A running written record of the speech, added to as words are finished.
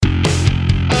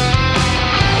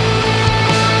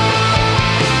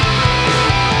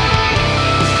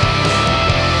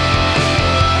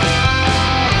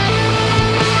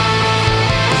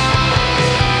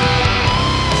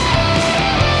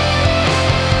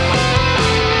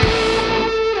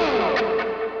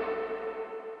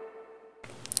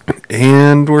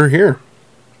And we're here.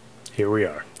 Here we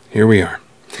are. Here we are.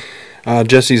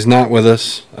 Jesse's not with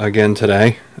us again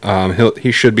today.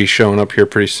 He should be showing up here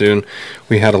pretty soon.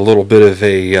 We had a little bit of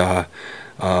a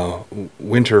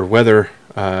winter weather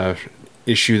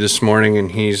issue this morning,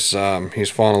 and he's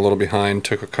fallen a little behind.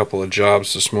 Took a couple of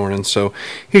jobs this morning, so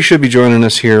he should be joining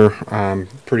us here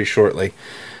pretty shortly.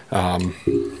 But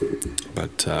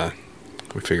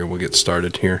we figure we'll get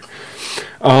started here.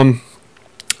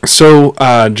 So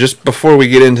just before we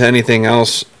get into anything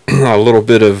else, a little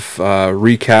bit of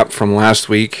recap from last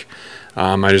week.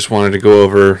 I just wanted to go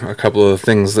over a couple of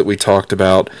things that we talked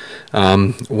about.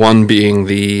 One being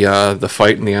the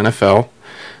fight in the NFL.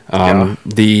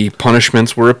 The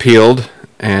punishments were appealed,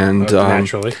 and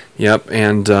naturally. Yep,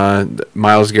 and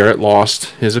Myles Garrett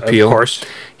lost his appeal. Of course,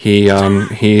 he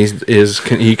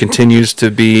continues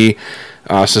to be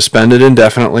suspended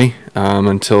indefinitely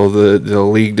until the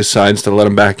league decides to let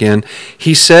him back in.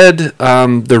 He said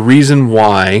the reason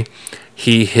why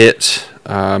he hit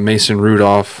Mason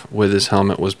Rudolph with his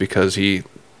helmet was because he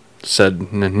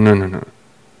said no.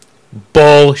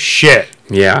 Bullshit.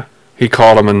 Yeah, he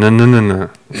called him a no.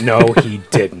 No, he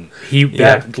didn't.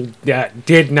 That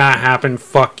did not happen.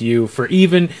 Fuck you for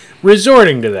even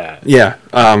resorting to that. Yeah,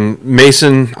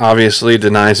 Mason obviously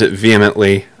denies it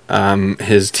vehemently.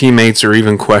 His teammates are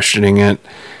even questioning it.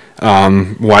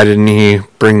 Why didn't he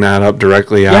bring that up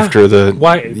directly after the?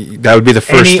 Why? That would be the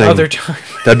first thing. Any other time?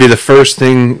 That'd be the first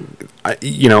thing.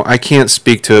 I can't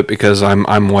speak to it because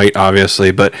I'm white, obviously.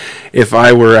 But if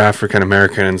I were African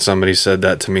American and somebody said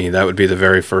that to me, that would be the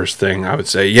very first thing I would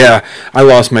say. Yeah, I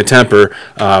lost my temper,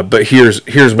 but here's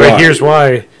why. But here's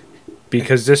why.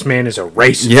 Because this man is a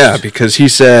racist. Yeah, because he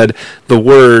said the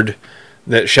word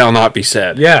that shall not be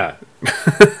said. Yeah.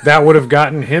 That would have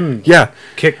gotten him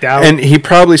kicked out. And he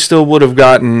probably would have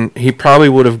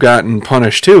gotten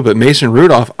punished too, but Mason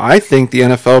Rudolph, I think the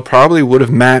NFL probably would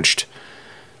have matched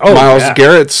Myles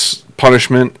Garrett's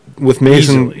punishment with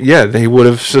Mason. Easily. Yeah, they would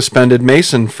have suspended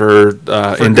Mason for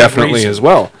indefinitely as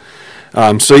well.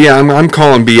 So yeah, I'm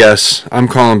calling BS. I'm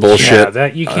calling bullshit. Yeah,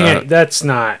 that you can't. That's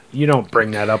not. You don't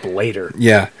bring that up later.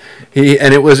 Yeah,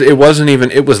 it was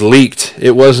leaked.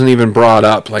 It wasn't even brought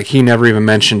up. Like he never even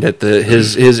mentioned it.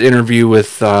 His interview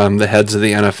with the heads of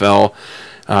the NFL,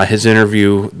 his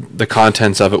interview, the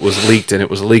contents of it was leaked, and it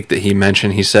was leaked that he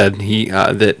mentioned. He said he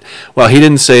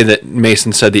didn't say that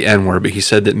Mason said the N-word, but he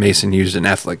said that Mason used an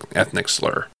ethnic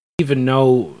slur. Even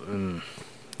know.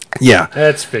 Yeah,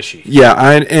 that's fishy. Yeah,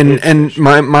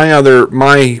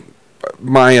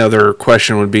 my other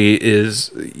question would be is,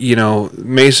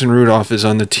 Mason Rudolph is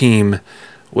on the team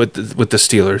with the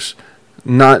Steelers,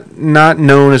 not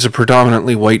known as a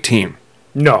predominantly white team.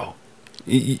 No.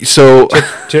 So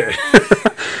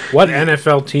what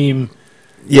NFL team?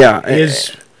 Yeah,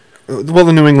 is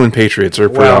the New England Patriots are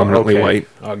predominantly white.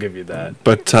 I'll give you that.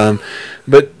 But and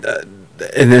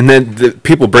then the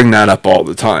people bring that up all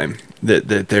the time.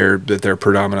 That they're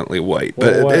predominantly white,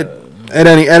 but at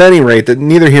any rate, that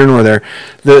neither here nor there.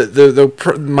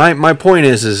 My point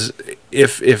is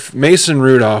if Mason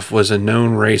Rudolph was a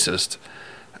known racist,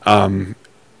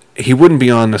 he wouldn't be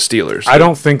on the Steelers. I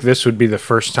don't think this would be the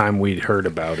first time we'd heard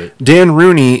about it. Dan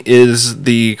Rooney is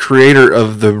the creator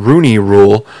of the Rooney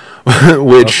Rule,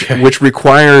 which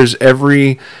requires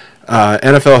every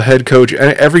NFL head coach,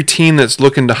 every team that's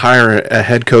looking to hire a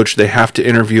head coach, they have to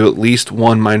interview at least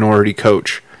one minority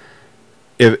coach.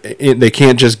 They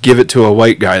can't just give it to a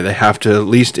white guy. They have to at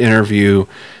least interview,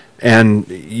 and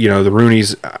the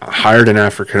Rooneys hired an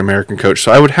African American coach.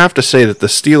 So I would have to say that the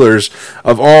Steelers,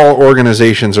 of all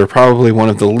organizations, are probably one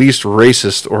of the least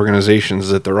racist organizations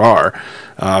that there are.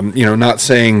 Not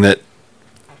saying that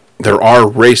there are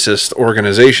racist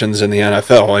organizations in the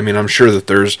NFL. I mean, I'm sure that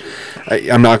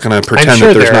I'm not going to pretend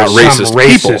that there's not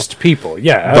racist people.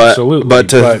 Yeah, absolutely. But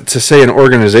to say an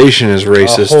organization is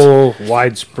racist, a whole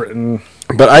widespread.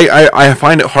 But I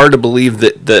find it hard to believe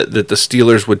that the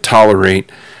Steelers would tolerate,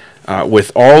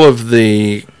 with all of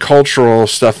the cultural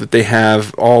stuff that they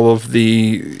have, all of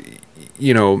the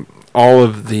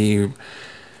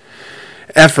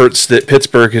efforts that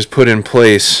Pittsburgh has put in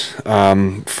place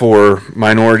for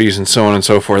minorities and so on and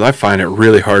so forth. I find it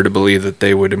really hard to believe that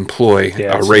they would employ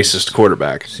a racist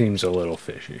quarterback. Seems a little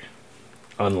fishy.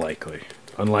 Unlikely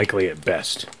at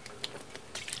best.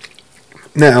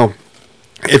 Now,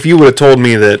 if you would have told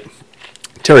me that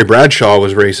Terry Bradshaw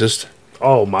was racist,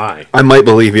 oh my, I might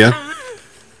believe you.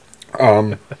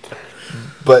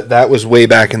 But that was way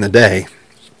back in the day,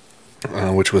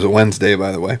 which was a Wednesday,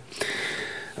 by the way.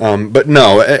 But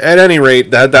no, at any rate,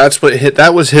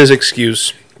 that was his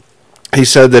excuse. He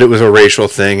said that it was a racial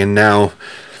thing, and now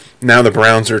now the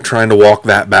Browns are trying to walk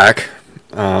that back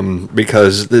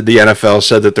because the NFL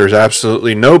said that there's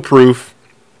absolutely no proof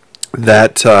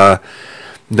that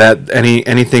that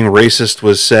anything racist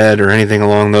was said or anything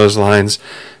along those lines.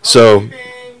 So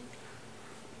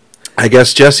I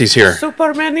guess Jesse's here.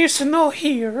 Superman is not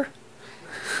here.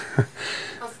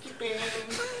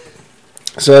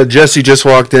 So Jesse just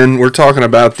walked in. We're talking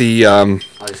about the You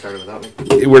started without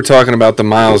me? we're talking about the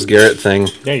Myles Garrett thing.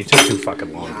 Yeah, you took too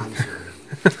fucking long. I'm sorry.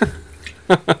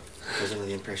 I was under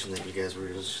the impression that you guys were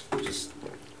just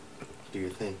do your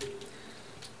thing.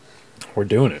 We're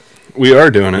doing it. We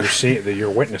are doing You're it. seeing that. You're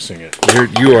witnessing it.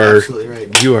 You are Absolutely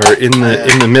right. you are in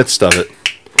the midst of it.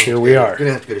 Here we are. We're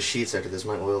gonna have to go to Sheets after this.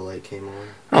 My oil light came on.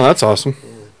 Oh, that's awesome.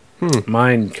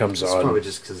 Mine comes It's on. probably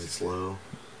just because it's low.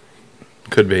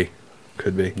 Could be.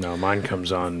 No, mine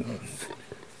comes on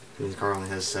The car only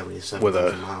has 77 with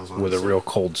miles on a it, so- real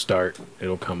cold start.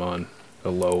 It'll come on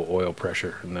a low oil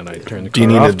pressure, and then I turn the car Do you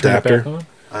need off, an turn it back adapter? on.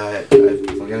 I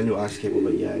got a new aux cable,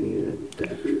 but yeah, I need an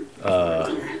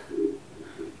adapter.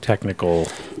 Technical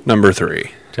Number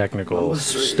 3.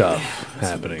 stuff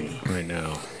happening right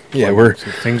now. Yeah,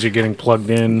 So things are getting plugged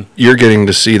in. you're getting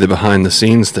to see the behind the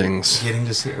scenes things. Getting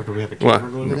to see, or do we have a camera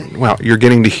Well, going today? well, you're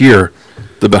getting to hear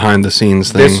the behind the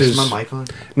scenes This things. is- Is my mic on?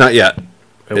 Not yet.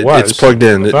 It was. It's plugged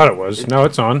in. I thought it was. No,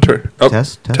 it's on. Oh,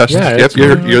 Test? test. Yeah, Yep, it's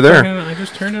you're on. there. I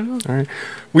just turned it on. All right.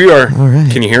 We are. All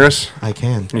right. Can you hear us? I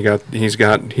can. He's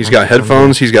got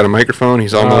headphones. He's got a microphone.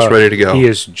 He's almost ready to go. He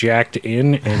is jacked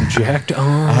in and jacked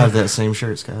on. I have that same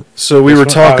shirt, Scott. So we This were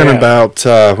one? talking Oh,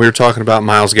 yeah. about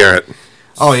Myles Garrett.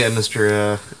 Oh yeah,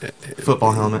 Mr.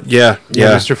 Football helmet. Yeah,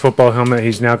 Yeah, yeah, Mr. Football Helmet.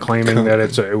 He's now claiming that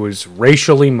it was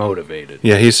racially motivated.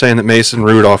 yeah. He's saying that Mason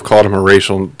Rudolph called him a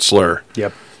racial slur.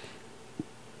 Yep.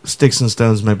 Sticks and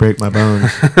stones may break my bones.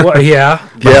 Well, yeah.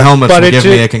 But helmets But will it give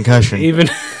me ju- a concussion. Even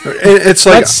It's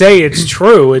like let's say it's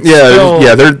true. It's yeah, still,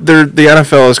 yeah. The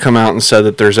NFL has come out and said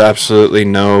that there's absolutely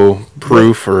no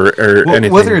proof or Well,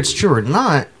 anything. whether it's true or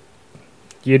not,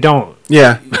 You don't.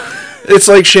 Yeah, it's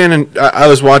like Shannon. I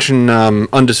was watching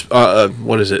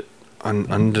what is it?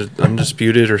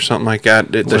 Undisputed or something like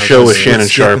that. The show with Shannon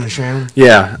Skip Sharp. and Shannon.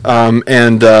 Yeah,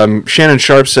 and Shannon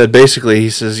Sharp said basically, he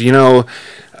says,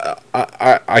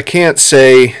 I can't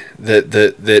say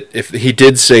that if he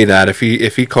did say that, if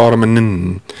he called him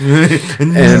and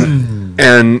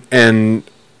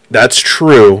that's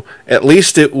true, at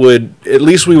least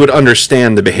we would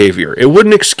understand the behavior. It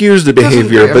wouldn't excuse the Doesn't-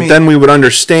 behavior, I but mean, then we would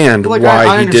understand Like, why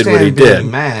I he did what he understand being did.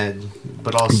 Mad,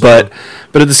 but also,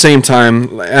 But at the same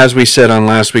time, as we said on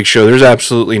last week's show, there's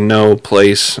absolutely no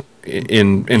place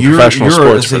in professional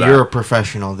sports for that. You're a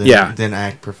professional, then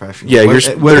act professional. Yeah,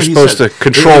 they're supposed to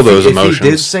control those emotions. If he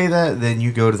did say that, then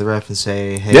you go to the ref and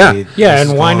say, "Hey, Yeah. Yeah, this is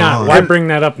and why going not? on." Why bring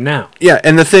that up now? Yeah,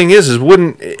 and the thing is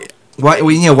wouldn't Why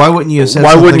wouldn't you have said?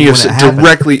 why something wouldn't you have when it said happened?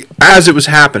 directly as it was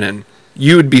happening?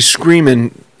 You would be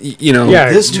screaming,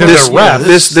 Yeah, This to this- the ref.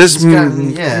 this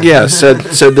guy-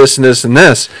 said this and this and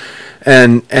this,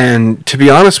 and to be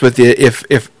honest with you, if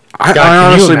I God, can you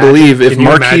honestly imagine- believe if can you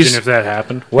imagine Marquise, if that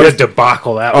happened, what a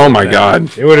debacle that! Oh would my have been.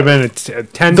 God. It would have been a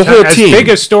 10 The whole as team. big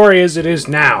a story as it is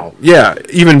now. yeah,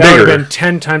 even That would bigger, have been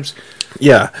 10 times.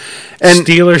 yeah, and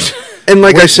Steelers. and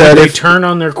like I said, would they if turn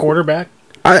on their quarterback?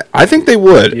 I think they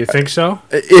would. You think so?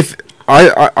 If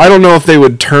I don't know if they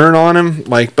would turn on him,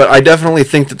 but I definitely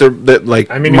think that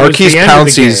I mean, it was the end of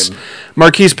the game.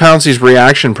 Marquise Pouncey's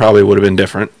reaction probably would have been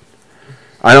different.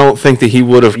 I don't think that he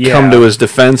would have come Yeah. to his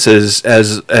defense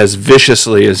as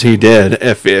viciously as he did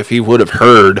if he would have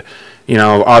heard.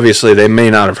 Obviously they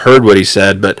may not have heard what he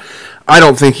said, but I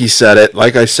don't think he said it.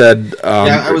 Like I said Yeah, I was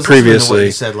listening to what previously.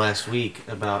 you said last week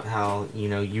about how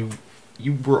you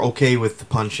were okay with the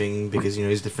punching because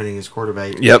he's defending his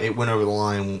quarterback. Yep. It went over the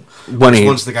line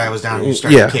Once the guy was down. And you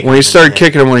started kicking when he him started in the head.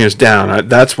 kicking him when he was down,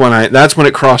 that's when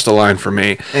it crossed the line for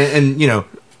me. And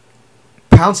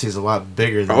Pouncey's a lot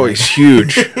bigger than Oh, that. he's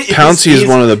huge. Pouncey is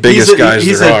one of the biggest guys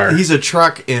there are. He's a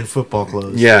truck in football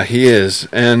clothes. Yeah, he is,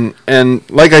 and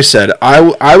like I said,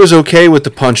 I was okay with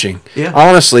the punching, Yeah.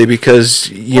 honestly,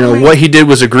 because what he did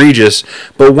was egregious.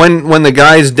 But when the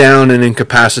guy's down and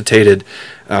incapacitated,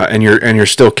 and you're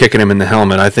still kicking him in the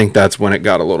helmet, I think that's when it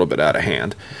got a little bit out of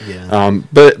hand. Yeah.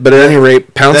 But at any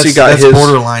rate, Pouncey got that's his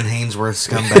borderline Hainsworth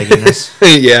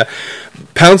scumbagginess. yeah,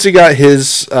 Pouncey got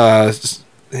his.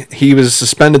 He was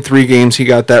suspended 3 games. He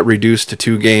got that reduced to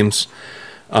 2 games.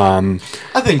 I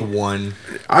think one.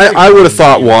 I would have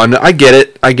thought 1. I get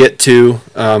it. I get 2.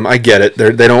 I get it.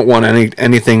 They don't want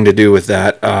anything to do with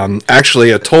that.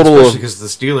 Actually, a total Especially of because the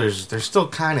Steelers, they're still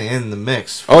kind of in the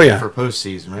mix. Oh, yeah. For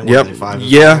postseason, right? yep, Weren't they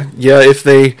 5-5? yeah. If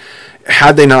they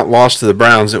had not lost to the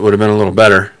Browns, it would have been a little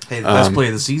better. Hey, the best play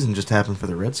of the season just happened for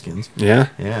the Redskins. Yeah?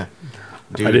 Yeah.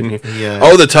 Dude, I didn't hear.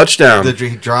 He, the touchdown.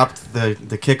 he dropped the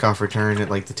kickoff return at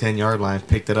like the 10-yard line,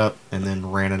 picked it up, and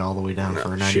then ran it all the way down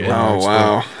for a 91-yard Oh,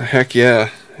 wow. Heck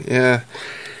yeah. Yeah.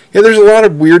 Yeah, there's a lot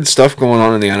of weird stuff going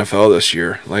on in the NFL this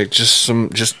year. Like, just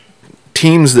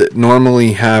teams that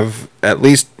normally have at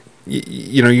least,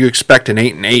 you expect an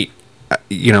 8-8,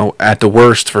 at the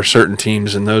worst for certain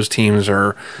teams, and those teams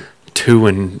are 2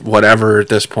 and whatever at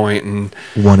this point, and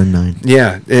 1-9.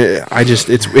 Yeah,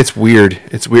 it's weird.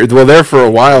 It's weird. Well, there for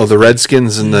a while, the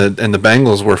Redskins and the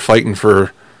Bengals were fighting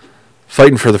for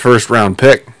the first round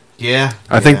pick. Yeah,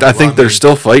 I think they're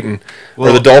still fighting. Well,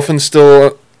 are the Dolphins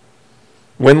still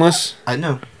winless? I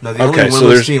know. No, the only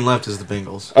winless team left is the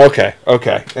Bengals.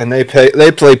 Okay, and they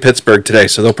play Pittsburgh today,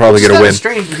 so they'll probably get a win. It's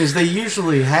strange because they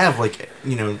usually have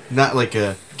not like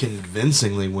a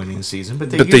convincingly winning season, but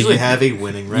they usually have a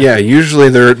winning record. Yeah, usually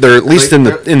they're at least in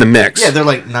the mix. Yeah, they're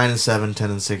like 9-7,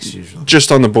 10-6 usually.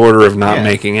 Just on the border of not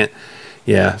making it.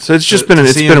 Yeah, so it's just been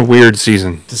a weird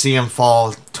season. To see him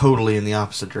fall totally in the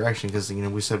opposite direction, because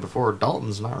we said before,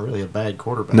 Dalton's not really a bad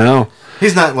quarterback. No,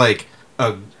 he's not like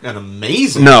an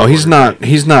amazing. No, he's not.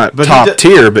 He's not top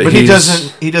tier, but he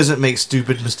doesn't make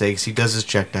stupid mistakes. He does his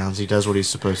checkdowns. He does what he's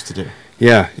supposed to do.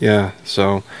 Yeah.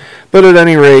 So, but at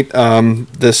any rate,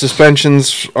 the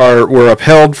suspensions were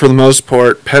upheld for the most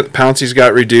part. Pouncey's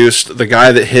got reduced. The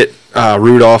guy that hit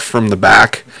Rudolph from the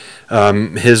back,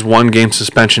 his 1-game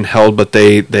suspension held, but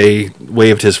they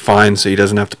waived his fine, so he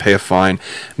doesn't have to pay a fine.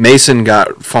 Mason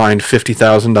got fined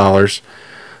 $50,000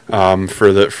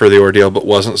 for the ordeal, but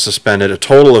wasn't suspended. A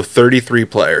total of 33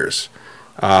 players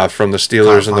from the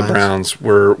Steelers and the Browns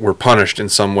were punished in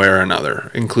some way or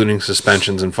another, including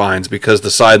suspensions and fines, because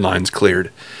the sidelines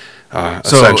cleared.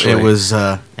 So it was,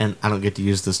 and I don't get to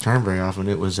use this term very often,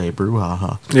 it was a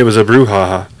brouhaha. It was a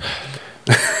brouhaha.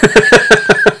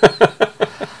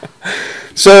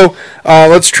 So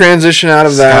let's transition out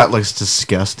of that. That looks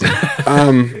disgusting.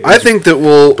 I think that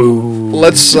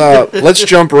let's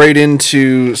jump right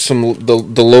into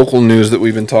the local news that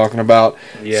we've been talking about.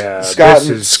 Yeah,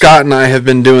 Scott and I have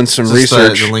been doing some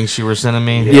research. The links you were sending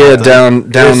me. Yeah, down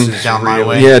my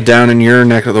way. Yeah, down in your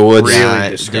neck of the woods.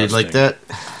 Really dude, like that.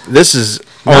 This is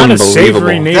not unbelievable. A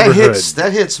savory neighborhood.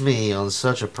 That hits me on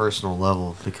such a personal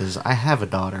level because I have a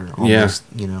daughter, almost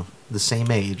the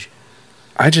same age.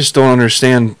 I just don't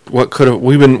understand what could have.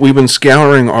 We've been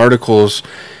scouring articles,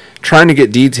 trying to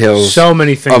get details. So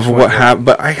many things of what happened,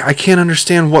 but I can't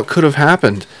understand what could have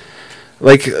happened.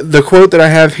 Like the quote that I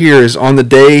have here is on the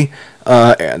day.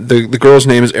 The girl's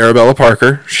name is Arabella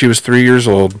Parker. She was 3 years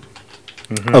old.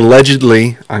 Mm-hmm.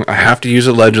 Allegedly, I have to use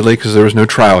allegedly because there was no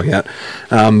trial yet.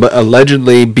 But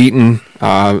allegedly beaten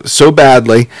so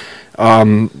badly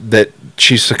that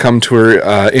she succumbed to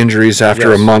her injuries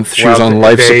after a month. She was on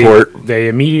life support. They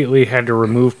immediately had to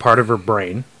remove part of her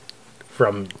brain.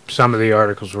 From some of the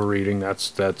articles we're reading,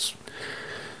 that's.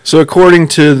 So according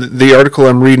to the article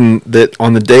I'm reading, that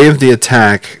on the day of the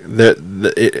attack that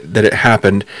it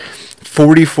happened,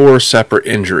 44 separate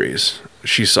injuries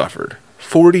she suffered.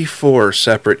 44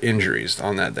 separate injuries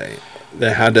on that day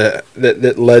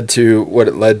that led to what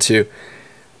it led to.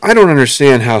 I don't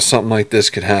understand how something like this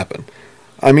could happen.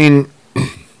 I mean,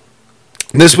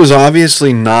 this was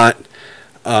obviously not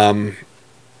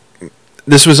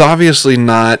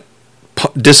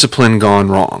discipline gone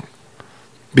wrong,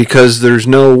 because there's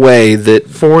no way that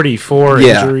 44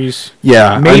 injuries.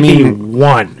 Yeah, maybe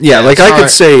one. Yeah, like sorry, I could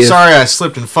say. Sorry, I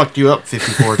slipped and fucked you up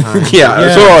 54 times.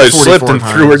 Yeah, so I slipped and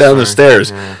threw her down the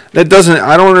stairs. Yeah. That doesn't.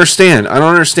 I don't understand.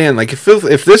 Like if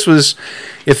this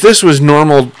was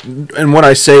normal, and what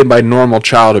I say by normal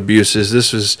child abuse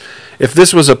is if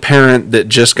this was a parent that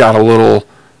just got a little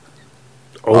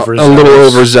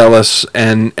overzealous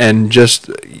and just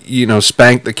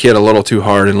spanked the kid a little too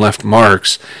hard and left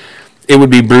marks, it would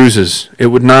be bruises. It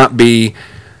would not be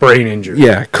brain injury.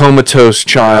 Yeah, comatose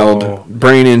child,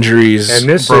 brain injuries, and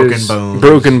this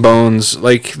broken bones.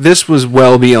 Like this was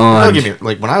well beyond.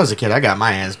 Like when I was a kid, I got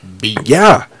my ass beat.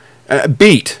 Yeah,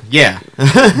 beat. Yeah,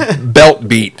 belt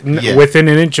beat. Within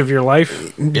an inch of your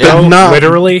life. Yeah. Not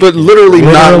literally, but literally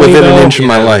not within an inch of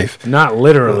my life. Not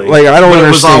literally. Like I don't understand.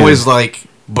 It was always like,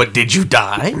 but did you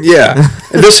die? Yeah,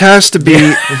 this has to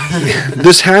be.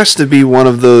 This has to be one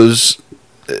of those.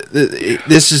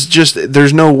 This is just.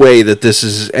 There's no way that this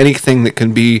is anything that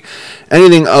can be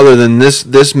anything other than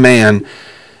this man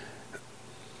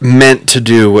meant to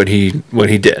do what he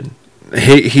did.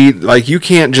 He like, you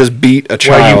can't just beat a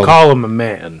child. Well, you call him a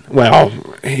man. Well,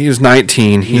 he was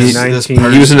 19. He's 19.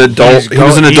 He was an adult. He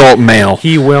was an adult male.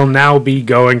 He will now be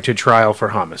going to trial for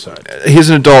homicide. He's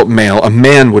an adult male. A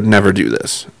man would never do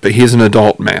this, but he's an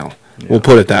adult male. Yeah. We'll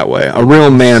put it that way. A real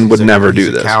man would never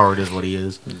do this. He's a coward is what he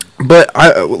is. But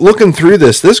looking through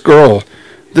this girl,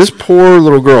 this poor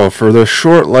little girl, for the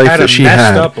short life that she had,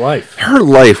 messed up life. Her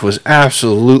life was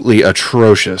absolutely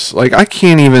atrocious. Like, I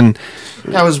can't even.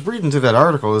 Yeah, I was reading through that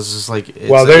article. It's just like,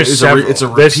 it's a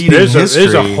repeating history.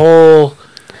 There's a whole,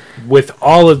 with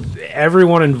all of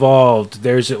everyone involved.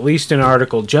 There's at least an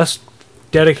article just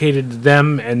dedicated to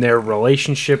them and their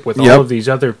relationship with all of these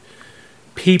other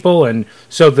people. And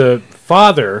so the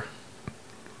father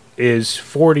is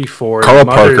 44. Carl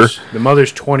Parker. The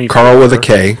mother's 24. Carl with a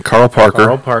K. Carl Parker.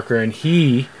 Carl Parker, and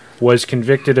he was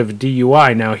convicted of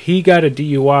DUI. Now, he got a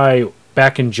DUI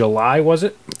back in July, was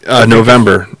it?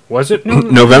 November. Was it?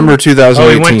 November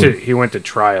 2018. Oh, he went to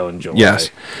trial in July.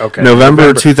 Yes. Okay.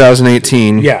 November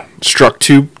 2018. Yeah. Struck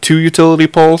two utility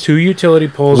poles. 2 utility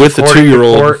poles with the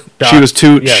 2-year-old. She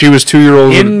was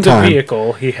 2-year-old in the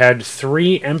vehicle. He had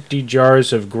 3 empty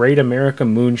jars of Great America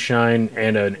Moonshine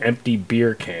and an empty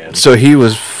beer can. So he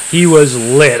was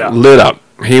lit up. Lit up.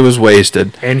 He was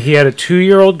wasted. And he had a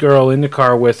 2-year-old girl in the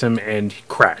car with him, and he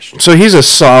crashed. So he's a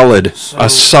solid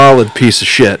piece of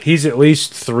shit. He's at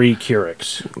least 3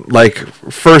 Keurigs. Like,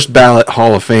 first ballot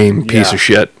Hall of Fame piece of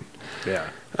shit. Yeah.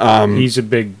 He's a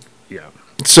big,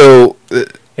 So,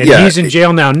 and he's in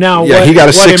jail now. He got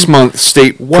a 6-month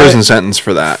state prison sentence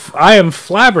for that. I am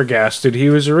flabbergasted. He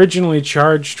was originally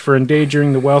charged for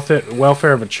endangering the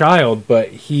welfare of a child, but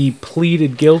he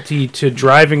pleaded guilty to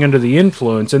driving under the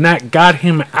influence, and that got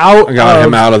him out.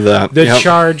 Of that. The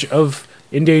charge of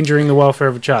endangering the welfare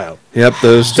of a child. Yep,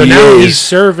 those So DAs, now he's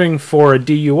serving for a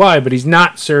DUI, but he's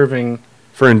not serving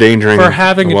for endangering for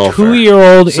having a welfare.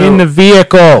 2-year-old in the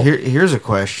vehicle. Here's a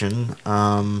question.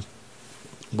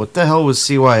 What the hell was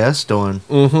CYS doing?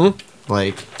 Mm-hmm.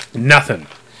 Like, nothing.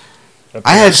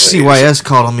 I had CYS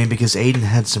called on me because Aiden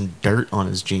had some dirt on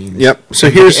his jeans. Yep.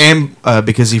 So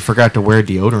because he forgot to wear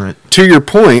deodorant. To your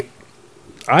point,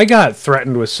 I got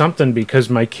threatened with something because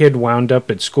my kid wound up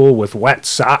at school with wet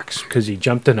socks because he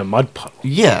jumped in a mud puddle.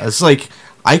 Yeah, it's like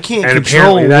I can't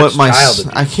control what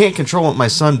my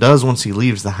son does once he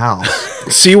leaves the house.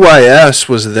 CYS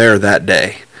was there that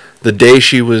day, the day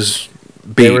she was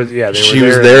beat. She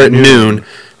was there at noon,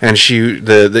 and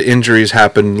the injuries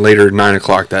happened later 9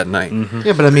 o'clock that night. Mm-hmm.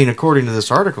 Yeah, but I mean, according to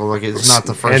this article, like, it's not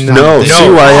the first time. No,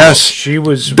 CYS. She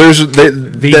was.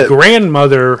 The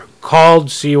grandmother called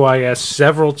CYS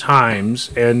several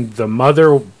times, and the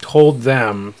mother told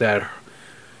them that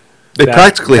they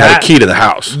practically had a key to the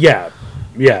house. Yeah.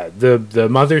 The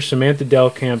mother, Samantha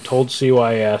Delcamp, told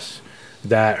CYS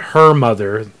that her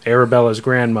mother, Arabella's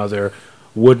grandmother,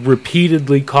 would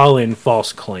repeatedly call in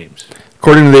false claims.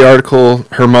 According to the article,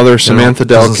 her mother, Samantha Delcamp...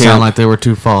 Doesn't sound like they were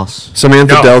too false.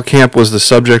 Samantha Delcamp was the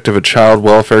subject of a child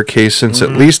welfare case since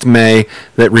at least May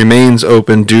that remains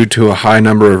open due to a high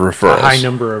number of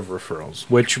referrals.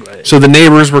 So the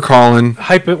neighbors were calling...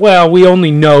 we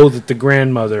only know that the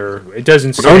grandmother... It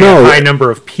doesn't say a high number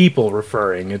of people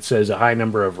referring. It says a high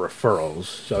number of referrals.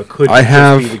 So it could be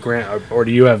the or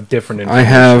do you have different information? I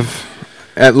have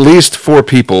at least 4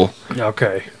 people.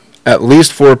 Okay. At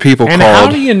least 4 people called. And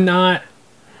how do you not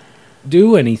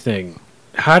do anything?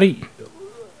 How do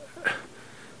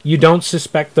you don't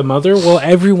suspect the mother? Well,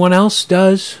 everyone else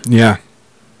does. Yeah.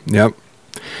 Yep.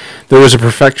 There was a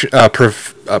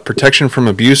protection from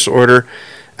abuse order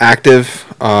active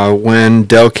when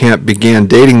Delcamp began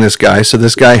dating this guy. So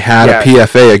this guy had a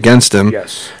PFA against him.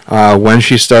 Yes. When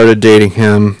she started dating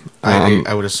him.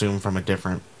 I would assume from a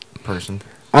different person.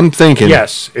 I'm thinking.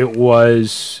 Yes, it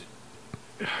was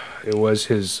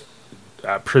his,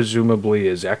 presumably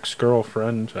his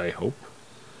ex-girlfriend, I hope,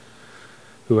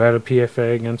 who had a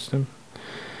PFA against him.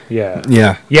 Yeah.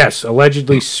 Yeah. Yes,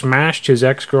 allegedly smashed his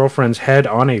ex-girlfriend's head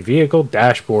on a vehicle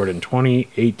dashboard in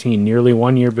 2018, nearly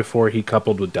 1 year before he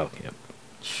coupled with Delcamp.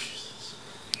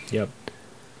 Yep.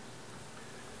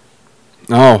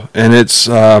 Oh, and it's,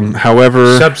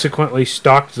 however... Subsequently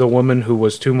stalked the woman who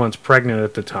was 2 months pregnant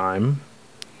at the time.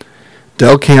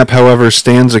 Delcamp, however,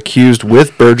 stands accused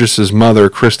with Burgess's mother,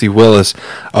 Christy Willis,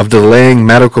 of delaying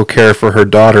medical care for her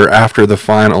daughter after the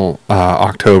final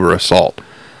October assault.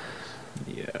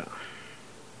 Yeah.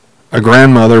 A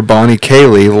grandmother, Bonnie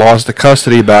Cayley, lost a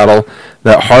custody battle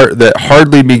that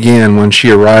hardly began when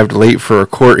she arrived late for a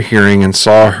court hearing and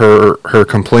saw her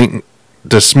complaint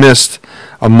dismissed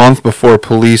a month before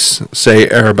police say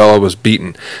Arabella was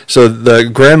beaten. So the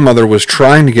grandmother was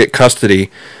trying to get custody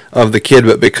of the kid,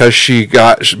 but because she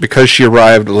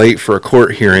arrived late for a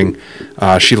court hearing,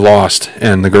 she lost,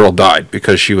 and the girl died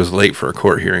because she was late for a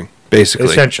court hearing. Basically,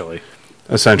 essentially.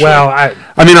 Well,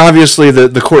 I mean, obviously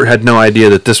the court had no idea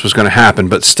that this was going to happen,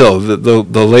 but still,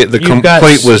 the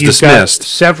complaint was dismissed.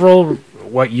 Several,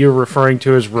 what you're referring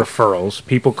to as referrals,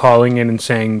 people calling in and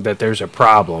saying that there's a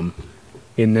problem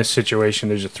in this situation.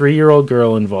 There's a 3-year-old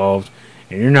girl involved,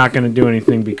 and you're not going to do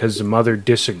anything because the mother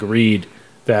disagreed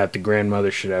that the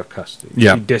grandmother should have custody.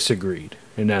 Yeah. She disagreed,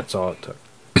 and that's all it took.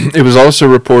 It was also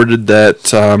reported that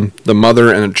the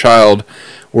mother and a child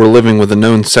were living with a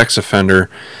known sex offender.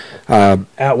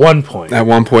 At one point.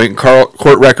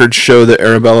 Court records show that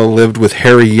Arabella lived with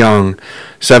Harry Young,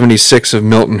 76, of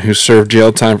Milton, who served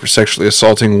jail time for sexually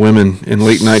assaulting women in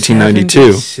late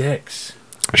 1992. 76.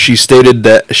 She stated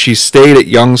that she stayed at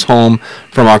Young's home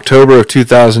from October of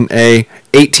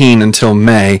 2018 until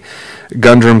May.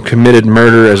 Gundrum committed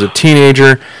murder as a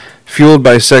teenager, fueled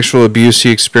by sexual abuse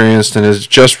he experienced, and is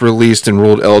just released and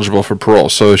ruled eligible for parole.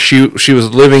 So she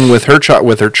was living with her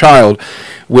child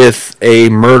with a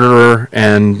murderer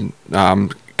and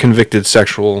convicted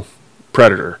sexual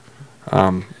predator.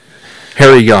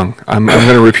 Harry Young. I'm going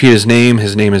to repeat his name.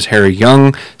 His name is Harry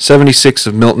Young, 76,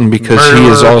 of Milton, because he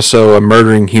is also a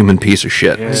murdering human piece of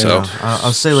shit. Yeah. So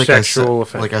I'll say, like I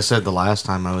said the last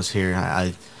time I was here,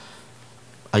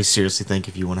 I seriously think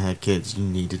if you want to have kids, you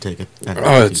need to take an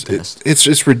test.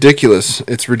 It's ridiculous.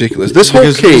 It's ridiculous. This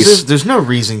whole case, there's no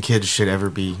reason kids should ever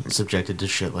be subjected to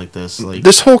shit like this. Like,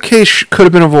 this whole case could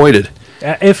have been avoided.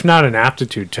 If not an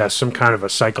aptitude test, some kind of a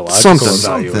psychological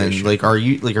evaluation.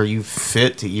 Something. Are you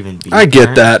fit to even be? I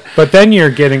get that, but then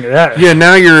you're getting that. Yeah,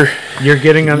 now you're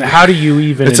getting. How do you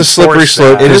even? It's a slippery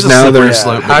slope. It is a slippery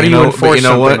slope. How do you enforce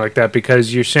something like that?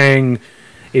 Because you're saying,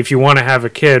 if you want to have a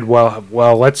kid, well,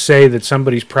 let's say that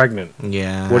somebody's pregnant.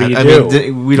 Yeah. What do you do?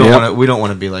 Mean, we don't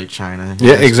want to be like China.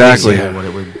 Yeah, exactly. What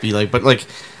it would be like, but like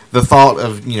the thought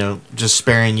of just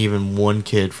sparing even one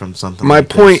kid from something. My like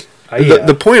point. This,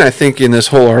 the point I think in this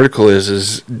whole article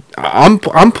is I'm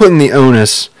putting the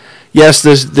onus. Yes,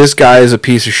 this guy is a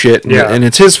piece of shit, and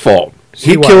it's his fault.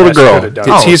 He killed a girl.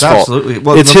 It's his fault. Absolutely.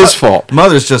 Well, it's his fault.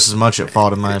 Mother's just as much at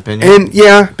fault, in my opinion.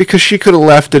 And because she could have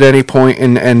left at any point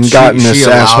and gotten this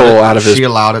asshole out of his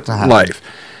life.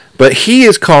 But he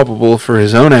is culpable for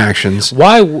his own actions.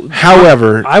 Why?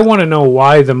 However, I want to know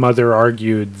why the mother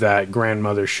argued that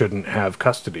grandmother shouldn't have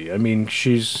custody. I mean,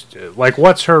 she's like,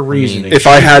 what's her reasoning? If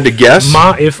I had to guess,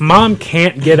 if mom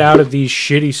can't get out of these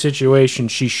shitty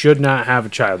situations, she should not have a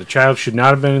child. The child should not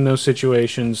have been in those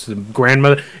situations. The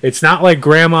grandmother. It's not like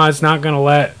grandma is not going to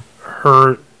let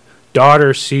her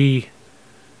daughter see.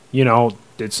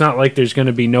 It's not like there's going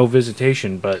to be no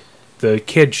visitation, but the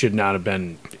kid should not have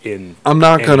been in. I'm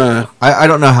not gonna. I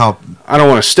don't know how. I don't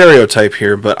want to stereotype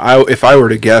here, but if I were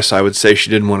to guess, I would say she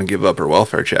didn't want to give up her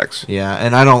welfare checks. Yeah,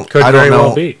 and I don't know.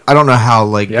 I don't know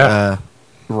how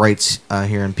rights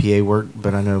here in PA work,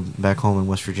 but I know back home in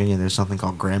West Virginia, there's something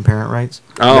called grandparent rights.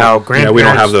 Oh, no, grandparents we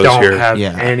don't have those here.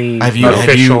 Any have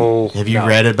you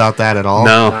read about that at all?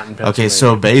 No. Okay,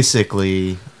 so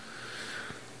basically.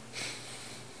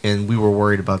 And we were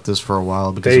worried about this for a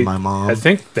while because of my mom. I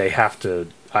think they have to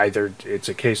either it's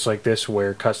a case like this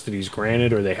where custody's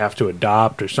granted, or they have to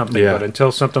adopt or something. Yeah. But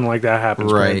until something like that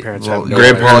happens, grandparents have no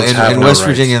rights. In West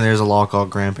Virginia, there's a law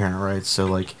called grandparent rights. So,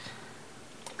 like,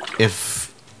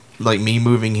 if me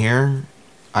moving here,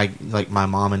 my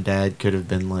mom and dad could have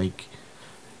been like,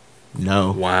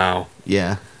 no. Wow.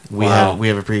 Yeah. We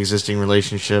have a pre-existing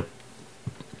relationship.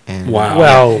 And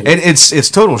and it's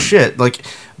total shit.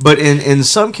 But in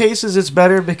some cases it's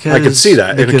better because I can see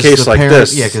that in a case like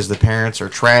this. Yeah, because the parents are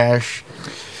trash.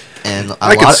 And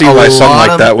I can see why something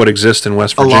like that would exist in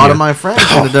West Virginia. A lot of my friends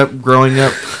ended up growing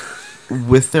up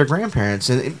with their grandparents,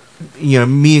 and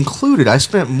me included. I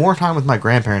spent more time with my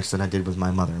grandparents than I did with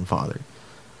my mother and father.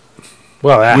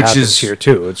 Well, that happens here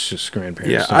too. It's just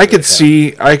grandparents. Yeah, I could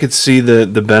see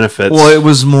the benefits. Well, it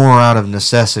was more out of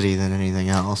necessity than anything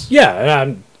else.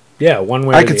 Yeah, one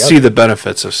way. I could see the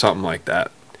benefits of something like that.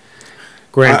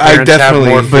 Grandparents have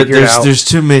more figured out. There's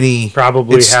too many.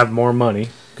 Probably have more money.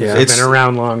 Yeah, they've been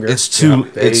around longer. It's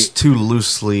too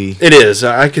loosely. It is.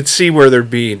 I could see where there'd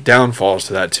be downfalls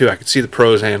to that too. I could see the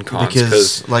pros and cons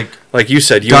because, like you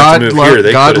said, you have to move here.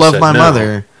 They God love my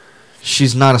mother.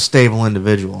 She's not a stable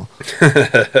individual.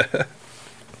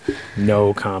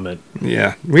 No comment.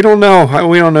 Yeah, we don't know.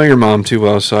 We don't know your mom too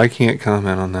well, so I can't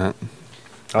comment on that.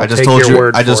 I just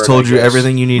told you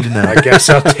everything you need to know. I guess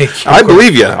I'll take. I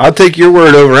believe you. I'll take your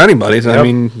word over anybody's. Yep. I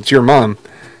mean, it's your mom.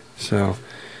 So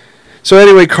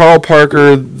anyway, Carl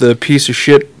Parker, the piece of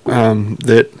shit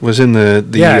that was in the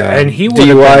and he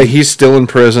DUI. He's still in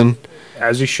prison.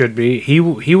 As he should be. He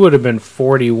would have been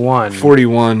 41.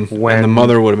 41 when the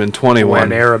mother would have been 21.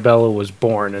 When Arabella was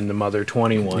born and the mother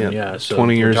 21. Yeah, so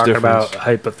 20 years talking difference. about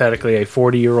hypothetically a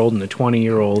 40-year-old and a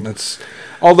 20-year-old.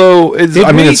 Although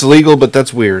it's legal, but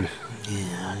that's weird.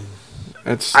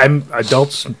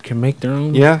 Adults can make their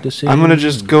own decisions. I'm going to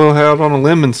just go out on a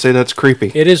limb and say that's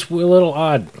creepy. It is a little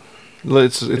odd.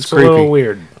 It's creepy. A little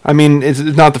weird. I mean, it's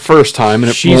not the first time,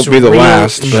 and it won't be the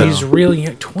last. She's really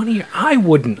 20. I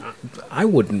wouldn't.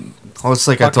 Well, it's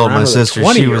like I told my sister.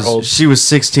 She was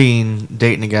 16,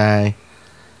 dating a guy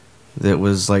that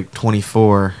was like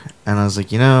 24, and I was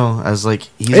like,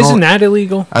 isn't that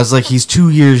illegal? I was like, he's 2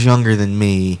 years younger than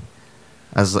me.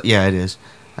 I was like, yeah, it is.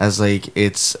 I was like,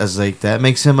 that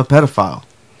makes him a pedophile.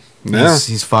 Yeah.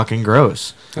 He's fucking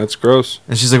gross. That's gross.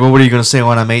 And she's like, well, what are you going to say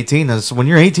when I'm 18? I said, when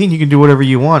you're 18, you can do whatever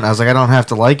you want. I was like, I don't have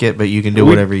to like it, but you can do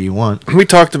whatever you want. We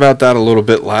talked about that a little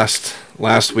bit last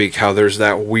week, how there's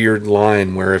that weird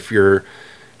line where if you're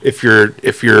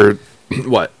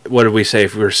what did we say?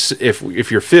 If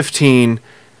you're 15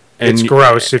 and it's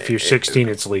gross. If you're 16,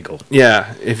 it's legal.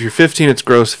 Yeah, if you're 15, it's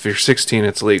gross. If you're 16,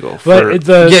 it's legal. But you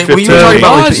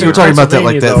were talking about that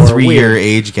 3-year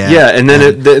age gap. Yeah, and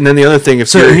then the other thing,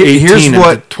 if you're 18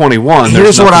 and 21,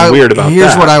 there's nothing weird about that.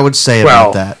 Here's what I would say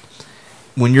about that.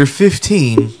 When you're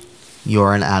 15,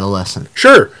 you're an adolescent.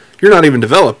 Sure, you're not even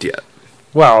developed yet.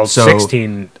 Well,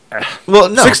 16. Well,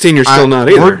 no, 16. You're still not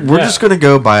either. We're just going to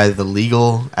go by the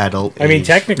legal adult. I mean,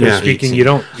 technically speaking, 18. You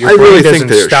don't. Your I brain really doesn't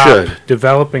think that stop should.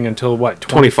 developing until what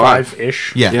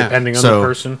 25-ish. Yeah, depending on the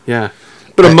person. Yeah,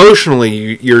 but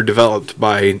emotionally, you're developed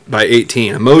by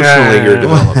 18. Emotionally, you're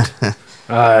developed.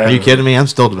 Are you kidding me? I'm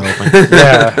still developing.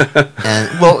 Yeah.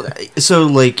 And so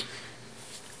like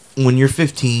when you're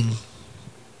 15.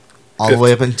 All the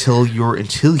way up until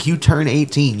you turn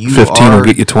 18, 15 will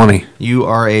get you 20. You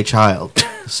are a child,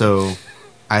 so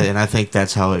I think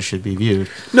that's how it should be viewed.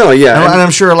 No, yeah, and I'm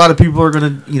sure a lot of people are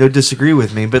going to disagree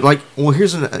with me, but like, well,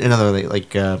 here's another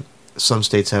like some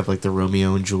states have like the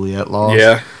Romeo and Juliet laws.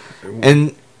 Yeah,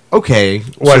 and okay,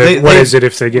 what is it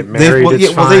if they get married?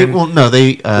 It's fine.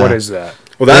 What is that?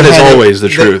 Well, that is always the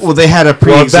truth. They had a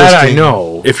pre-existing. Well, that I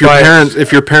know. If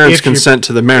your parents consent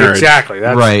to the marriage, exactly.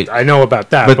 That's right. I know about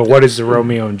that. But what is the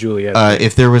Romeo and Juliet?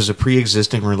 If there was a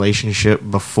pre-existing relationship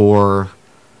before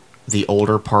the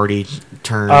older party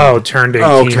turned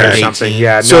 18 or something.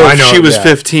 Yeah. No, so if she was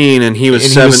 15 and he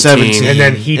was 17, and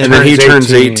then he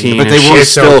turns 18, but they were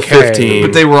still 15,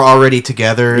 but they were already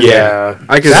together. Yeah,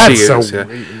 I can see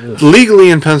it. Legally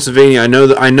in Pennsylvania, I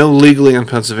know legally in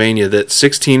Pennsylvania that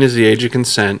 16 is the age of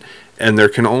consent, and there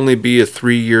can only be a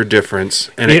 3-year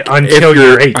difference, and until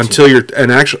you're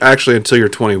 18. Actually until you're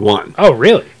 21. Oh,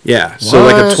 really? Yeah. So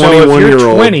like a 21-year-old. So if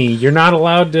you're 20, you're not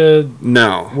allowed to.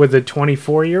 No. With a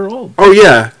 24-year-old. Oh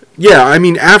yeah. Yeah, I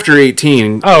mean after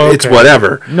 18, it's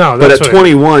whatever. No, but at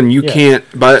 21, you can't.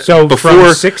 But so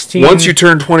before 16, once you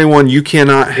turn 21, you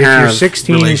cannot have. If you're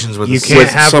 16, relations with you can't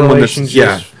have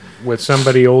relationships with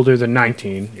somebody older than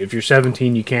 19. If you're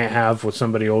 17, you can't have with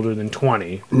somebody older than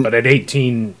 20. But at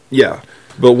 18, yeah.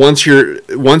 But once you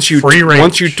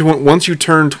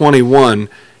turn 21,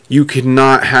 you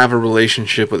cannot have a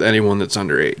relationship with anyone that's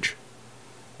underage.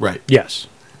 Right. Yes.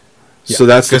 So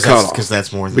that's the cutoff. Because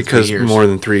that's more than 3 years. More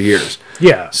than 3 years.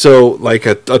 Yeah. So like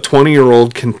a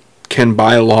 20-year-old can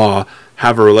by law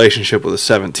have a relationship with a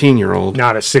 17-year-old.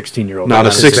 Not a 16-year-old. Not a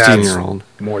 16-year-old.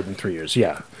 More than 3 years.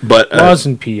 Yeah. But laws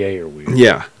in PA are weird.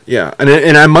 Yeah. Yeah. And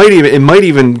it might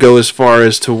even go as far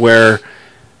as to where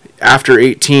after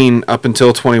 18 up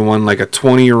until 21, like a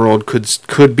 20-year-old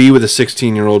could be with a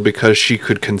 16-year-old because she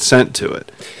could consent to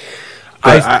it.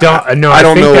 I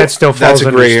don't know. That still falls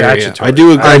under statutory. I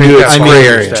do agree. It's gray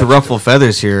area. To ruffle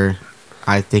feathers here,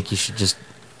 I think you should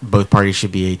both parties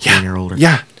should be 18 or older.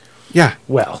 Yeah. Yeah.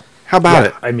 Well, how about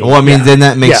it? I mean, then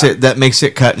that makes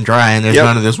it cut and dry, and there's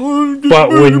none of this. But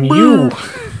when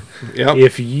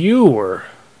if you were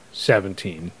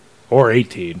 17 or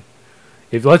 18,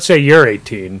 if let's say you're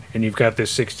 18 and you've got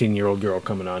this 16-year-old girl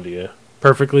coming onto you,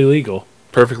 perfectly legal.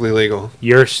 Perfectly legal.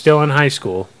 You're still in high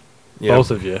school,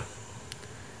 both of you.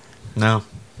 No.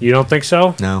 You don't think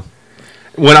so? No.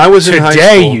 When I was in high school...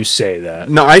 Today you say that.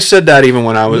 No, I said that even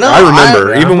when I was... I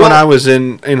remember, when I was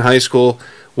in high school,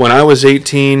 when I was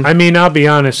 18... I mean, I'll be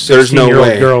honest,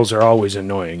 16-year-old girls are always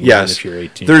annoying, even if you're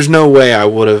 18. There's no way I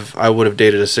would have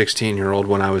dated a 16-year-old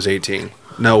when I was 18.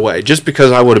 No way. Just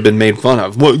because I would have been made fun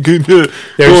of. There's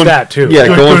that, too. Yeah,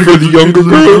 going for the younger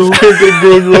girls.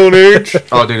 Grown age.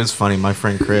 Oh, dude, it's funny. My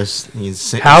friend Chris,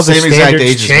 he's how the same exact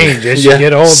age change as you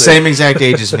get older. Same exact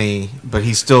age as me, but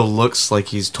he still looks like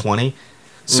he's 20.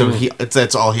 So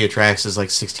that's all he attracts is like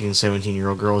 16,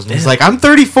 17-year-old girls. And he's like, I'm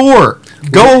 34.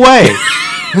 Go away.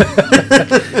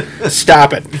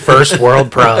 Stop it. First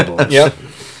world problems. Yep.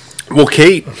 Well,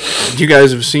 Kate, you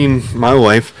guys have seen my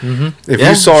wife. Mm-hmm. If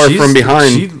you saw her from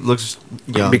behind, she looks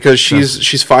young. Because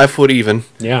she's 5 foot even.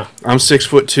 Yeah. I'm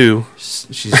 6'2".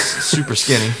 She's super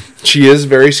skinny. She is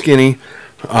very skinny.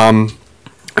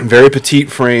 Very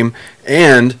petite frame.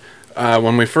 And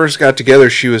when we first got together,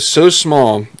 she was so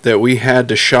small that we had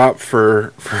to shop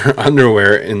for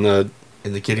underwear in the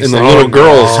little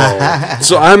girls.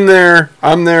 So I'm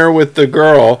there with the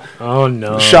girl. Oh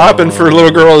no! Shopping for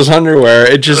little girls' underwear.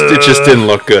 It just didn't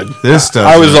look good. This stuff.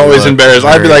 I was always embarrassed.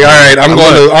 I'd be like, all right, I'm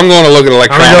going to look at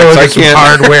electronics. I can't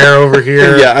hardware over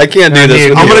here. Yeah, I can't do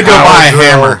this. I'm going to go buy a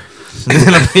hammer.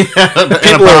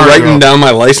 People are writing down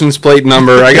my license plate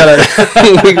number. I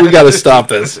gotta. we gotta stop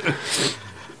this.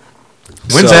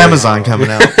 When's Amazon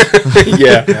coming out?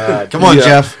 Yeah. Come on,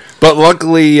 Jeff. But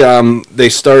luckily, they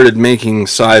started making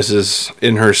sizes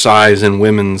in her size in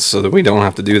women's so that we don't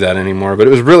have to do that anymore. But it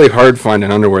was really hard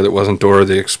finding underwear that wasn't Dora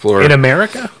the Explorer. In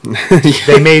America?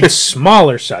 They made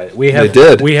smaller sizes. They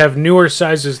did. We have newer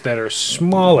sizes that are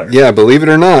smaller. Yeah, believe it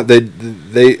or not, they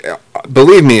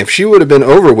believe me, if she would have been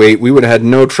overweight, we would have had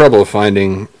no trouble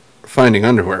finding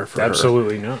underwear for her.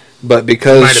 Absolutely not. But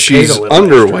because she's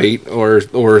underweight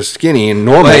or skinny and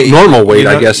normal weight,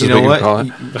 I guess is what you call it.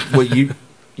 What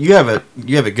you have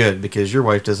it good because your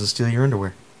wife doesn't steal your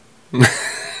underwear.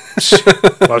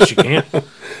 Well, she can't.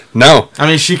 No, I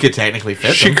mean she could technically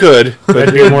fit. She could, but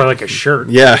it'd be more like a shirt.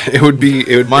 Yeah, it would be.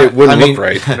 It wouldn't look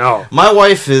right. No, my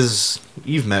wife is.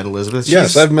 You've met Elizabeth.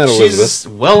 Yes, I've met Elizabeth. She's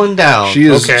well endowed. She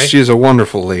is. Okay. She's a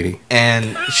wonderful lady,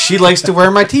 and she likes to wear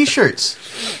my T-shirts.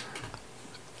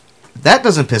 That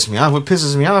doesn't piss me off. What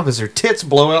pisses me off is her tits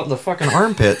blow out in the fucking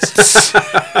armpits. It's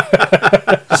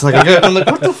like I'm like,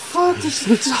 what the fuck?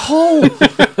 It's a hole.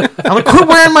 I'm like, quit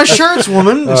wearing my shirts,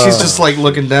 woman. And she's just like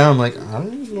looking down, like I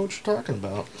don't even know what you're talking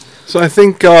about. So I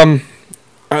think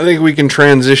we can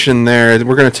transition there.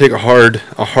 We're going to take a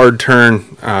hard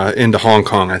turn into Hong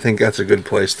Kong. I think that's a good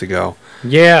place to go.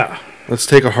 Yeah. Let's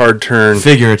take a hard turn.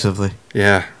 Figuratively.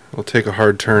 Yeah, we'll take a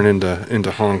hard turn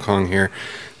into Hong Kong here.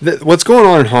 What's going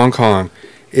on in Hong Kong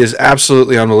is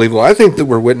absolutely unbelievable. I think that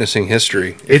we're witnessing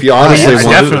history. If you honestly want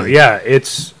definitely, yeah.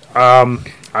 It's I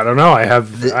don't know. I have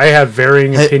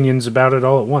varying opinions about it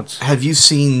all at once. Have you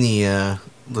seen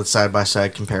the side by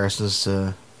side comparisons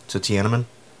to Tiananmen?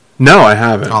 No, I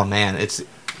haven't. Oh man, it's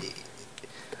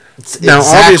now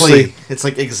exactly. It's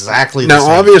like exactly. Now, the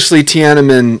same. Obviously,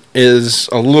 Tiananmen is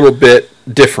a little bit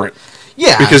different.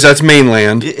 Yeah, because that's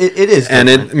mainland. It is,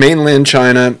 and mainland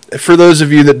China. For those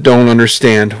of you that don't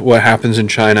understand what happens in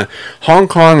China, Hong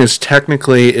Kong is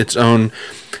technically its own.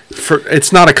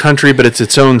 It's not a country, but it's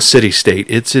its own city-state.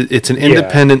 It's an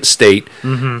independent state,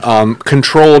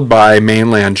 controlled by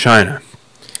mainland China.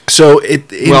 So in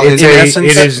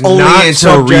essence, it is only not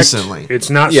until recently.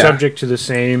 It's not subject to the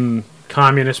same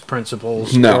communist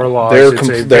principles or laws.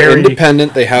 They're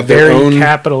independent. They have their own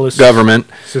capitalist government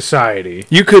society.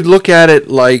 You could look at it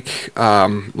like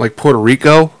Puerto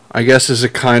Rico. I guess is a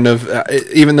kind of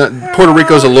even though Puerto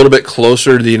Rico is a little bit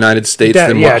closer to the United States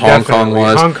than what Hong Kong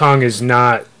was. Hong Kong is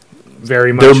not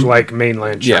very much like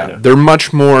mainland China. Yeah, they're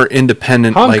much more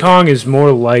independent. Hong Kong is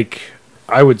more like,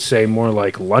 I would say, more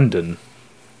like London,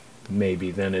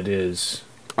 maybe, than it is.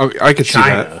 I could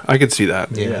China. see that. I could see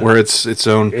that. Yeah. Where it's its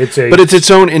own, but it's its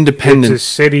own independent. It's a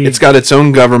city. It's got its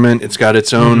own government. It's got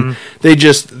its own.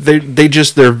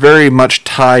 They're very much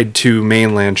tied to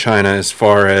mainland China as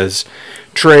far as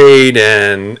trade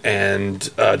and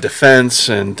defense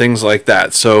and things like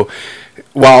that. So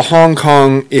while Hong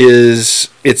Kong is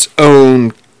its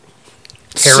own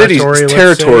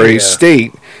territory,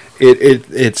 state,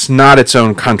 it's not its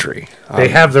own country. They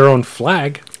have their own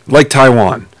flag, like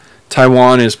Taiwan.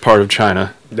 Taiwan is part of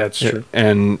China. That's true.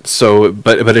 And so,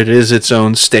 but it is its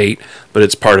own state, but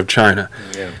it's part of China.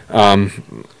 Yeah.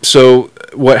 So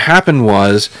what happened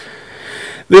was,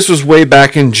 this was way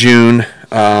back in June.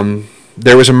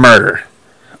 There was a murder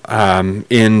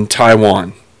in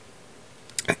Taiwan,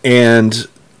 and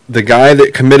the guy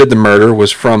that committed the murder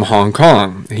was from Hong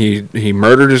Kong. He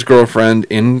murdered his girlfriend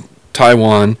in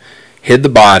Taiwan, hid the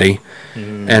body,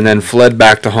 and then fled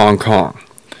back to Hong Kong.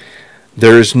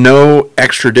 There's no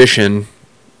extradition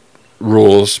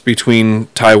rules between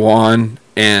Taiwan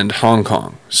and Hong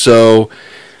Kong. So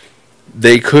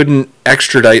they couldn't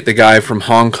extradite the guy from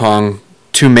Hong Kong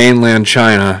to mainland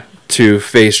China to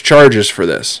face charges for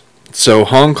this. So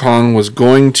Hong Kong was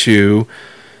going to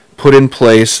put in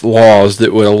place laws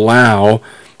that would allow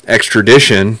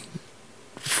extradition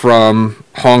from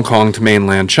Hong Kong to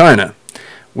mainland China.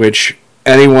 which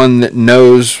anyone that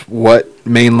knows what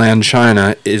mainland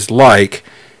China is like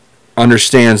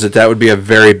understands that would be a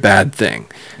very bad thing.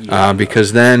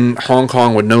 Because then Hong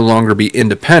Kong would no longer be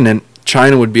independent.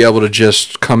 China would be able to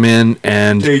just come in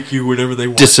and take you whenever they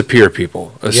want. Disappear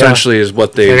people. Essentially, is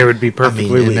what they. And it would be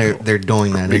perfectly legal. They're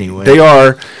doing that anyway. They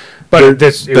are, but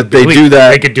they do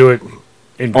that. They could do it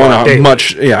on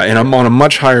a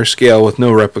much higher scale with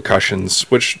no repercussions.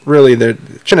 Which really,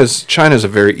 China's a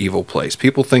very evil place.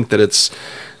 People think that it's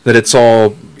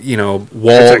all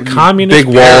big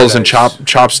walls and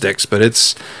chopsticks, but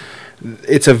it's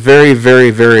a very, very,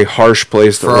 very harsh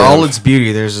place. For all its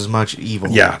beauty, there's as much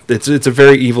evil. Yeah, it's a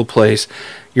very evil place.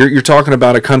 You're talking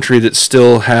about a country that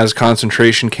still has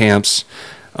concentration camps,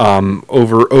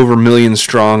 over millions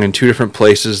strong in 2 different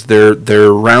places.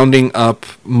 They're rounding up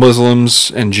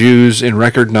Muslims and Jews in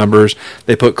record numbers.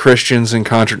 They put Christians in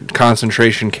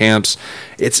concentration camps.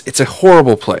 It's a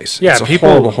horrible place. Yeah, it's a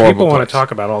people horrible want place. to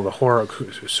talk about all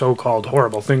the so-called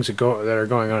horrible things that are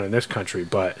going on in this country,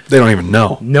 but they don't even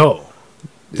know. No.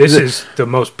 This is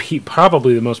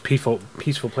probably the most peaceful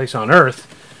place on Earth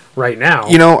right now.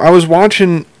 I was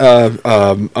watching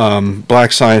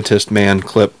Black Scientist Man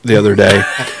clip the other day.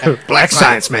 Black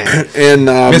Science Man. And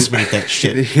miss me that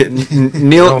shit.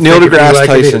 Neil deGrasse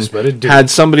Tyson had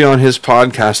somebody on his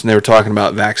podcast, and they were talking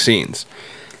about vaccines.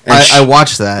 I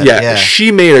watched that. Yeah,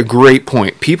 she made a great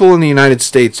point. People in the United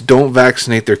States don't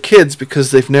vaccinate their kids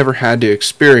because they've never had to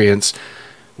experience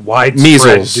widespread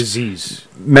measles, disease,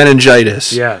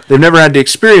 meningitis. Yeah, they've never had to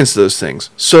experience those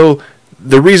things. So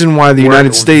the reason why the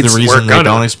United States, the reason they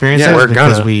don't experience it is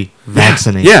because we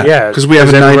vaccinate. Yeah, because we have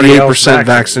a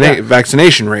 98%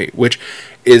 vaccination rate, which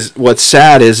is what's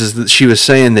sad is that she was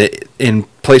saying that in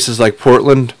places like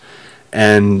Portland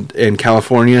and in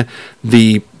California,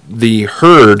 the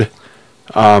herd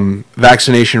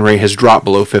vaccination rate has dropped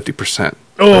below 50%.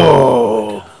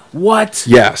 Oh. What?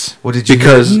 Yes. What did you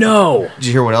hear? No. Did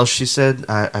you hear what else she said?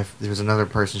 There was another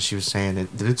person. She was saying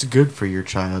that it's good for your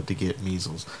child to get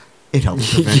measles. It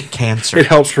helps prevent cancer. It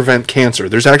helps prevent cancer.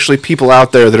 There's actually people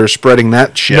out there that are spreading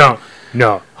that shit.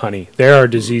 No, honey. There are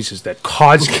diseases that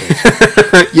cause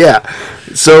cancer. Yeah.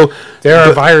 So there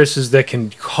are viruses that can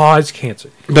cause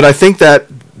cancer. But I think that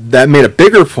made a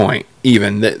bigger point.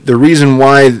 Even that the reason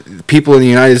why people in the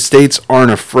United States aren't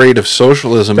afraid of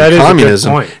socialism and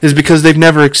communism is because they've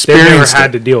never experienced They've never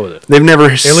had to deal with it. They've never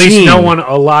At least no one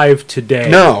alive today.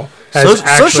 No.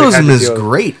 Socialism is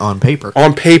great on paper.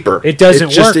 On paper. It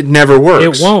doesn't work. It never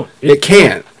works. It won't. It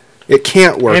can't. It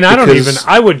can't work. And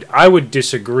I would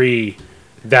disagree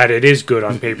that it is good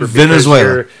on paper.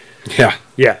 Venezuela.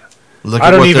 Yeah.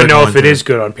 I don't even know if it is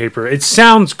good on paper. It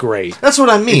sounds great. That's what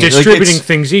I mean. Distributing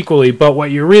things equally, but what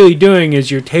you're really doing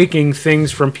is you're taking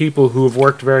things from people who have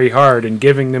worked very hard and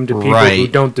giving them to people who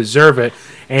don't deserve it.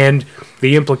 And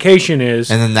the implication is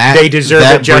they deserve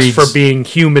it just for being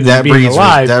human and being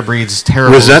alive. That breeds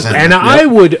terrible resentment. And I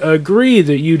would agree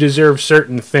that you deserve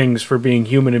certain things for being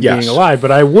human and being alive,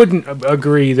 but I wouldn't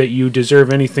agree that you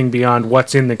deserve anything beyond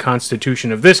what's in the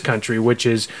Constitution of this country, which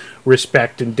is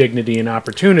respect and dignity and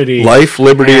opportunity. Life,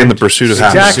 liberty, and the pursuit of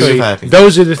happiness. Exactly.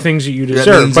 Those are the things that you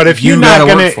deserve. But if you're not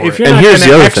going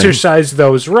to exercise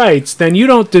those rights, then you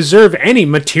don't deserve any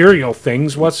material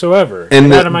things whatsoever. And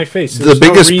Get out of my face. The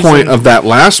biggest point of that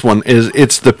last one is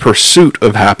it's the pursuit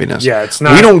of happiness. Yeah, it's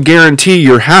not. We don't guarantee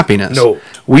your happiness. No.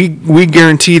 We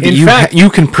guarantee that you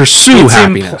can pursue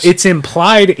happiness. It's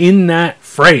implied in that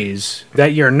phrase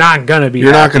that you're not going to be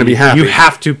You're not going to be happy. You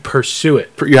have to pursue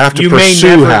it. You have to pursue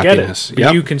may never happiness. Get it,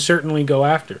 but you can certainly go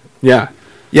after it.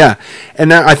 Yeah.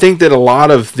 And I think that a lot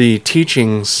of the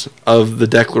teachings of the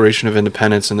Declaration of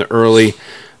Independence and the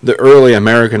early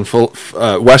American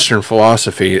Western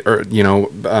philosophy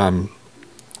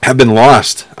have been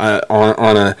lost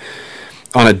on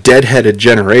a deadheaded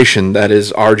generation that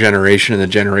is our generation and the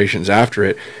generations after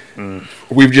it.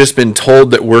 We've just been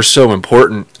told that we're so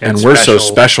important and we're so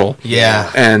special.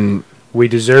 Yeah. And we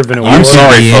deserve an award. I'm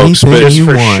sorry, folks, but just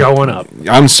for showing up.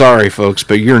 I'm sorry, folks,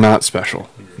 but you're not special.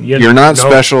 You're not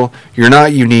special. You're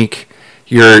not unique.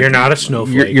 You're not a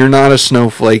snowflake. You're not a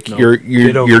snowflake. No.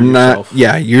 You're not. Yourself.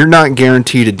 Yeah, you're not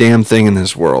guaranteed a damn thing in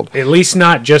this world. At least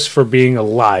not just for being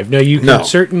alive. Now you can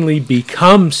certainly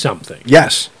become something.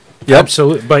 Yes. Yep.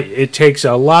 Absolutely. But it takes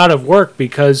a lot of work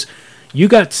because you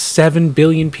got 7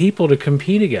 billion people to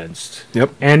compete against.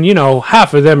 Yep. And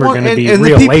half of them are going to be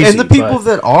real lazy. And the people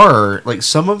that are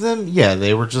some of them,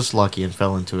 they were just lucky and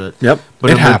fell into it. Yep.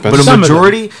 But it happens. But a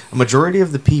majority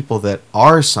of the people that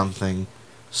are something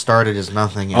started as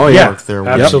nothing and worked their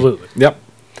way. Absolutely. Yep.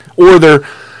 Or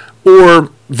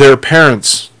their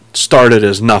parents started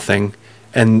as nothing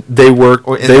and they worked.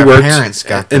 They worked. Parents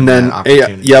got them, and then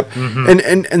yep.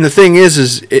 Mm-hmm. And the thing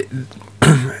is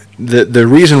the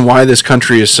reason why this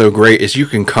country is so great is you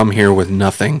can come here with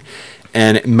nothing,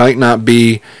 and it might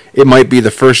be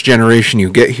the first generation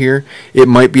you get here. It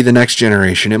might be the next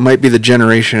generation. It might be the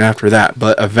generation after that.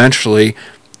 But eventually,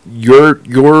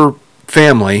 your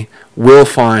family will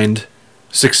find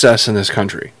success in this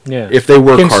country. Yeah. If they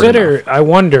work hard enough. I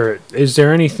wonder, is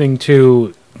there anything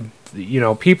to,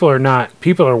 people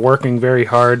are working very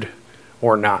hard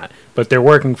or not, but they're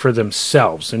working for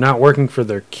themselves. They're not working for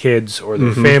their kids or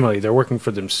their family. They're working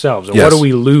for themselves. And what do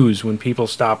we lose when people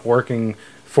stop working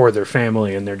for their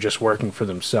family and they're just working for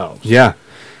themselves? Yeah.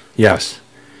 Yes.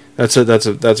 That's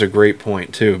a great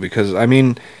point too, because I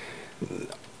mean,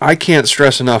 I can't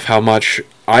stress enough how much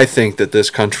I think that this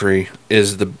country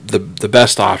is the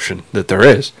best option that there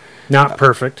is. Not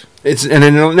perfect. And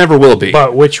it never will be.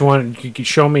 But which one? You can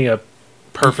show me a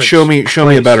perfect. Show me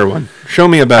a better one. Show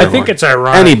me a better one. I think it's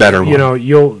ironic. Any better one.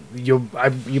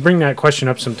 You bring that question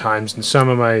up sometimes, and some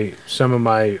of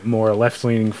my more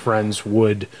left-leaning friends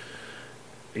would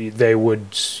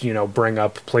bring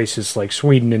up places like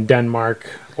Sweden and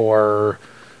Denmark or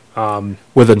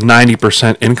with a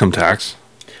 90% income tax.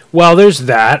 Well, there's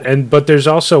that, but there's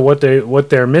also what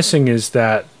they're missing is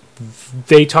that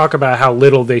they talk about how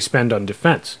little they spend on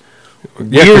defense.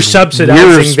 Yeah, we're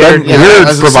subsidizing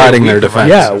we're providing their defense.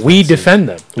 Yeah, we defend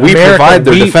them. We provide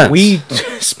their defense. We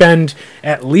spend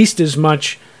at least as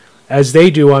much as they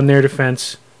do on their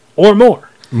defense, or more.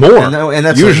 More, and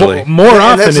that's usually more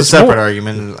often. That's a separate more.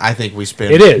 argument. I think we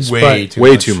spend way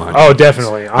too much. Oh,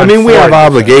 definitely. I mean, we have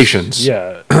obligations.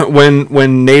 Yeah.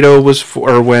 When NATO was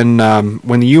when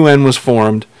the UN was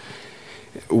formed,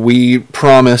 we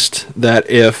promised that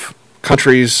if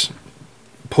countries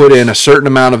put in a certain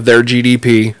amount of their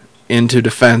GDP into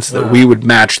defense, that we would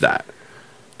match that.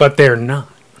 But they're not.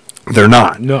 They're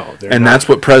not. No, they're and not. That's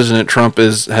what President Trump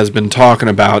has been talking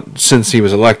about since he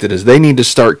was elected, is they need to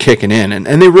start kicking in,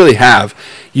 and they really have.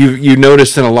 You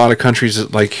noticed in a lot of countries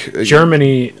like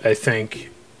Germany, I think,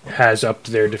 has upped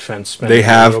their defense spending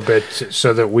a little bit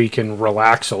so that we can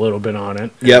relax a little bit on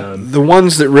it. Yep. The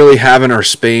ones that really haven't are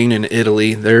Spain and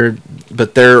Italy.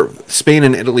 Spain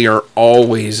and Italy are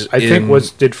always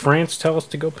did France tell us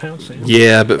to go pound sand?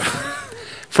 Yeah, but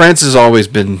France has always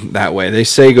been that way. They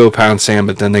say go pound sand,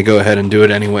 but then they go ahead and do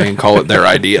it anyway and call it their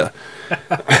idea.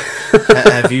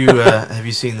 Have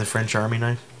you seen the French Army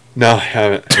knife? No, I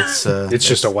haven't. It's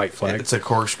just a white flag. It's a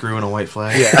corkscrew and a white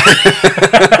flag. Yeah.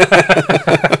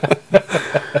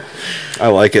 I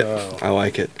like it. I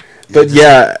like it. But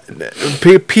yeah,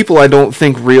 people I don't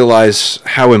think realize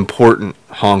how important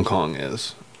Hong Kong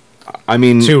is. I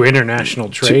mean, to international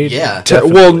trade.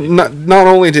 Not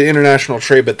only to international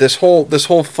trade, but this whole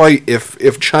fight.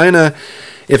 If China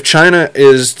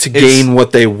is to gain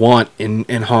what they want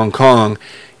in Hong Kong,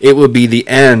 it would be the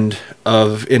end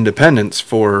of independence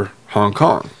for Hong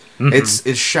Kong. Mm-hmm.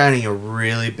 It's shining a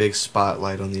really big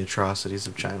spotlight on the atrocities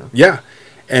of China. Yeah,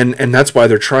 and that's why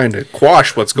they're trying to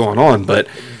quash what's going on. But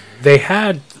they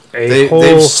had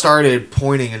they've started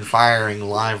pointing and firing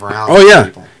live rounds. Oh yeah.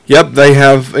 People. Yep, they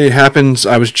have. It happens.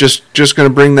 I was just going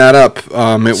to bring that up.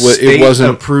 It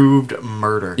wasn't approved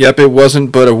murder. Yep, it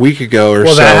wasn't but a week ago or so.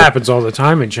 Well, that happens all the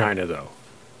time in China, though.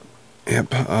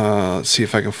 Yep. Let's see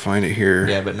if I can find it here.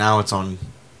 Yeah, but now it's on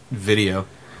video.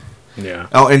 Yeah.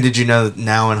 Oh, and did you know that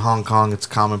now in Hong Kong it's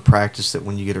common practice that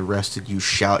when you get arrested, you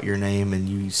shout your name and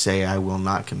you say, "I will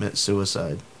not commit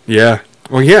suicide." Yeah.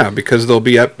 Well, yeah, because they'll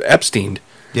be Epsteined.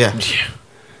 Yeah.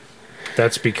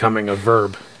 That's becoming a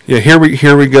verb. Yeah, here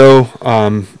we go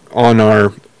on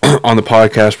the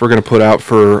podcast. We're going to put out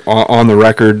on the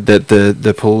record that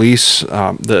the police,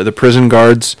 the prison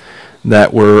guards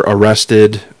that were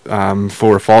arrested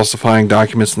for falsifying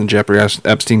documents in the Jeffrey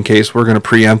Epstein case, we're going to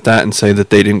preempt that and say that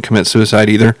they didn't commit suicide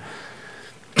either.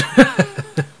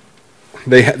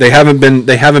 They haven't been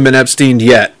Epsteined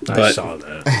yet. But I saw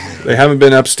that. They haven't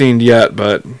been Epsteined yet,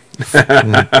 but.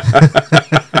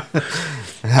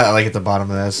 Like at the bottom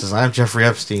of that it says, "I'm Jeffrey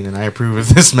Epstein and I approve of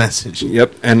this message."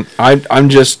 Yep, and I'm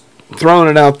just throwing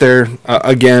it out there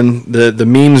again. The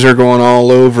memes are going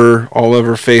all over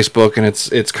Facebook, and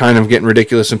it's kind of getting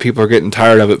ridiculous, and people are getting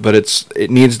tired of it. But it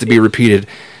needs to be repeated.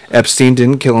 Epstein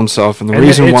didn't kill himself, and the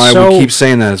reason why we keep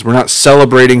saying that is we're not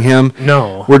celebrating him.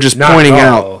 No, we're just pointing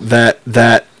out that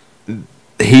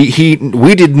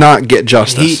we did not get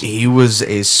justice. He was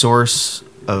a source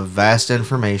of vast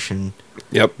information.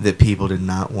 Yep. That people did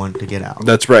not want to get out.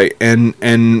 That's right.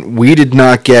 And we did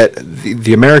not get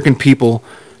the American people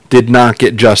did not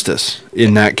get justice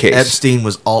in that case. Epstein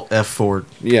was Alt F4.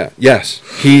 Yeah. Yes.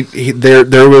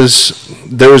 There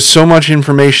was so much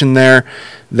information there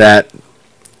that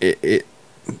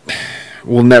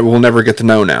we'll never get to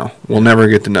know now. We'll never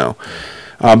get to know.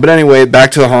 But anyway,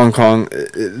 back to the Hong Kong.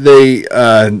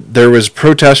 There was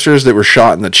protesters that were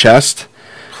shot in the chest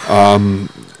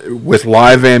with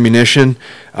live ammunition.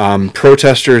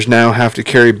 Protesters now have to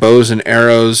carry bows and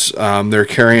arrows. They're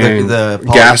carrying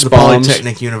gas bombs.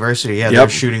 Polytechnic University, they're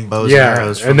shooting bows and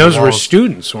arrows. And those were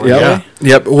students, weren't they?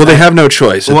 Yep. Well, they have no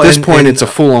choice. At this point, it's a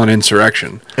full-on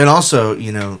insurrection. And also,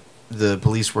 the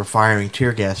police were firing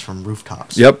tear gas from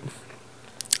rooftops. Yep.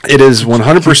 It is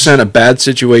 100% a bad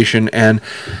situation, and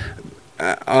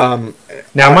now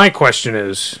my question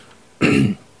is,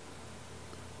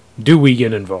 do we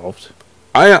get involved?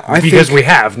 I because think we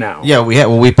have now. Yeah, we have.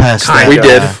 Well, we passed. We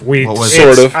did.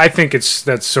 Sort of. I think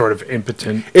that's sort of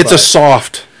impotent. It's a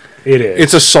soft. It is.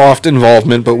 It's a soft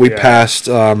involvement, but we passed.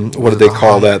 What did they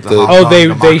call that?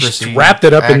 They wrapped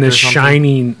it up in this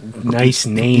shiny, nice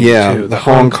name. Yeah, too. the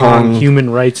Hong Kong Human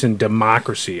Rights and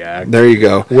Democracy Act. There you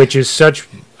go. Which is such.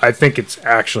 I think it's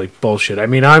actually bullshit. I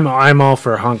mean, I'm all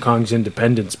for Hong Kong's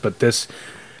independence, but this.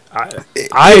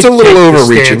 It's a little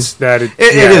overreaching. That it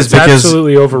is because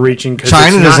absolutely overreaching.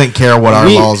 China doesn't care what our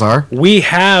laws are. We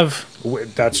have.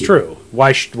 That's true.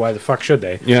 Why the fuck should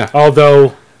they? Yeah.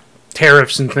 Although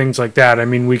tariffs and things like that, I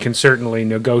mean, we can certainly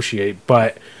negotiate,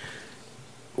 but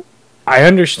I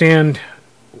understand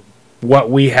what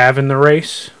we have in the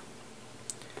race,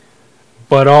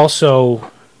 but also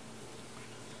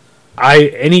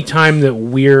anytime that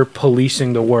we're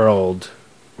policing the world,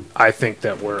 I think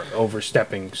that we're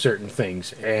overstepping certain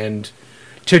things, and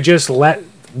to just let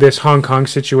this Hong Kong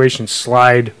situation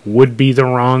slide would be the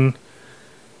wrong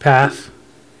path,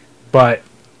 but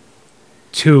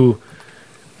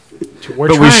we're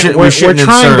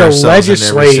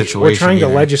trying to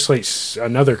legislate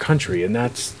another country, and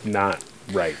that's not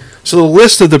right. So the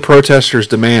list of the protesters'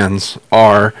 demands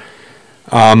are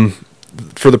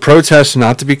for the protests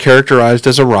not to be characterized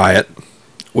as a riot,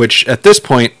 which at this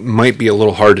point might be a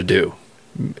little hard to do.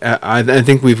 I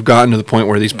think we've gotten to the point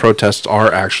where these protests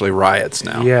are actually riots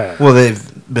now. Yeah. Well, they've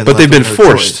been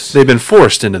forced. Choice. They've been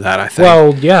forced into that, I think.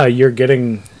 Well, yeah, you're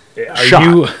getting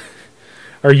shot.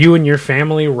 Are you and your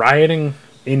family rioting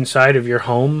inside of your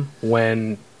home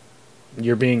when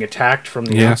you're being attacked from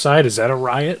the outside? Is that a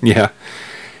riot? Yeah.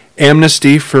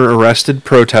 Amnesty for arrested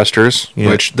protesters,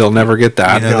 which they'll never get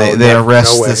that. They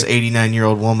arrest this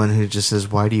 89-year-old woman who just says,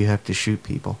 "Why do you have to shoot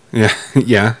people?" Yeah,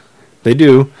 yeah, they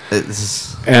do.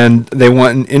 And they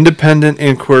want an independent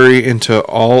inquiry into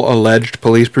all alleged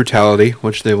police brutality,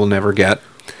 which they will never get.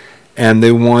 And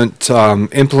they want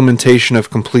implementation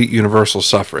of complete universal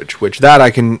suffrage, which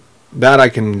I can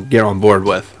get on board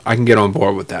with. I can get on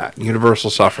board with that.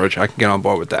 Universal suffrage, I can get on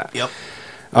board with that. Yep.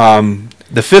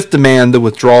 The fifth demand, the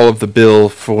withdrawal of the bill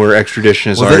for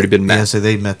extradition, has already been met. Yeah, so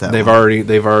they met that. They've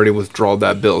already withdrawn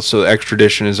that bill, so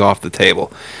extradition is off the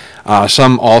table.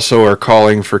 Some also are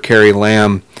calling for Carrie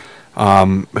Lam,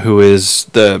 who is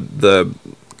the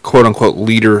quote unquote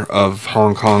leader of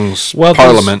Hong Kong's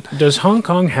parliament. Does Hong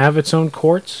Kong have its own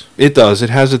courts? It does. It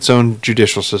has its own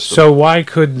judicial system. So why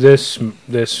could this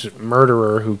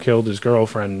murderer who killed his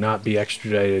girlfriend not be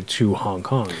extradited to Hong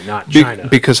Kong, not China?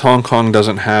 Because Hong Kong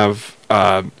doesn't have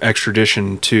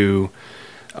extradition to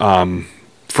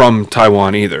from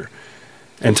Taiwan either.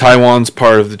 And Taiwan's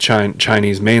part of the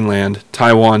Chinese mainland.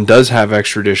 Taiwan does have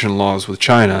extradition laws with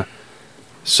China.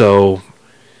 So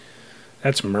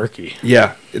that's murky.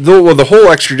 Yeah. The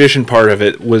whole extradition part of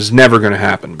it was never going to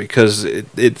happen because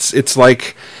it's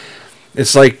like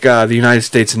the United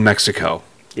States and Mexico.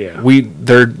 Yeah.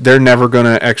 They're never going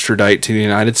to extradite to the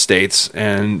United States,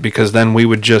 and because then we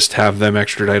would just have them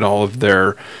extradite all of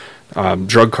their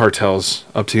drug cartels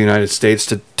up to the United States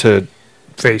to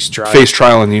face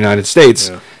trial in the United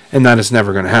States, and that is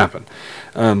never going to happen.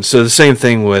 So the same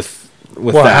thing with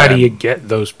that. How do you get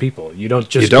those people? You don't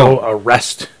just go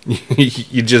arrest.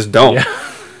 You just don't.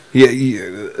 Yeah.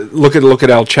 Look at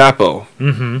El Chapo.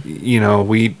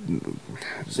 Mm-hmm.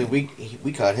 So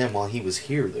we caught him while he was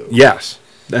here, though. Yes,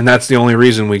 and that's the only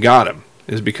reason we got him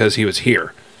is because he was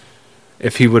here.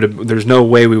 If he would have, there's no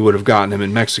way we would have gotten him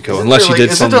in Mexico unless he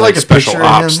did something like a special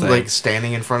ops thing, like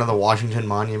standing in front of the Washington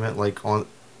Monument, like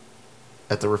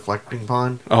at the reflecting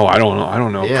pond. Oh, I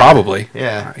don't know. Yeah. Probably.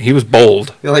 Yeah. He was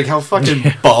bold. You're like, how fucking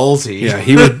ballsy. Yeah,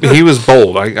 he was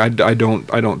bold. I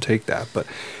don't take that, but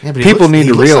people need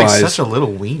to realize like such a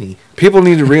little weenie. People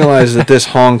need to realize that this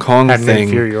Hong Kong Had thing an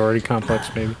inferiority complex,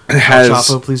 maybe.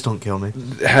 Chapo, please don't kill me.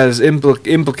 Has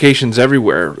implications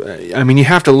everywhere. I mean, you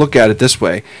have to look at it this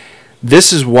way.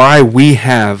 This is why we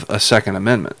have a Second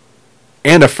Amendment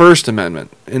and a First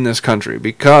Amendment in this country,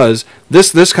 because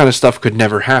this kind of stuff could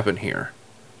never happen here.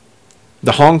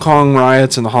 The Hong Kong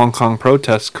riots and the Hong Kong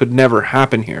protests could never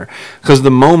happen here, because the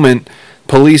moment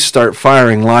police start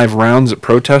firing live rounds at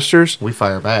protesters, we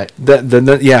fire back.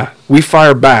 We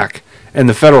fire back, and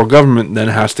the federal government then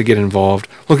has to get involved.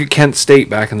 Look at Kent State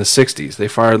back in the 60s. They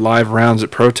fired live rounds at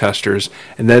protesters,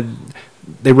 and then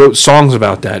they wrote songs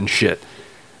about that and shit.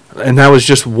 And that was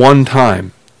just one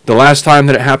time. The last time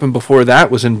that it happened before that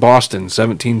was in Boston,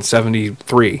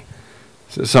 1773.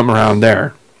 So something around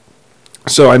there.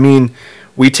 So, I mean,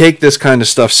 we take this kind of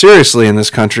stuff seriously in this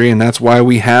country, and that's why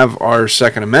we have our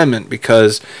Second Amendment,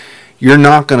 because you're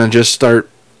not going to just start...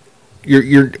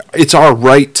 It's our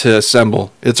right to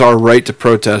assemble. It's our right to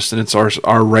protest, and it's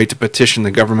our right to petition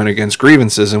the government against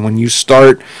grievances. And when you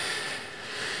start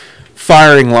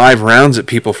firing live rounds at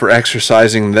people for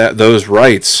exercising those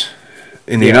rights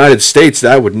in the United States,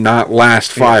 that would not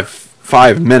last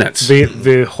five minutes.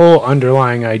 The whole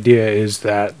underlying idea is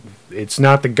that it's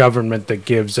not the government that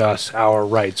gives us our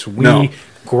rights. We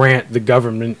grant the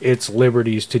government its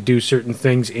liberties to do certain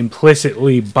things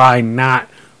implicitly by not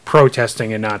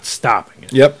protesting and not stopping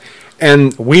it. Yep.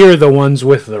 And we are the ones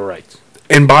with the rights.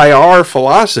 And by our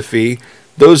philosophy,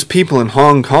 those people in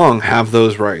Hong Kong have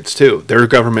those rights too. Their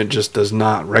government just does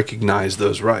not recognize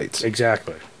those rights.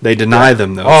 Exactly. They deny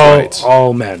them those rights.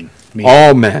 All men.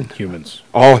 All men. Humans.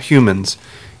 All humans.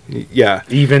 Yeah.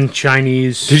 Even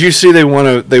Chinese. Did you see they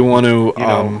want to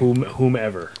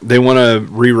whomever. They want to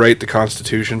rewrite the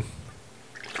Constitution?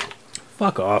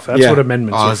 Fuck off. That's what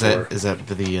amendments are for. Is that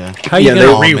the... How you going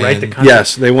to rewrite the Constitution?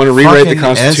 Yes, they want to rewrite the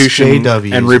Constitution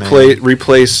SJWs, and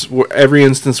replace every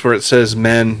instance where it says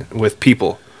men with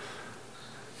people.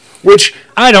 Which...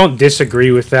 I don't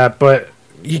disagree with that, but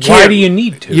why do you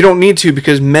need to? You don't need to,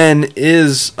 because men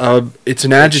is it's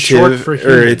an adjective, short for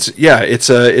human. it's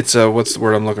a what's the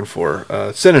word I'm looking for?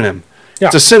 Synonym. Yeah.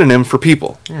 It's a synonym for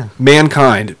people. Yeah.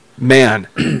 Mankind, men.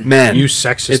 You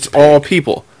sexist. It's all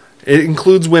people. It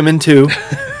includes women too.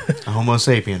 Homo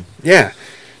sapien. Yeah.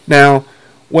 Now,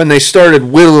 when they started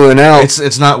whittling out,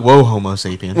 it's not woe Homo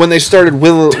sapien. When they started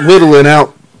whittling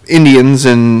out Indians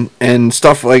and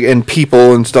stuff like and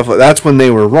people and stuff like that's when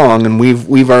they were wrong, and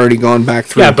we've already gone back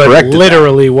through. Yeah, but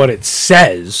literally, what it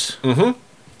says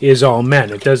is all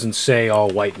men. It doesn't say all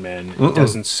white men. It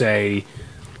doesn't say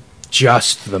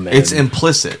just the men. It's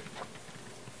implicit.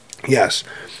 Yes,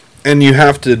 and you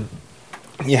have to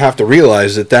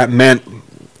realize that meant.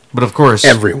 But of course,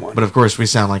 everyone. But of course, we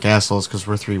sound like assholes because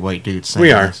we're three white dudes.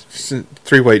 We are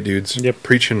 3 white dudes. Yep,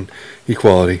 preaching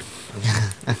equality.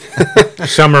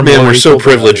 Some are man, we're so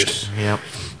privileged. Yep.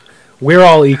 We're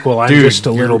all equal. I'm just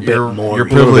a little bit more. Your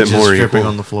privilege is dripping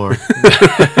on the floor.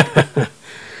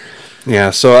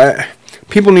 Yeah, so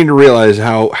people need to realize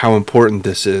how important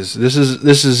this is. This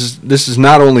is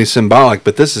not only symbolic,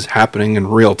 but this is happening in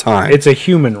real time. It's a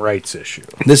human rights issue.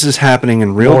 This is happening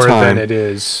in real time. More than it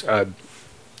is.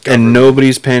 And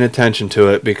nobody's paying attention to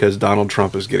it because Donald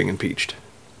Trump is getting impeached.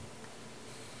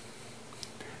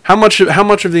 How much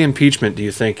of the impeachment do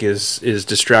you think is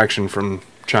distraction from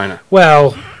China?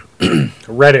 Well,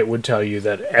 Reddit would tell you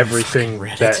that everything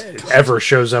that ever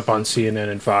shows up on CNN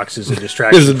and Fox is a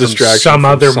distraction, from some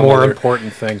other more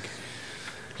important thing.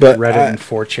 But Reddit and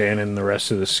 4chan and the rest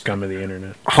of the scum of the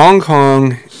internet. Hong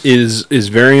Kong is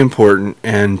very important,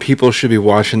 and people should be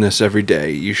watching this every day.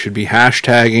 You should be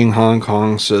hashtagging Hong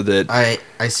Kong so that...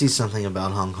 I see something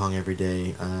about Hong Kong every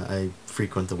day. I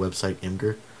frequent the website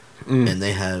Imgur, and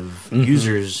they have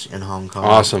users in Hong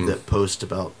Kong that post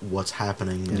about what's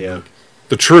happening. And like,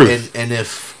 the truth. And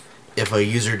if a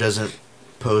user doesn't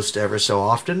post ever so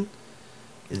often...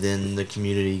 then the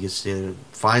community gets to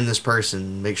find this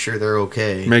person, make sure they're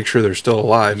okay. Make sure they're still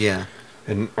alive. Yeah.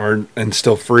 And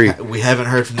still free. We haven't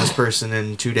heard from this person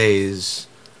in 2 days.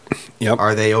 Yep.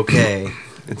 Are they okay?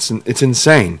 It's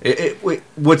insane.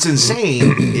 What's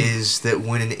insane is that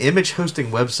when an image hosting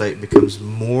website becomes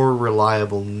more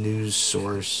reliable news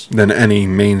source than any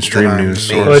mainstream news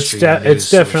source.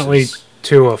 It's definitely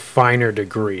to a finer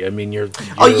degree. I mean, you're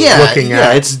looking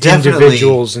at it's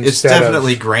individuals instead it's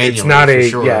definitely granular. It's not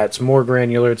it's more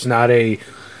granular. It's not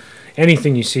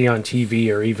anything you see on TV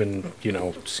or even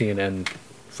CNN,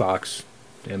 Fox,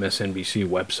 MSNBC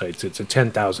websites. It's a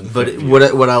 10,000. But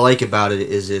what I like about it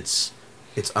is it's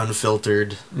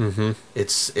unfiltered. Mm-hmm.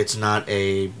 It's not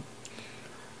a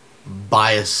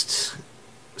biased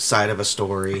side of a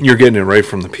story. You're getting it right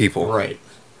from the people, right?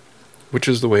 Which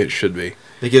is the way it should be.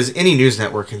 Because any news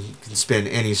network can spin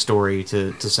any story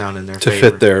to sound in their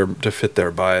favor. To fit their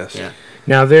bias. Yeah.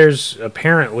 Now, there's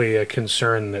apparently a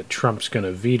concern that Trump's going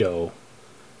to veto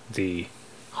the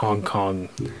Hong Kong.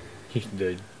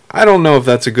 I don't know if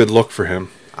that's a good look for him.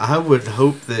 I would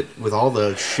hope that with all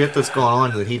the shit that's going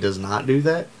on, that he does not do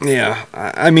that. Yeah,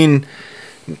 I mean,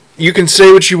 you can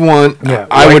say what you want. Yeah,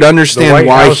 I would understand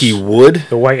why House, he would.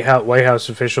 The White House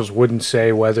officials wouldn't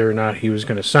say whether or not he was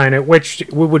going to sign it, which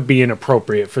would be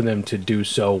inappropriate for them to do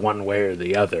so one way or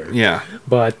the other. Yeah.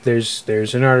 But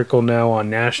there's an article now on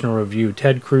National Review.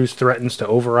 Ted Cruz threatens to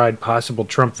override possible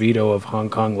Trump veto of Hong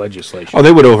Kong legislation. Oh,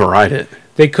 they would override it.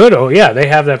 They could. Oh, yeah, they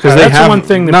have that. Because that's one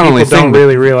thing that people don't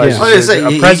really realize. Yeah. Is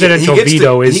a presidential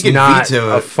veto is not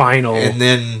a final and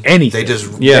then anything. They just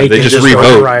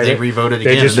revote. They revote it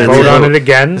again. They just vote on it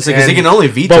again. Because he can only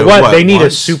veto. But what they need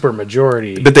once? a super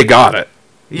majority. But they got it.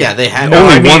 Yeah, they have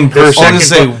only one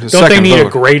person. Don't they need a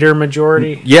greater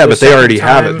majority? Yeah, but they already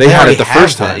have it. They had it the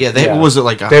first time. Yeah, was it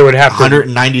like they would have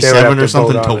 197 or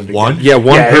something to 1? Yeah,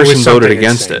 one person voted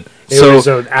against it.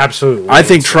 So absolutely, I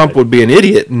think Trump would be an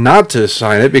idiot not to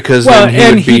sign it because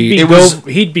then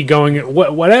he'd be going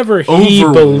whatever he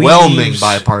overwhelming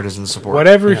bipartisan support.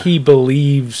 Whatever he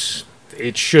believes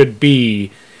it should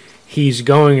be, he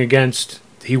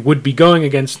would be going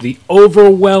against the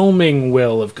overwhelming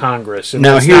will of Congress, and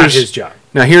that's not his job.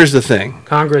 Now here's the thing: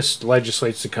 Congress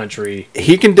legislates the country.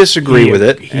 He can disagree with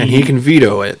it, and he can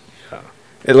veto it.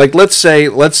 Like let's say,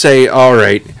 all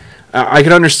right. I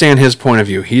can understand his point of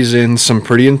view. He's in some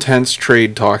pretty intense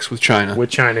trade talks with China.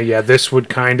 Yeah, this would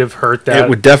kind of hurt that. It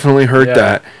would definitely hurt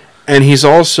that. And he's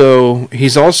also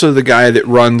the guy that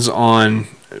runs on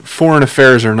foreign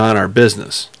affairs are not our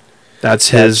business. That's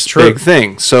his big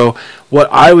thing. So what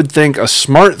I would think a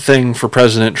smart thing for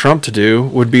President Trump to do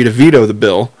would be to veto the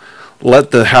bill,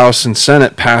 let the House and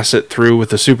Senate pass it through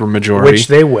with a supermajority. Which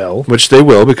they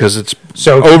will because it's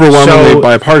overwhelmingly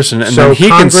bipartisan. And then he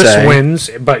Congress can say,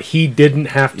 wins, but he didn't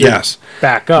have to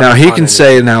back up. Now he can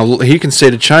say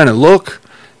to China, look,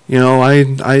 I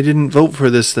didn't vote for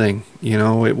this thing.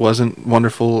 It wasn't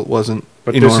wonderful. It wasn't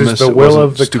enormous. This is the will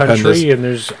of the country,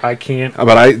 and I can't.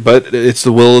 But it's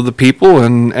the will of the people,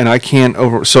 and I can't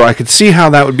over. So I could see how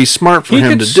that would be smart for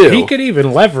him to do. He could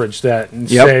even leverage that and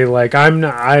say, like,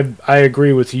 I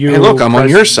agree with you. Hey, look, I'm on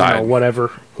your side.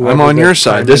 Whatever. I'm on your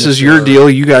side. This is your deal.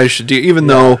 You guys should do. Even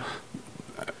though,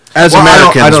 as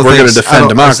Americans, we're going to defend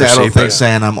democracy. I don't think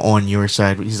saying I'm on your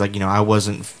side. He's like, I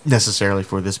wasn't necessarily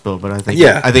for this bill, but I think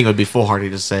it would be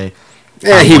foolhardy to say.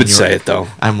 Yeah, he would say it though.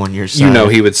 I'm on your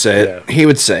side. He would say it. He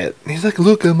would say it. He's like,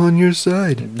 "Look, I'm on your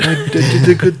side. I did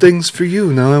the good things for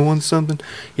you. Now I want something."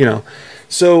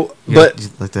 So, but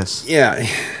like this. Yeah,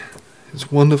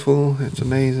 it's wonderful. It's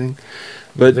amazing.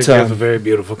 But we have a very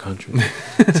beautiful country.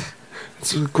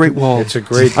 It's a great wall. It's a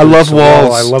great. I love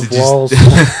walls. I love walls.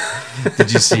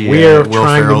 Did you see? We are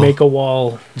trying to make a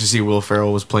wall. Did you see Will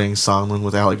Ferrell was playing Sondland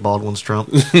with Alec Baldwin's Trump?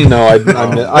 No,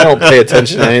 I don't pay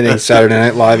attention to anything Saturday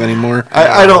Night Live anymore.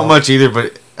 I don't much either,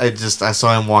 but I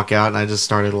saw him walk out and I just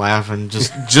started laughing.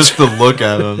 Just the look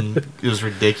at him, it was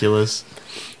ridiculous.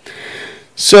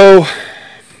 So,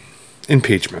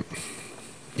 impeachment.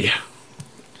 Yeah,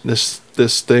 this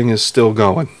thing is still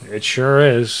going. It sure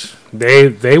is.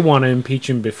 They want to impeach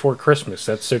him before Christmas.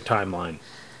 That's their timeline.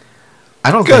 I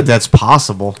don't think that's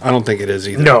possible. I don't think it is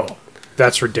either. No,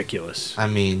 that's ridiculous. I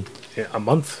mean, a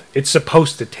month. It's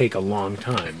supposed to take a long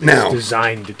time. It's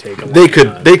designed to take a long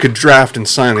time. They could draft and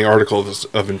sign the articles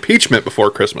of impeachment before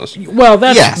Christmas. Well,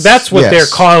 that's what they're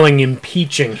calling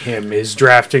impeaching him, is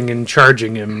drafting and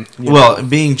charging him.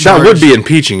 Being charged. That would be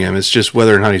impeaching him. It's just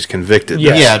whether or not he's convicted.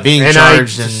 Yes. Yeah, being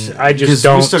charged. I just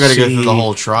don't. We still got to go through the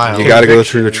whole trial. You got to go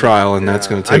through the trial, and that's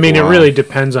going to take a while. It really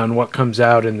depends on what comes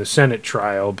out in the Senate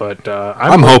trial, but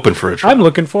I'm hoping for a trial. I'm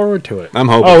looking forward to it. I'm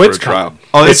hoping for a trial.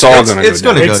 Oh, it's all going to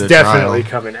go down. It's definitely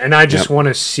coming. And I just want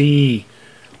to see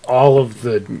all of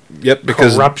the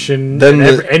corruption, then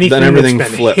everything that's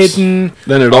been flips. Hidden.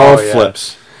 Then it all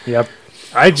flips. Yep.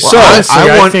 I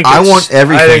want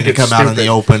everything to come out in the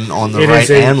open on the right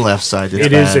and left side.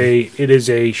 It is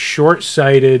a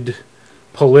short-sighted,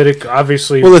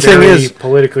 obviously the thing is,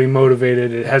 politically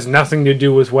motivated. It has nothing to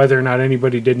do with whether or not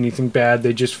anybody did anything bad.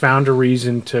 They just found a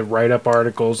reason to write up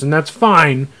articles, and that's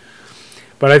fine.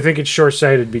 But I think it's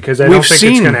short-sighted because I don't think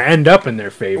it's going to end up in their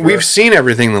favor. We've seen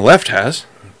everything the left has.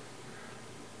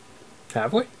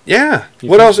 Have we? Yeah.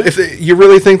 What else? If you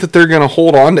really think that they're going to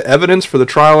hold on to evidence for the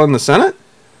trial in the Senate?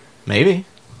 Maybe.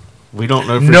 We don't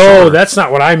know for No, sure. that's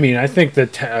not what I mean. I think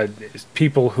that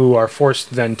people who are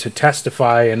forced then to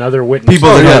testify and other witnesses People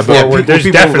that there's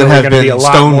people definitely that have going to be a been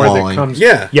lot more that stonewalling. comes.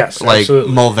 Yeah. Yes, like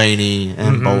absolutely. Mulvaney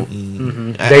and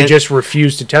Bolton. They just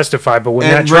refuse to testify, but when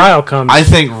that trial comes, I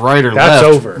think right or that's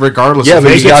left, over. regardless. Yeah, of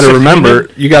but who you got to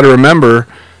subpoenaed. remember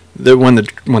that when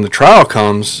the trial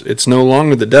comes, it's no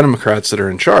longer the Democrats that are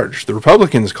in charge. The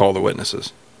Republicans call the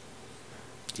witnesses.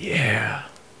 Yeah.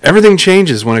 Everything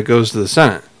changes when it goes to the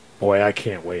Senate. Boy, I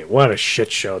can't wait. What a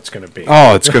shit show it's going to be.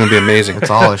 Oh, it's going to be amazing.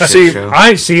 It's all a shit See,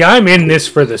 show. I'm in this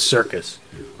for the circus.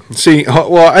 See,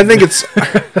 well, I think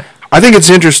it's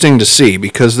interesting to see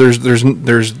because there's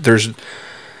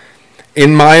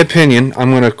in my opinion, I'm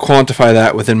going to quantify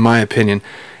that within my opinion.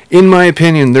 In my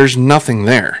opinion, there's nothing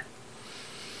there.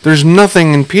 There's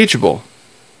nothing impeachable.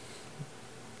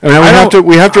 I mean,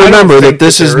 we have to remember that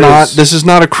this is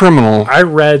not a criminal. I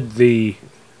read the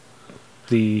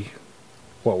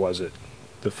what was it?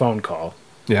 The phone call.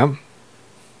 Yeah.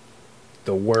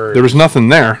 The word. There was nothing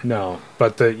there. No,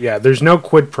 but there's no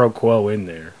quid pro quo in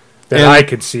there that And- I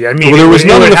could see. I mean, Well, there was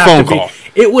none in the phone call.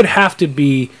 It would have to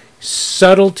be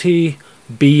subtlety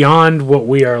beyond what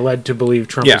we are led to believe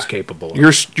Trump is capable of.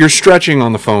 You're stretching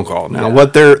on the phone call. Now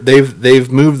what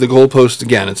they've moved the goalpost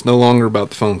again. It's no longer about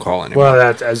the phone call anymore. Well,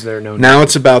 that's as they're known. Now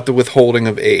it's about the withholding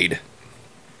of aid.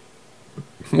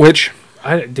 Which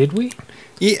did we?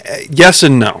 yes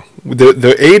and no.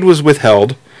 The aid was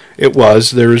withheld. It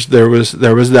was there was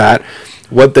that.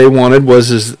 What they wanted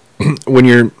was when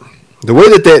you're the way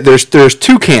that there's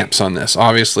two camps on this.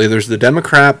 Obviously, there's the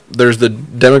Democrat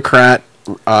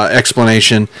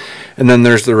explanation, and then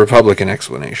there's the Republican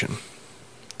explanation.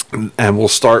 And we'll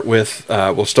start with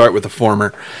the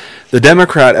former. The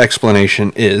Democrat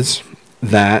explanation is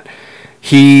that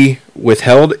he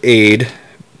withheld aid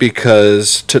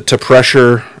because to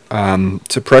pressure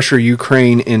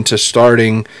Ukraine into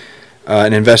starting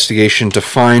an investigation to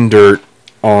find dirt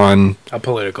on a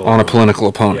political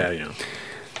opponent. Yeah, you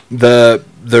know.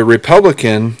 The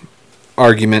Republican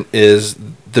argument is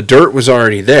the dirt was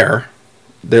already there.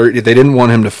 They didn't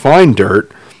want him to find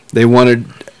dirt. They wanted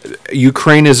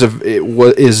Ukraine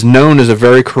is known as a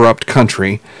very corrupt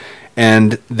country,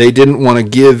 and they didn't want to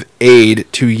give aid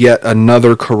to yet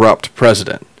another corrupt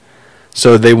president.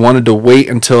 So they wanted to wait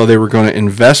until they were going to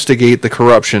investigate the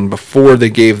corruption before they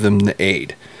gave them the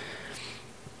aid.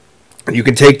 You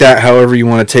can take that however you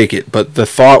want to take it, but the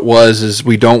thought is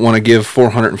we don't want to give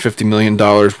 $450 million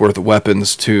worth of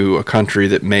weapons to a country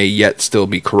that may yet still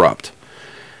be corrupt.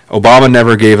 Obama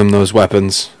never gave him those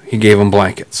weapons. He gave him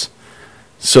blankets.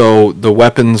 So the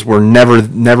weapons were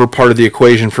never part of the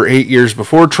equation for 8 years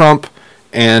before Trump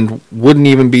and wouldn't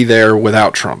even be there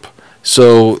without Trump.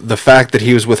 So the fact that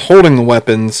he was withholding the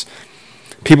weapons,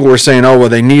 people were saying, oh, well,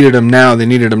 they needed them now.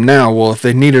 Well, if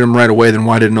they needed them right away, then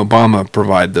why didn't Obama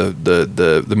provide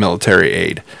the military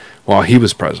aid while he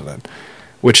was president?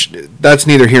 Which, that's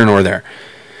neither here nor there.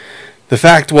 The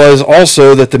fact was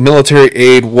also that the military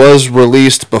aid was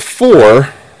released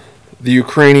before the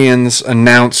Ukrainians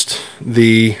announced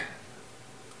the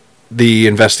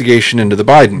investigation into the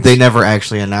Bidens. They never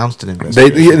actually announced an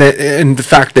investigation. In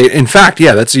fact,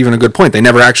 that's even a good point. They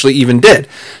never actually even did.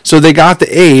 So they got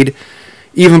the aid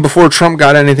even before Trump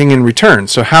got anything in return.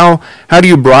 So how do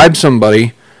you bribe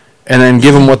somebody and then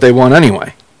give them what they want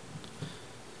anyway?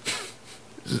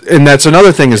 And that's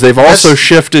another thing is they've also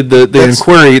shifted the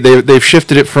inquiry. They've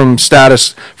shifted it from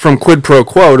quid pro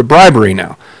quo to bribery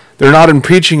now. They're not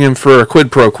impeaching him for a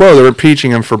quid pro quo. They're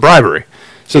impeaching him for bribery.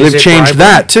 So they've changed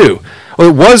that too. Well,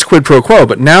 it was quid pro quo,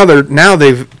 but now they've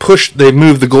moved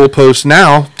the goalpost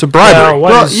now to bribery.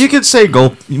 Well, you could say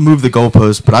move the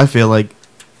goalpost, but I feel like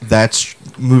that's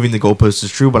moving the goalpost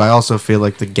is true. But I also feel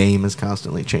like the game is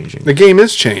constantly changing. The game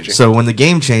is changing. So when the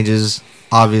game changes,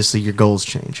 obviously your goals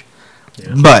change.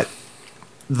 Yeah. But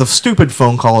the stupid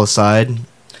phone call aside.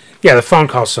 Yeah, the phone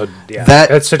call. So yeah,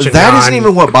 that's such a that isn't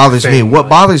even what bothers me. What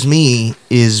bothers me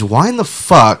is why in the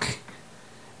fuck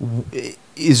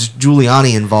is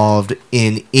Giuliani involved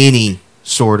in any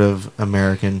sort of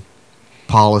American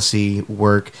policy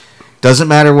work? Doesn't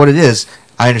matter what it is.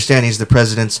 I understand he's the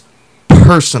president's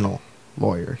personal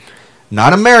lawyer,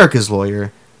 not America's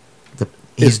lawyer.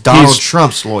 He's Donald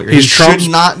Trump's lawyer. He should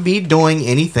not be doing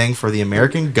anything for the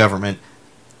American government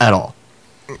at all.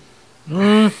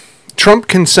 Trump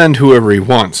can send whoever he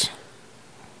wants.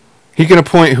 He can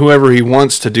appoint whoever he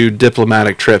wants to do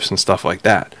diplomatic trips and stuff like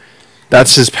that.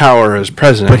 That's his power as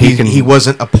president. But he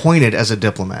wasn't appointed as a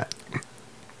diplomat.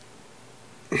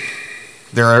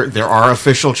 There are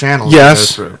official channels.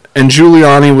 Yes, and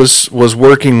Giuliani was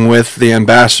working with the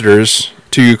ambassadors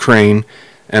to Ukraine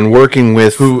and working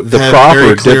with the have proper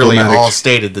very clearly diplomatic... all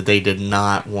stated that they did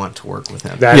not want to work with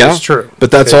him. That is true. But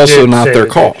that's also not their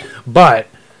call. But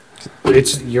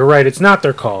you're right, it's not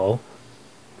their call.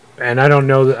 And I don't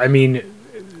know, I mean,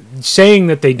 saying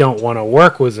that they don't want to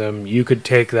work with them, you could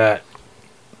take that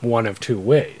one of two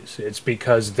ways. It's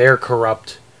because they're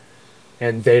corrupt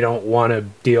and they don't want to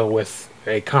deal with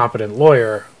a competent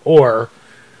lawyer, or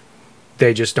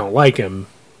they just don't like him,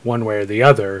 one way or the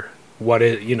other.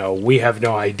 We have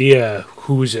no idea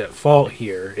who's at fault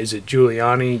here. Is it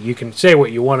Giuliani? You can say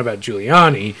what you want about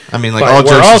Giuliani. I mean, like, all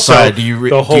jokes aside, do you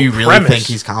really think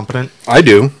he's competent? I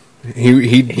do.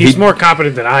 He's more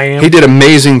competent than I am. He did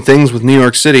amazing things with New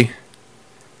York City.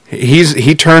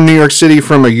 He turned New York City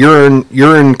from a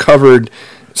urine covered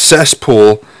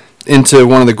cesspool into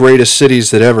one of the greatest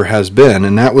cities that ever has been,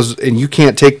 and you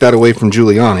can't take that away from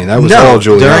Giuliani. That was all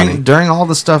Giuliani. During all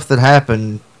the stuff that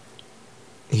happened,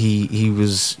 he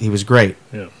was great.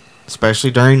 Yeah.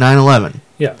 Especially during 9/11.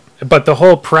 Yeah. But the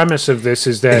whole premise of this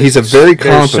is that he's a very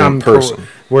competent person.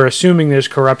 We're assuming there's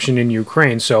corruption in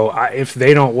Ukraine, so if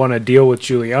they don't want to deal with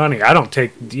Giuliani, I don't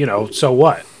take, so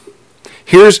what?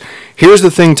 Here's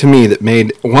the thing to me that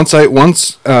made once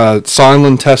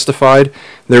Sondland testified,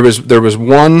 there was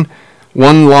one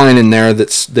line in there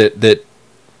that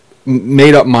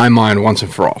made up my mind once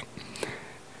and for all.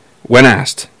 When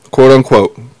asked, quote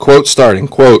unquote, quote starting,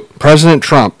 quote, President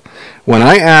Trump, when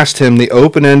I asked him the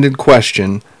open-ended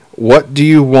question, what do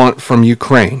you want from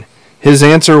Ukraine? His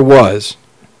answer was,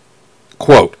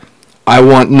 quote, I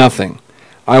want nothing.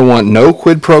 I want no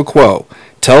quid pro quo.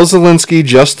 Tell Zelensky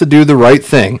just to do the right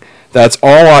thing. That's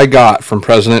all I got from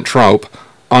President Trump,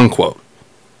 unquote.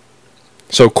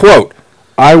 So, quote,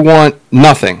 I want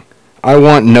nothing. I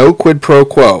want no quid pro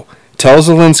quo. Tell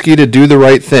Zelensky to do the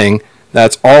right thing.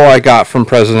 That's all I got from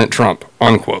President Trump,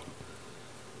 unquote.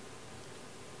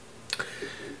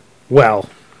 Well,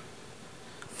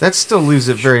 that still leaves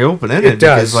it very open-ended. It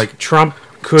does. Because, like, Trump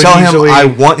could tell easily... him I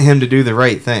want him to do the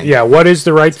right thing. Yeah, what is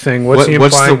the right thing? What's he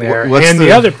implying there? And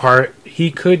the other part,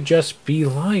 he could just be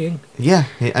lying. Yeah,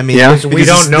 I mean, we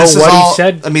don't know what he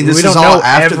said. I mean, this is all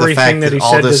after the fact that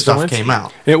all this stuff came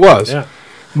out. It was. Yeah.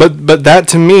 But that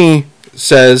to me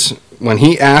says when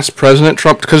he asked President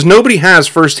Trump, because nobody has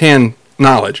firsthand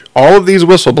knowledge. All of these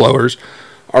whistleblowers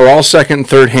are all second and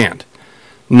third hand.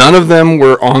 None of them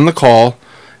were on the call.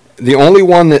 The only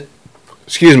one that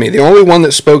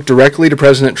spoke directly to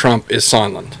President Trump is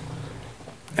Sondland.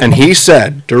 And he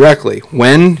said directly,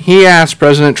 when he asked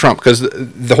President Trump, because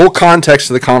the whole context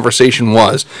of the conversation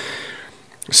was,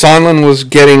 Sondland was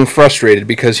getting frustrated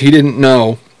because he didn't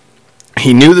know,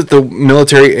 he knew that the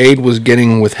military aid was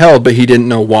getting withheld, but he didn't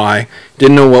know why,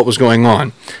 didn't know what was going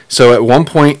on. So at one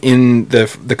point in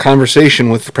the conversation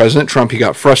with President Trump, he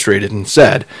got frustrated and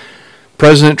said,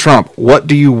 President Trump, what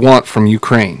do you want from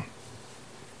Ukraine?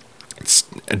 It's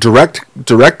a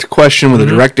direct question with a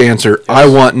direct answer. Yes. I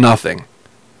want nothing.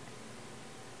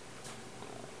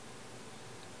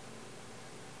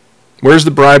 Where's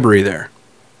the bribery there?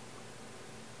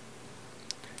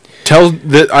 Tell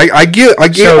that I'll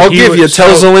give you.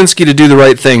 Tell Zelensky to do the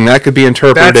right thing. That could be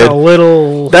interpreted. That's a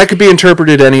little. That could be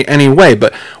interpreted any way.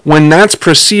 But when that's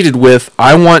preceded with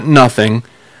 "I want nothing,"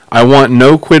 I want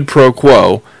no quid pro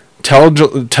quo. Tell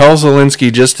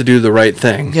Zelensky just to do the right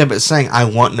thing. Yeah, but saying I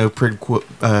want no quid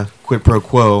pro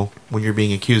quo when you're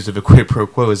being accused of a quid pro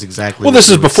quo is exactly. Well, this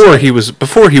is before he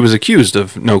was accused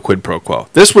of no quid pro quo.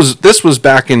 This was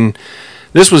back in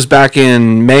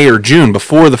May or June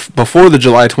before the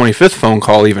July 25th phone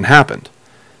call even happened.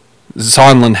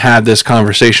 Sondland had this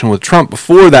conversation with Trump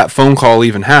before that phone call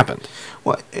even happened.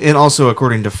 Well, and also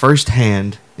according to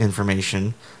first-hand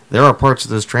information, there are parts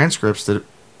of those transcripts that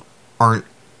aren't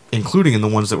including in the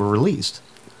ones that were released.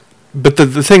 But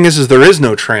the thing is there is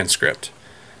no transcript.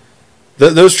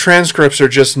 Those transcripts are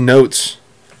just notes.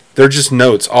 They're just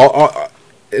notes.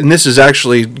 And this is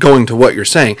actually going to what you're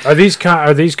saying. Are these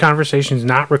conversations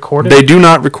not recorded? They do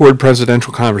not record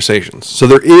presidential conversations. So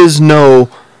there is no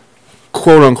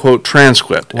quote-unquote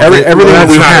transcript. Everything that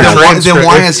we have. Then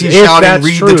why is he shouting,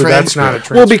 read the transcript? That's not a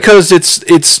transcript. Well, because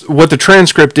it's what the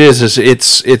transcript is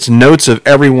it's notes of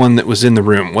everyone that was in the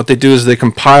room. What they do is they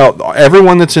compile,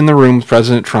 everyone that's in the room with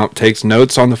President Trump takes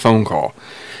notes on the phone call.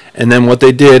 And then what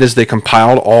they did is they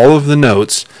compiled all of the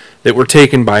notes that were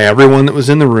taken by everyone that was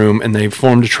in the room, and they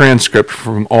formed a transcript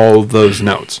from all of those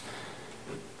notes.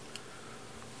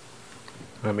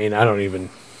 I mean, I don't even...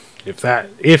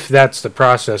 If that's the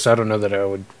process, I don't know that I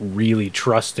would really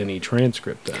trust any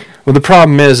transcript then. Well, the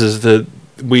problem is that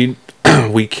we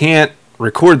can't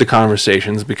record the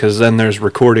conversations because then there's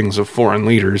recordings of foreign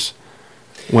leaders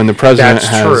when the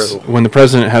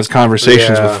president has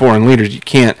conversations with foreign leaders, you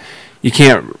can't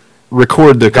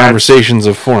record the conversations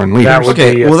of foreign leaders. That would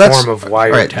be a form of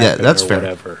wiretapping that's or fair.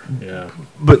 Whatever. Yeah.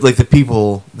 But like the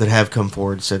people that have come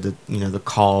forward said that the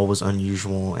call was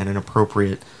unusual and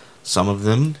inappropriate. Some of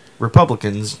them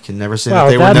Republicans can never say that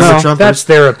they were never Trumpers. That's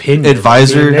their opinion.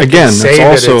 Advisor again.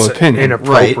 That's also opinion.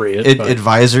 Inappropriate. Right.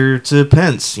 Advisor to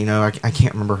Pence. I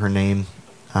can't remember her name.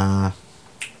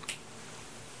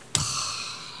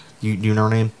 You know her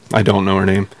name? I don't know her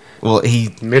name. Well,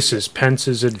 Mrs.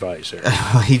 Pence's advisor.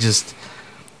 He just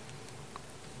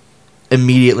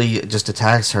immediately just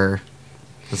attacks her.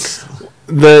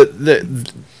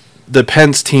 The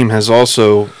Pence team has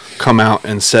also come out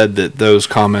and said that those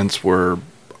comments were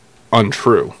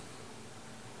untrue.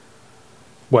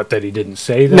 What, that he didn't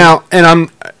say that? Now,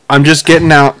 and I'm just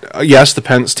getting out. Yes, the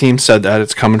Pence team said that.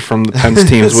 It's coming from the Pence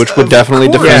teams, which would definitely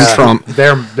defend Trump.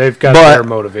 They've got their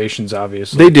motivations,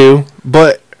 obviously. They do,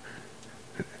 but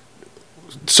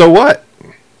so what?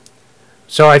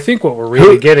 So I think what we're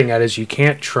really getting at is you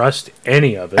can't trust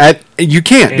any of it. You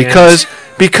can't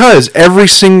because every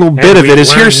single bit of it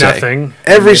is hearsay.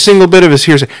 Every single bit of it is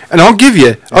hearsay. And I'll give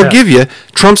you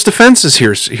Trump's defense is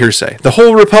hearsay. The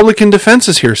whole Republican defense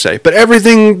is hearsay. But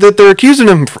everything that they're accusing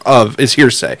him of is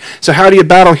hearsay. So how do you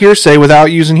battle hearsay without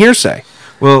using hearsay?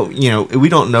 Well, we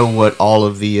don't know what all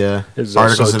of the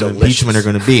articles of impeachment are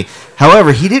going to be.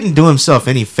 However, he didn't do himself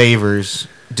any favors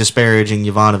disparaging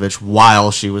Yovanovitch while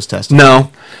she was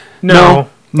testifying. No.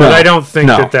 But I don't think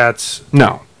that's...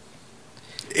 No.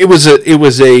 It's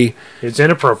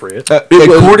inappropriate.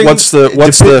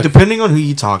 Depending on who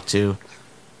you talk to,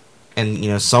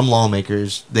 and some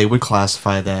lawmakers, they would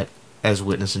classify that as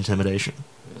witness intimidation.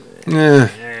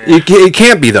 It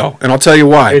can't be, though, and I'll tell you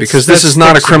why. Because this is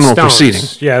not a criminal proceeding.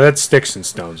 Yeah, that's sticks and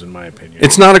stones, in my opinion.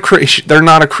 It's not they're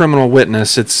not a criminal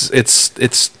witness. This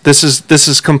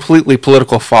is completely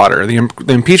political fodder. The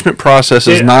impeachment process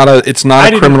is not a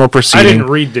criminal proceeding. I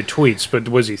didn't read the tweets, but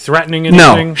was he threatening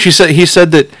anything? No, he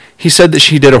said that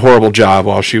she did a horrible job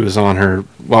while she was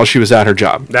at her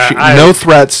job. No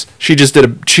threats. She just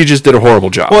did a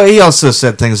horrible job. Well, he also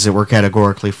said things that were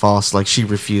categorically false, like she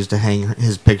refused to hang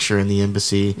his picture in the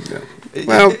embassy.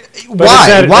 Well,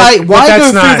 why go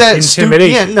through that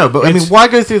intimidation? Why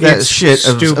go through that shit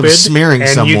of smearing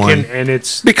someone?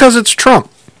 Because it's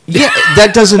Trump. Yeah,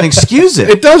 that doesn't excuse it.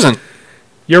 It doesn't.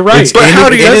 You're right. But how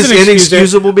do you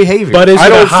inexcusable behavior? But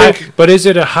is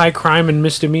it a high crime and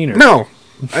misdemeanor? No.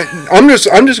 I'm just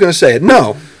going to say it.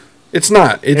 No. It's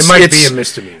not. It might be a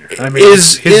misdemeanor.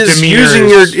 Is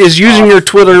using your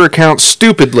Twitter account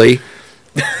stupidly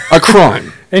a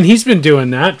crime? And he's been doing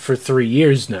that for 3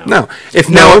 years now. Now,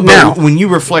 when you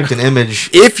reflect an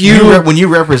image, when you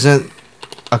represent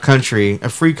a country, a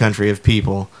free country of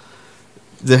people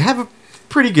that have a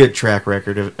pretty good track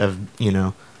record of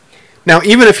Now,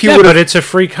 even if he would have, but it's a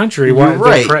free country. You're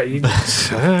right.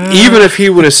 Even if he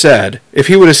would have said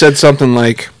something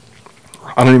like,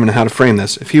 I don't even know how to frame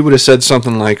this. If he would have said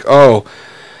something like, "Oh,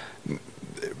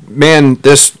 man,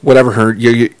 this whatever her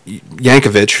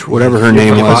Yankovic, whatever her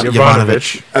name was,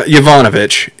 Yovanovitch."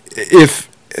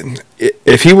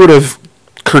 If he would have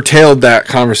curtailed that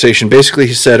conversation, basically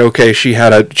he said, "Okay, she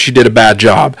did a bad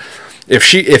job."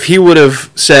 If he would have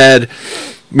said,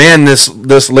 "Man,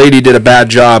 this lady did a bad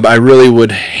job. I really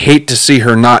would hate to see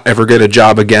her not ever get a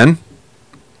job again,"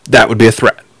 that would be a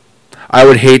threat. I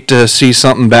would hate to see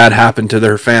something bad happen to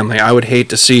their family. I would hate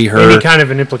to see her... Any kind of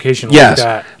an implication like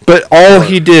that. But all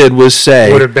he did was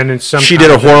say... Would have been in some she did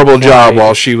a horrible job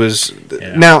while she was...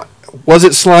 Yeah. Now, was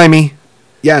it slimy?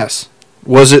 Yes.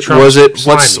 Was it... Trump's was it...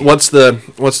 slimy.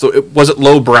 Was it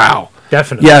lowbrow?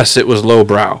 Definitely. Yes, it was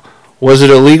lowbrow. Was it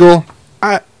illegal?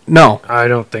 No. I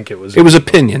don't think it was... It was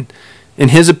opinion. In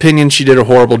his opinion, she did a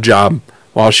horrible job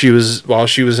while she was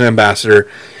an ambassador.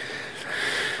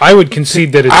 I would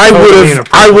concede that it's totally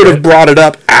inappropriate. I would have brought it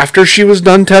up after she was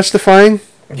done testifying.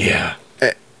 Yeah.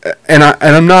 And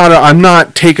I'm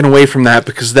not taken away from that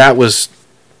because that was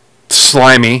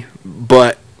slimy,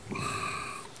 but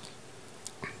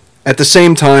at the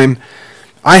same time,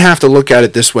 I have to look at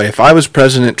it this way. If I was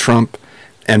President Trump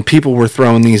and people were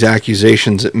throwing these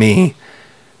accusations at me,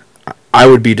 I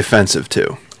would be defensive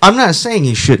too. I'm not saying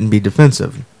he shouldn't be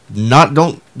defensive.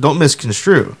 Don't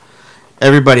misconstrue.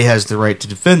 Everybody has the right to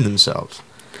defend themselves.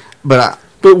 But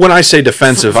when I say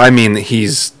defensive, I mean that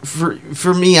he's...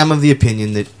 For me, I'm of the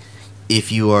opinion that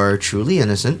if you are truly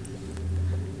innocent,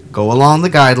 go along the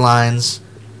guidelines,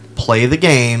 play the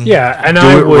game, and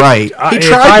do it right.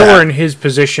 If I were in his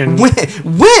position...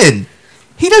 When?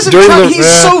 He doesn't try. He's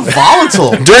so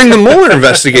volatile. During the Mueller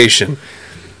investigation.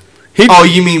 Oh,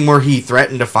 you mean where he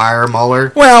threatened to fire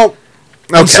Mueller? Well, okay.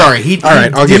 I'm sorry. All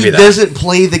right, I'll give you that. He doesn't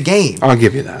play the game. I'll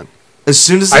give you that. As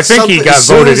soon as I think he got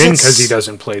voted in because he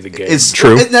doesn't play the game. It's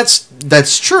true. And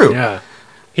that's true. Yeah,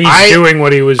 he's doing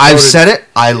what he was. I've said it.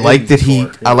 I like that he.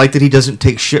 I like that he doesn't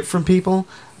take shit from people.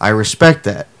 I respect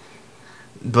that.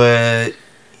 But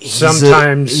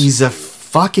sometimes he's a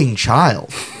fucking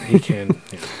child. He can.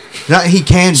 Yeah. Not he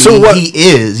can be. So he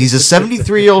is. He's a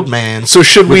 73-year-old man. So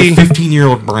should with we? A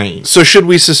 15-year-old brain. So should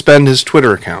we suspend his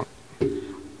Twitter account?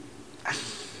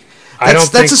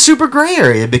 That's a super gray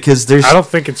area because there's. I don't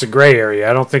think it's a gray area.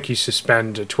 I don't think you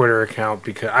suspend a Twitter account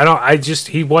because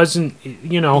he wasn't.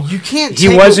 You can't.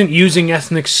 He wasn't using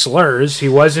ethnic slurs. He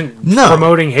wasn't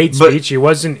promoting hate speech. He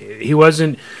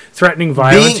wasn't threatening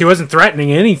violence. He wasn't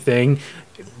threatening anything.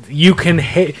 You can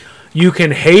hate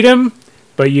him,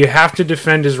 but you have to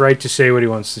defend his right to say what he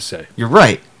wants to say. You're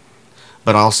right,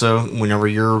 but also whenever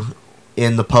you're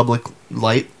in the public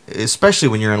light, especially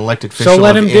when you're an elected official, so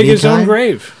let him dig his own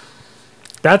grave.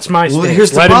 That's my stance. Here's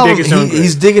the problem.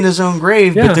 He's digging his own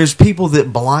grave, but there's people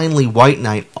that blindly white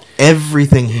knight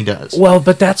everything he does. Well,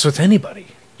 but that's with anybody.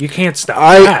 You can't stop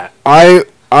that.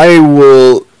 I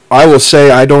will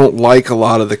say I don't like a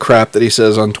lot of the crap that he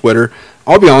says on Twitter.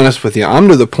 I'll be honest with you. I'm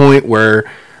to the point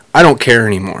where I don't care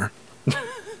anymore.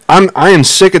 I am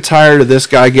sick and tired of this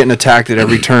guy getting attacked at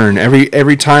every turn.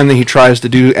 Every time that he tries to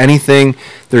do anything,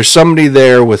 there's somebody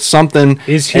there with something.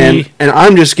 Is he? And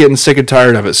I'm just getting sick and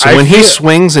tired of it. So when he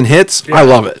swings and hits, I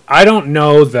love it. I don't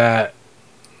know that.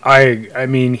 I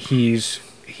mean, he's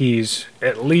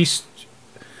at least.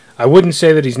 I wouldn't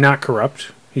say that he's not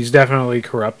corrupt. He's definitely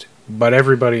corrupt. But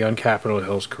everybody on Capitol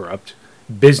Hill is corrupt.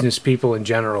 Business people in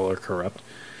general are corrupt.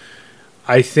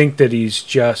 I think that he's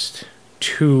just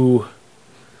too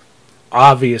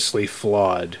obviously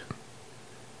flawed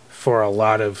for a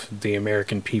lot of the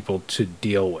American people to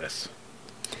deal with.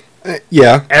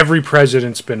 Yeah. Every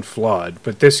president's been flawed,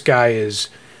 but this guy is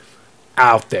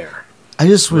out there. I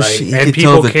just wish he could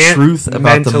tell the truth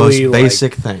about the most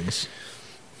basic things.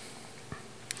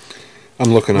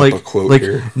 I'm looking up a quote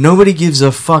here. Nobody gives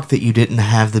a fuck that you didn't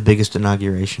have the biggest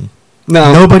inauguration.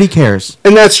 No, nobody cares.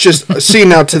 And that's just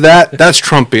that's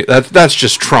Trump. That's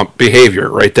just Trump behavior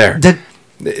right there.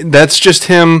 That's just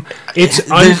him. It's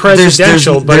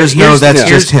unpresidential, but that's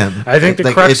just him. I think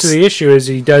the crux of the issue is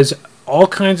he does all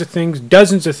kinds of things,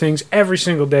 dozens of things every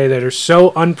single day that are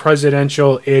so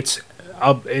unpresidential.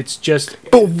 It's just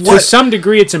to some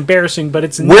degree it's embarrassing, but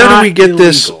it's not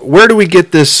illegal. Where do we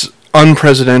get this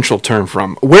unpresidential term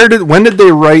from? When did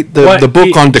they write the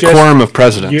book on decorum of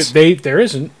presidents? There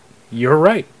isn't. You're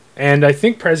right. And I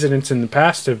think presidents in the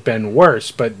past have been worse,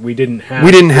 but we didn't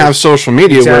have social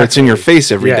media where it's in your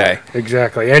face every day.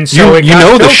 Exactly. And so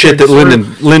the shit that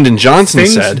Lyndon Johnson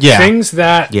said. Things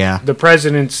that the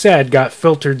president said got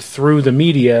filtered through the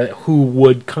media, who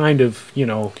would kind of,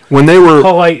 when they were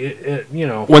polite,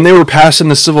 when they were passing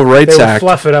the Civil Rights Act,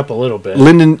 fluff it up a little bit.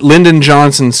 Lyndon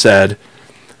Johnson said,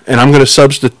 and I'm going to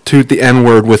substitute the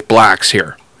N-word with blacks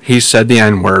here. He said the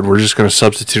N-word. We're just going to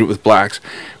substitute it with blacks.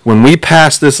 When we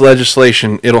pass this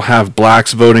legislation, it'll have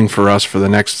blacks voting for us for the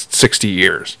next 60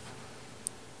 years.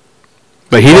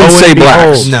 But he didn't say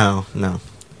blacks. No.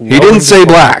 He didn't say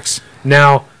blacks.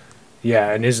 Now,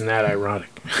 and isn't that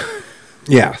ironic?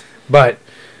 Yeah. But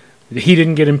he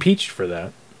didn't get impeached for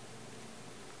that.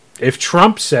 If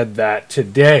Trump said that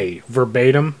today,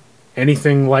 verbatim,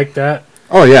 anything like that.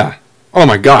 Oh, yeah. Oh,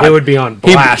 my God. It would be on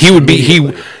blast. He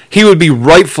would be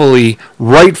rightfully,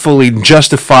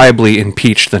 justifiably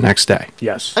impeached the next day.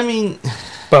 Yes. I mean,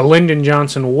 but Lyndon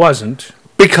Johnson wasn't.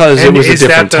 Because it was a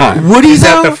different time. Would he, is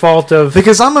that the fault of...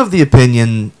 Because I'm of the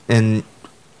opinion, and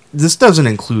this doesn't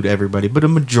include everybody, but a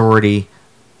majority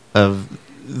of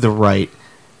the right,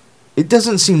 it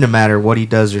doesn't seem to matter what he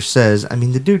does or says. I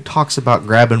mean, the dude talks about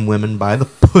grabbing women by the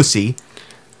pussy.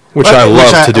 Which I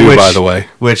love to do, by the way.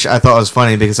 Which I thought was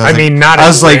funny because I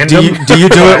was like, do you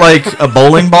do it like a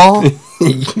bowling ball?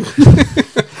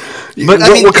 But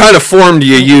what kind of form do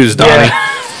you use, Donnie?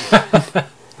 Yeah.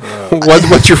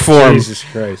 What's your form? Jesus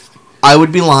Christ! I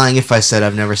would be lying if I said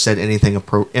I've never said anything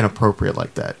inappropriate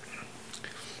like that.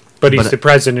 But he's the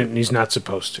president, and he's not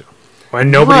supposed to. And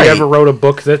nobody ever wrote a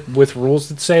book with rules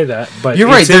that say that. But you're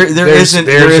right. There isn't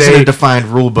a defined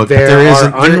rule book. There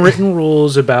are unwritten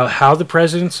rules about how the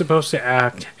president's supposed to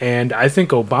act, and I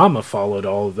think Obama followed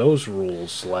all of those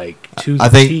rules to the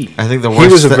T. I think the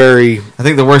worst. I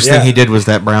think the worst thing he did was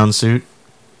that brown suit.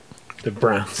 The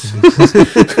brown suit.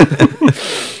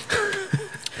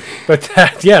 But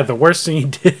the worst thing he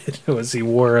did was he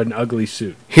wore an ugly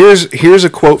suit. Here's a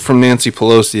quote from Nancy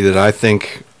Pelosi that I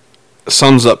think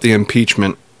sums up the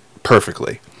impeachment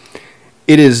perfectly.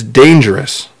 it is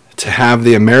dangerous to have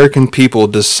the American people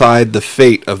decide the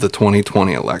fate of the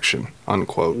 2020 election,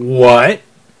 unquote. What?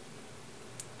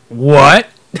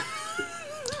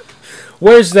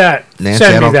 Where's that? Nancy,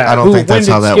 Send me that. I don't think that's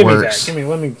how that works.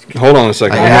 Let me. Hold on a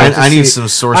second. I need some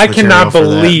source material cannot for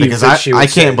believe that because that she would I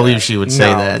can't say believe that. she would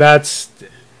say that. That's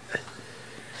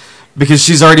because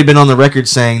she's already been on the record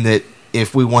saying that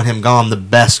if we want him gone, the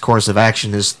best course of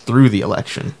action is through the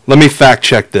election. Let me fact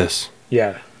check this.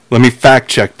 yeah. Let me fact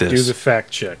check this. Do the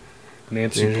fact check.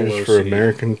 Nancy Dangerous Pelosi. for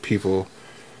American people.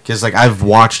 Because like I've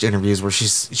watched interviews where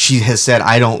she has said,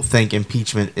 I don't think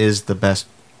impeachment is the best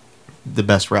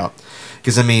route.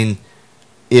 Because I mean,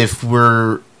 if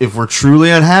we're truly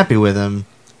unhappy with him,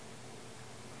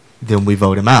 then we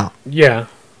vote him out. Yeah,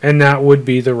 and that would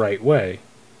be the right way.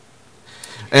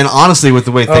 And honestly, with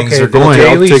the way things are the going,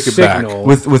 Daily I'll take it back. Signal-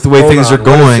 with the way Hold things on, are what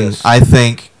is going, this? I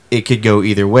think it could go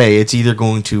either way. It's either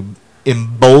going to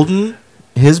embolden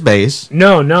his base.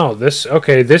 No. This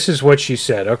is what she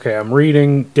said. Okay, I'm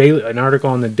reading an article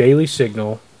on the Daily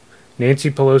Signal.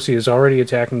 Nancy Pelosi is already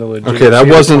attacking the legitimacy Okay, that of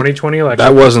the wasn't 2020 election.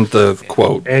 That wasn't the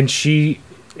quote. And she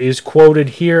is quoted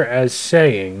here as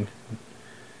saying,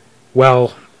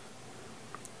 well,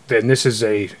 then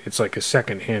it's like a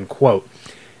secondhand quote.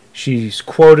 She's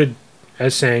quoted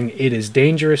as saying, it is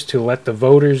dangerous to let the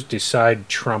voters decide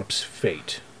Trump's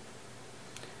fate.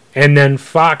 And then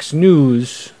Fox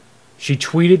News, she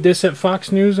tweeted this at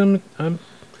Fox News.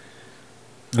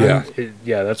 Yeah.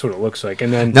 That's what it looks like.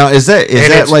 And then Now, is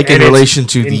that like in relation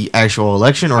to in- the actual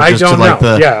election, or I just don't to like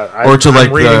know.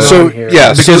 I'm reading on So, here.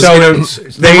 yeah,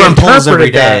 because They run polls every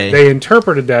interpreted that. day. They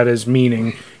interpreted that as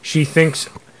meaning she thinks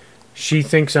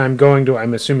I'm going to.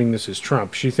 I'm assuming this is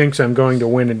Trump. She thinks I'm going to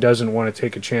win and doesn't want to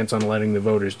take a chance on letting the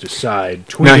voters decide.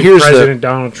 Tweeted here's President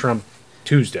Donald Trump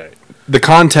Tuesday. The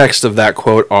context of that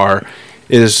quote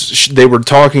is they were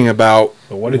talking about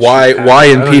But what did why she add? I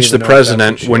don't impeach even the know if that's what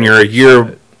president she when actually you're a year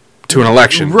said. to an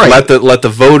election. Right. Let the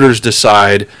voters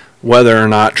decide whether or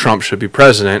not Trump should be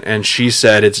president, and she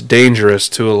said it's dangerous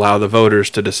to allow the voters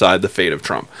to decide the fate of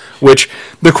Trump. Which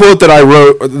the quote that I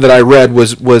read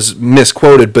was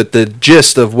misquoted, but the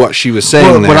gist of what she was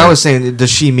saying what I was saying, does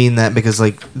she mean that because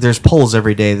like there's polls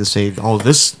every day that say, oh,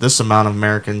 this amount of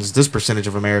Americans, this percentage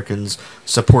of Americans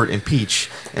support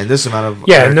impeach, and this amount of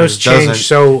And those Americans change doesn't.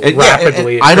 so And,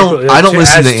 rapidly. I don't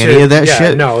listen to any of that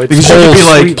shit. No, it's because you could be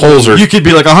like polls are- you could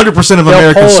be like 100% of They'll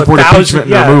Americans poll support 1,000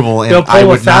 impeachment and removal, and they'll I poll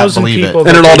would not 1,000 believe people it.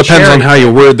 and it all they depends on cherry how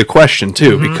you word the question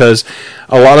too, because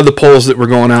a lot of the polls that were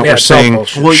going out Yeah, were it's all saying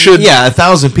bullshit. Well, should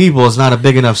 1,000 people is not a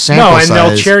big enough sample No, and size.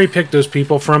 they'll cherry pick those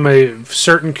people from a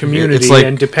certain community, It's like-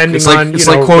 and depending it's like- on it's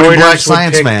you like know, quoting Reuters Black would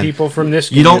Science pick Man. people from this.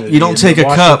 You don't- community, you don't and take the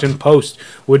a cup- Washington Post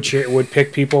would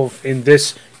pick people in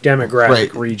this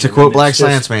demographic region. To quote and Black it's just-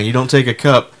 Science Man, you don't take a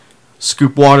cup,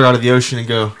 scoop water out of the ocean, and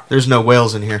go, "There's no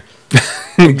whales in here."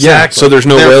 exactly. So there's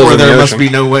no Therefore, whales in the there ocean. must be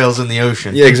no whales in the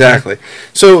ocean. Yeah, exactly.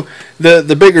 So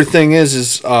the bigger thing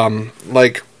is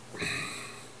like,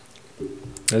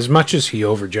 As much as he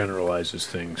overgeneralizes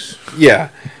things, yeah.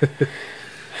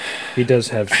 he does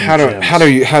have some How gems.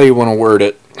 do you want to word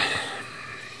it?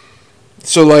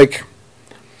 So like,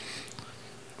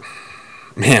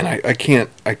 man, I can't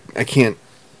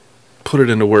put it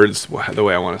into words the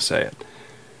way I want to say it.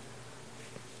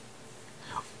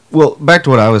 Well, back to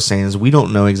what I was saying is we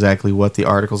don't know exactly what the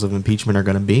articles of impeachment are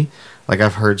going to be. Like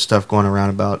I've heard stuff going around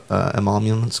about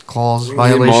emoluments clause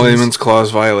violations. Emoluments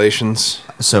clause violations.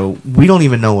 So we don't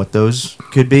even know what those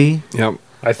could be. Yep.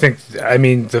 I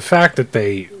mean, the fact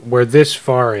that we're this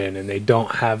far in and they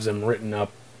don't have them written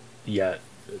up yet,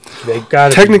 they've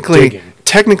got to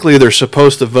Technically, they're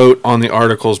supposed to vote on the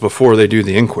articles before they do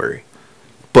the inquiry,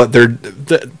 but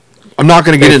I'm not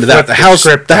going to get into that. The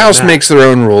House makes their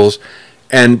own rules,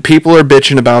 and people are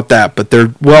bitching about that, but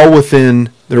they're well within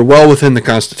the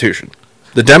Constitution.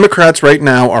 The Democrats right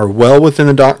now are well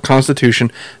within the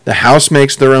Constitution. The House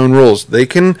makes their own rules. They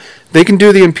can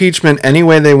do the impeachment any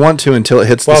way they want to until it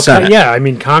hits the Senate. Yeah, I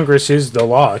mean, Congress is the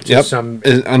law.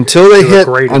 Until they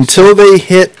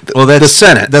hit the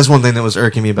Senate. That's one thing that was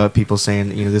irking me about people saying,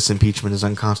 this impeachment is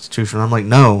unconstitutional. I'm like,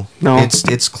 no.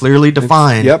 It's clearly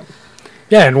defined. Yep.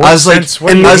 Yeah, and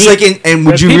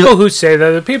would you people who say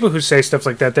that, the people who say stuff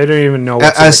like that, they don't even know.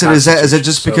 I said, is it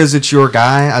just because it's your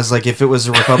guy? I was like, if it was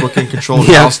a Republican-controlled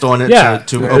House doing it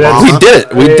to Obama, we did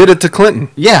it. We did it to Clinton.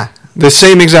 Yeah, the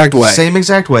same exact way.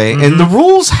 Mm-hmm. And the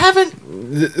rules haven't.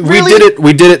 We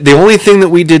did it. The only thing that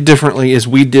we did differently is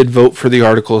we did vote for the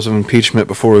articles of impeachment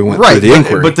before we went through the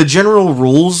inquiry. But the general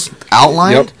rules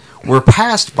outlined were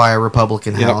passed by a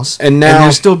Republican House, and now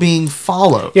they're still being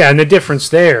followed. Yeah, and the difference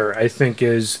there, I think,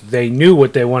 is they knew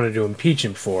what they wanted to impeach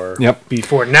him for.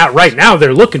 Before right now,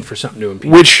 they're looking for something to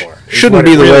impeach him for. Which shouldn't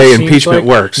be the way impeachment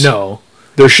works. No.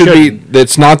 There should be.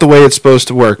 It's not the way it's supposed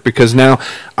to work, because now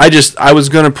I was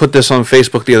going to put this on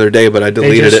Facebook the other day, but I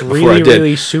deleted it before I did. They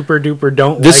really super duper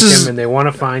don't like him, and they want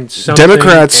to find something.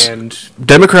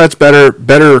 Democrats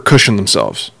better cushion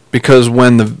themselves, because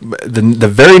when the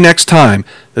very next time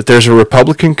that there's a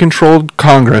Republican controlled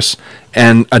Congress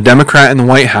and a Democrat in the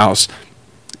White House,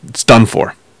 it's done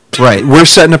for. Right, we're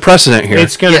setting a precedent here.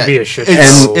 It's going to be a shit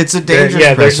show. It's a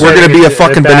dangerous precedent. We're going to be a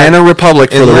fucking banana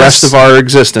republic for the rest of our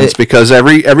existence, because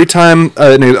every time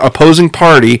an opposing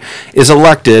party is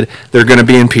elected, they're going to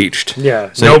be impeached.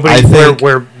 Yeah, so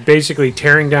we're basically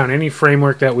tearing down any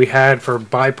framework that we had for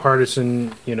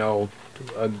bipartisan,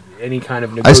 any kind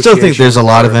of negotiation. I still think there's a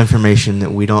lot of information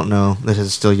that we don't know that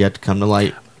has still yet to come to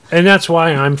light. And that's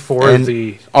why I'm for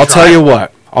the I'll tell you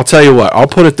what. I'll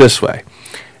put it this way.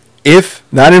 If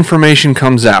that information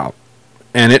comes out,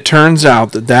 and it turns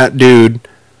out that dude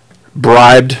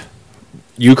bribed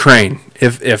Ukraine,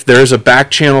 if there's a back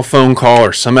channel phone call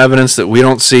or some evidence that we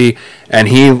don't see, and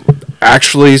he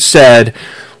actually said,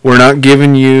 we're not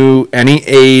giving you any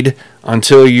aid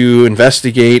until you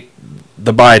investigate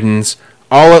the Bidens,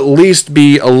 I'll at least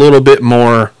be a little bit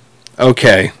more,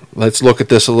 okay, let's look at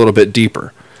this a little bit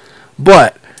deeper.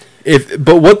 But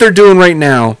what they're doing right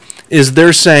now is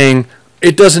they're saying,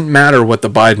 it doesn't matter what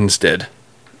the Bidens did.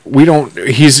 We don't. There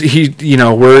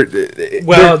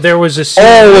was a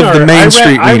all of the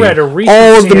mainstream media.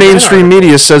 All of the mainstream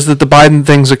media says that the Biden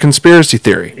thing's a conspiracy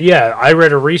theory. Yeah, I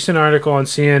read a recent article on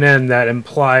CNN that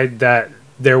implied that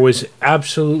there was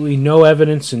absolutely no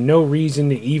evidence and no reason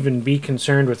to even be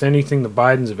concerned with anything the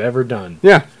Bidens have ever done.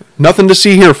 Yeah, nothing to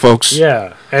see here, folks.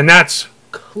 Yeah, and that's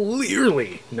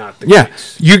clearly not the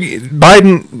case.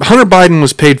 Hunter Biden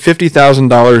was paid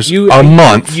 $50,000 a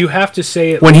month. You have to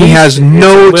say it when he has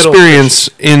no experience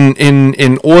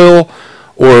in oil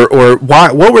or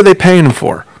why. What were they paying him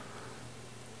for?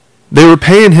 They were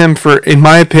paying him for, in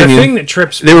my opinion, the thing that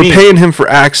trips they were paying him for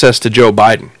access to Joe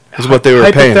Biden. Is what they were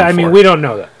paying him for. I mean, we don't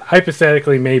know that.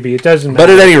 Hypothetically, maybe it doesn't matter. But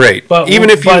at any rate, even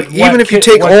if you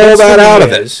take all that out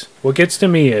of it, what gets to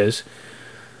me is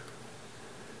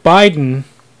Biden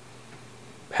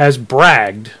has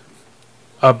bragged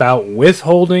about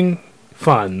withholding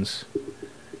funds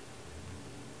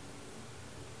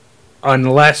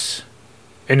unless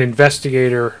an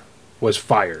investigator was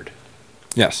fired.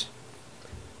 Yes.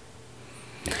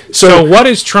 So what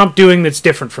is Trump doing that's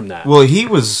different from that? Well, he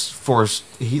was forced.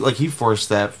 He forced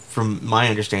that, from my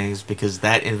understandings, because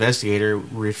that investigator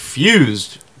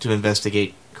refused to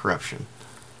investigate corruption.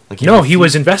 He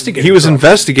was investigating. He was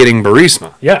investigating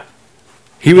Burisma. Yeah.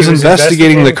 He was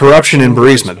investigating the corruption in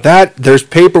Burisma. There's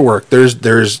paperwork.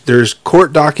 There's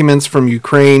court documents from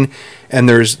Ukraine, and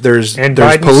there's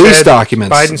police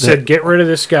documents. Biden said, "Get rid of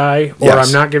this guy, or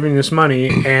I'm not giving this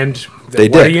money." And they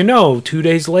did. What do you know? 2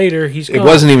 days later, he's gone. It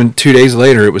wasn't even 2 days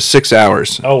later. It was 6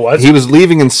 hours. Oh, was it? He was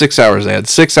leaving in 6 hours. They had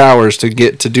 6 hours to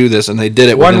do this, and they did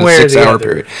it within a 6 hour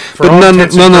period. For all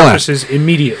intents and purposes,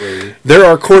 immediately. There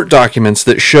are court documents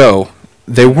that show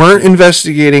they weren't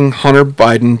investigating Hunter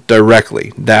Biden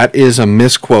directly. That is a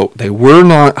misquote. They were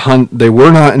not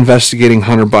investigating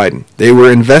Hunter Biden. They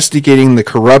were investigating the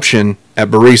corruption at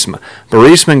Burisma.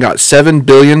 Burisma got $7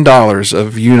 billion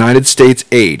of United States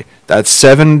aid. That's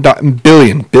 $7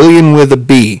 billion with a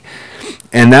B,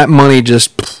 and that money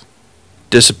just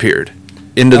disappeared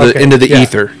into the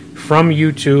ether. From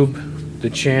YouTube, the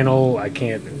channel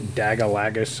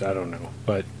Dagalagus, I don't know,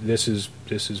 but this is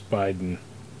Biden.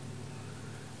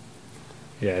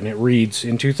 Yeah, and it reads,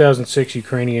 in 2006,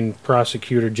 Ukrainian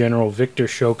prosecutor General Viktor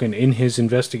Shokin, in his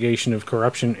investigation of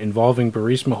corruption involving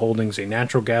Burisma Holdings, a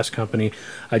natural gas company,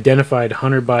 identified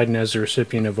Hunter Biden as the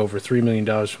recipient of over $3 million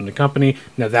from the company.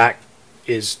 Now, that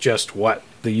is just what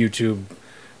the YouTube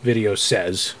video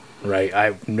says, right?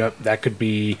 That could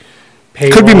be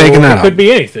payroll. Could be making that up. Could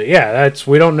be anything. Yeah,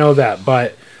 we don't know that,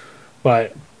 but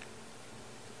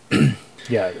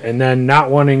yeah, and then not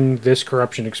wanting this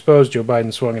corruption exposed, Joe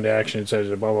Biden swung into action and says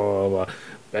blah, blah, blah, blah.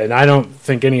 And I don't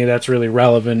think any of that's really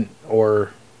relevant,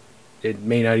 or it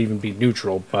may not even be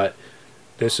neutral, but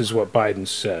this is what Biden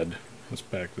said. Let's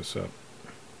back this up.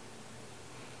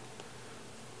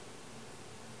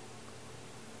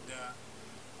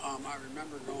 I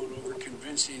remember going over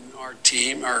convincing our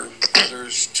team, or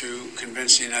others, to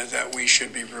convincing us that we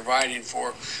should be providing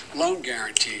for loan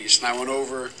guarantees. And I went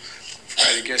over,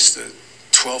 I guess, the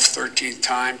 12th, 13th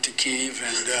time to Kyiv,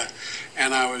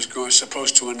 and I was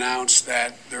supposed to announce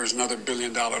that there was another $1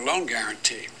 billion loan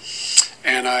guarantee.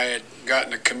 And I had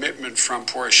gotten a commitment from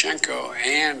Poroshenko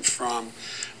and from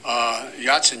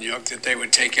Yatsenyuk that they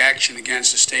would take action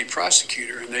against the state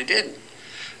prosecutor, and they didn't.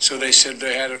 So they said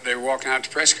they were walking out to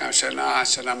press conference. I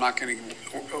said, no, I'm not going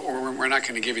to, or we're not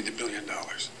going to give you the $1 billion.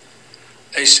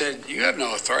 They said, you have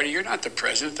no authority. You're not the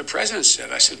president. The president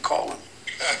said. I said, call him.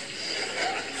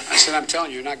 I said, I'm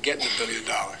telling you, you're not getting the $1 billion.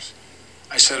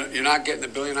 I said, you're not getting the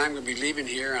 $1 billion. I'm going to be leaving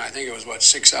here. And I think it was,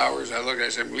 6 hours? I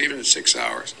said, I'm leaving in 6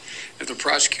 hours. If the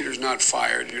prosecutor's not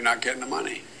fired, you're not getting the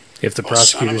money. If the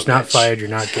prosecutor's not fired, you're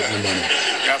not getting the money.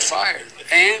 Got fired.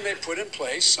 And they put in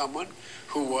place someone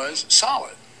who was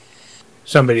solid.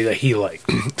 Somebody that he liked.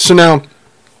 So now,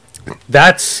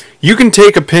 you can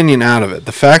take opinion out of it.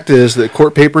 The fact is that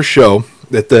court papers show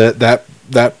that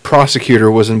that prosecutor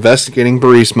was investigating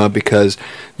Burisma because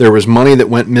there was money that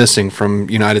went missing from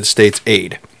United States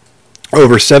aid.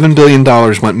 Over $7 billion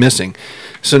went missing.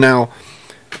 So now,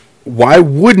 why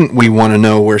wouldn't we want to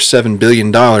know where $7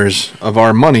 billion of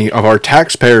our money, of our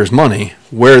taxpayers' money,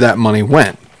 where that money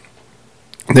went?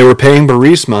 They were paying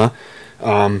Burisma.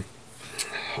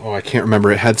 I can't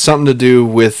remember. It had something to do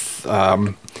with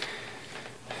an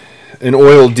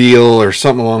oil deal or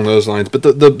something along those lines. But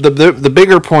the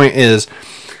bigger point is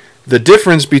the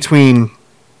difference between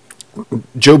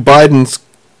Joe Biden's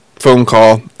phone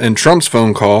call and Trump's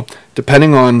phone call,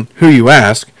 depending on who you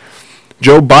ask.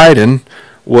 Joe Biden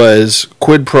was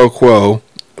quid pro quo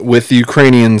with the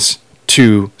Ukrainians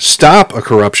to stop a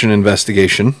corruption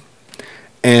investigation,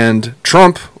 and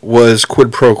Trump was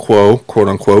quid pro quo, quote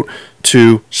unquote,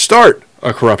 to start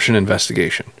a corruption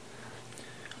investigation.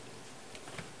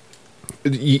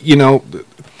 You know,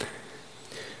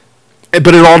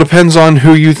 but it all depends on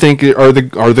who you think are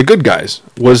the good guys.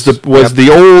 Was the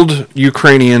old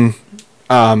Ukrainian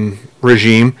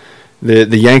regime, the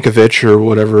Yankovic or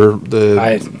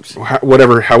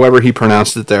whatever, however he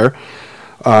pronounced it there,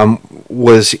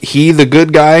 was he the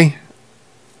good guy?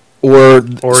 Or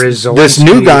is this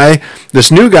new guy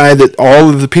that all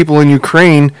of the people in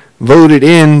Ukraine voted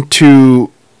in to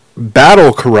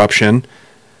battle corruption?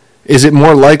 Is it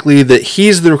more likely that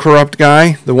he's the corrupt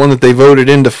guy, the one that they voted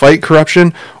in to fight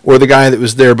corruption, or the guy that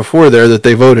was there before there that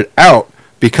they voted out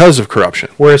because of corruption?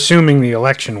 We're assuming the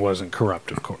election wasn't corrupt,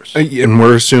 of course. And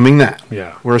we're assuming that.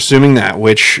 Yeah. We're assuming that,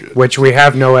 which we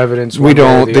have no evidence. We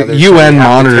don't. The UN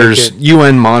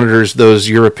monitors those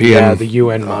European the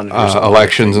UN monitors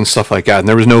elections and stuff like that. And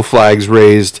there was no flags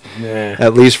raised,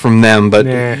 at least from them. But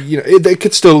you know, it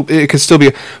could still be.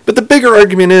 But the bigger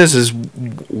argument is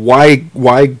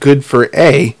why good for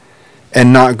A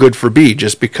and not good for B?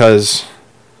 Just because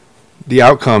the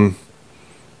outcome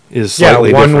is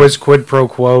slightly one different. was quid pro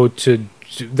quo to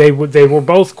they were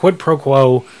both quid pro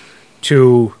quo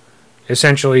to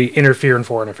essentially interfere in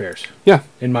foreign affairs. Yeah,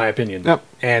 in my opinion. Yep.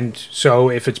 And so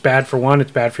if it's bad for one,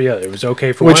 it's bad for the other. It was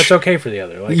okay for one, it's okay for the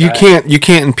other. Like you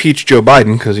can't impeach Joe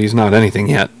Biden because he's not anything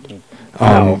yet.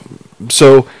 No.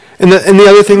 So and the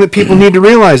other thing that people need to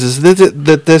realize is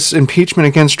that this impeachment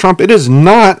against Trump, it is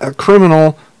not a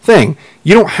criminal thing.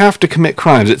 You don't have to commit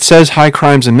crimes. It says high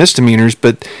crimes and misdemeanors,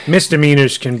 but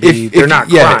misdemeanors can be they're not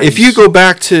crimes. If you go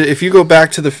back to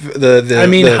the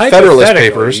Federalist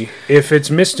Papers, if it's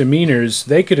misdemeanors,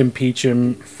 they could impeach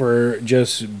him for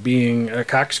just being a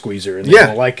cock squeezer and they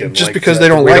don't like him. Just because they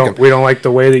don't like him. We don't like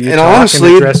the way that you talk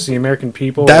honestly, and address the American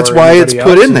people. That's why it's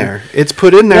put in there. It's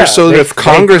put in there so that if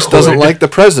Congress doesn't like the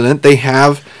president, they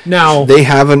have an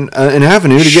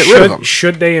avenue to get rid of him.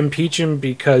 Should they impeach him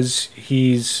because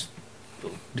he's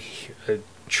a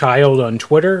child on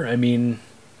Twitter? I mean,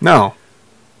 no.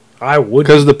 I would,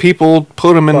 because the people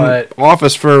put him in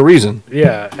office for a reason.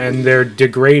 Yeah, and they're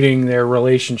degrading their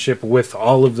relationship with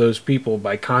all of those people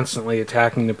by constantly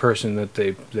attacking the person that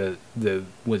that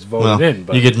was voted in.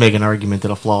 But you could make an argument that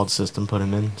a flawed system put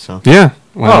him in. So yeah.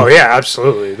 Well, yeah,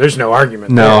 absolutely. There's no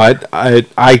argument. No, there.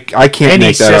 I can't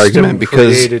make that argument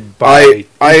because I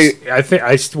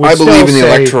believe in the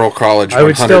Electoral College. 100%. I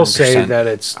would still say that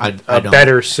it's a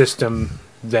better system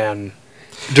than.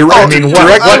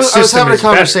 I was having a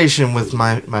conversation with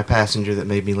my passenger that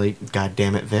made me late. God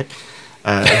damn it, Vic.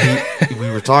 We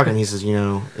were talking. He says,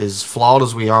 as flawed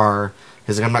as we are,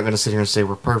 he's like, I'm not going to sit here and say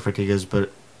we're perfect. He goes,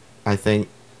 but I think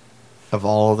of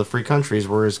all the free countries,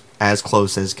 we're as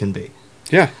close as can be.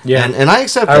 Yeah. And I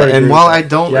accept that. And while I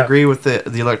don't agree with the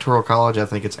Electoral College, I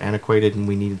think it's antiquated and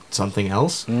we need something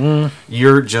else.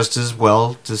 You're just as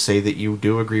well to say that you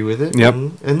do agree with it. Yep.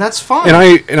 And that's fine.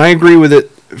 And I agree with it.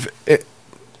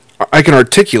 I can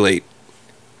articulate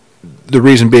the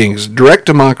reason being is direct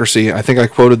democracy. I think I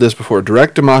quoted this before.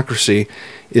 Direct democracy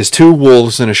is two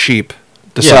wolves and a sheep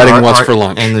deciding what's for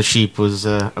lunch. And the sheep was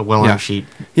a well-armed sheep.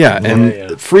 Yeah,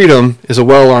 and freedom is a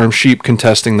well-armed sheep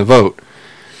contesting the vote.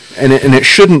 And it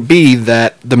shouldn't be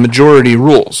that the majority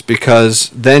rules, because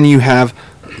then you have...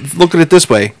 Look at it this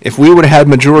way. If we would have had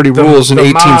majority rules in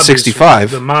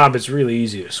 1865... The mob is really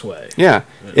easy to sway. Yeah.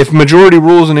 If majority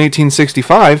rules in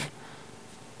 1865,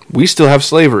 we still have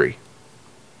slavery.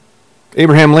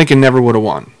 Abraham Lincoln never would have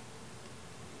won.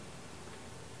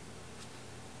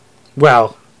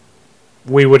 Well,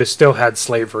 we would have still had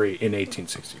slavery in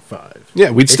 1865.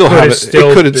 Yeah, we'd still have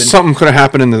it. Something could have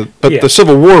happened but the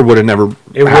Civil War would have never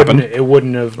happened. It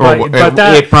wouldn't have.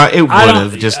 It would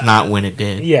have, just not when it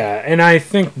did. Yeah, and I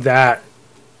think that...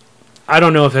 I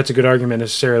don't know if that's a good argument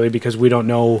necessarily, because we don't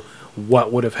know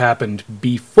what would have happened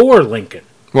before Lincoln.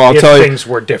 Well, I'll tell you, things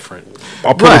were different.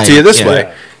 I'll put it to you this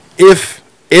way.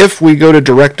 If we go to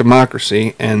direct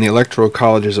democracy and the Electoral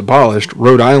College is abolished,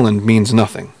 Rhode Island means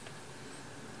nothing.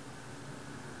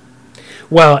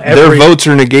 Well, their votes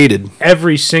are negated.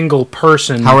 Every single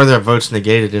person. How are their votes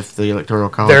negated if the Electoral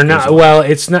College? They're not. Well,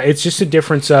 it's not. It's just a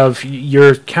difference of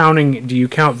you're counting. Do you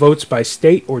count votes by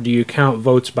state or do you count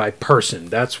votes by person?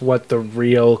 That's what the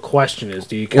real question is.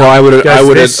 Do you count? Well, I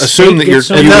would assume that at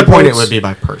that point it would be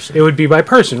by person. It would be by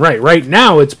person, right? Right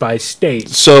now it's by state.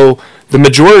 So the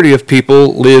majority of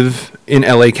people live in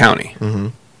L.A. County. Mm-hmm.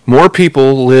 More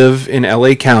people live in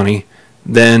L.A. County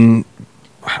than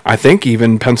I think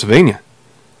even Pennsylvania.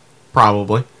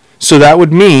 Probably. So that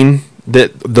would mean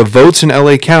that the votes in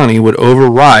L.A. County would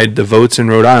override the votes in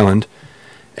Rhode Island.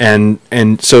 And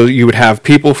so you would have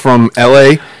people from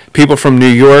L.A., people from New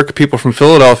York, people from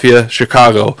Philadelphia,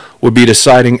 Chicago would be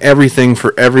deciding everything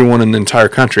for everyone in the entire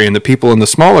country. And the people in the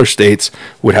smaller states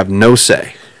would have no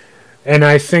say. And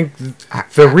I think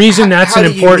the reason that's an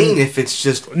important... How do you mean if it's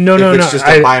just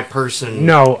a by person?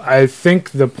 No, I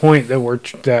think the point that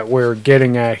we're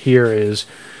getting at here is...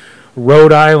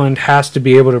 Rhode Island has to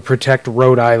be able to protect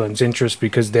Rhode Island's interests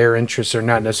because their interests are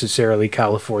not necessarily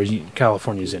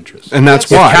California's interests. And that's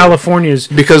why.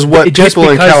 Because what people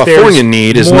in California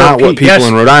need is not what people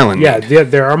in Rhode Island need. Yeah,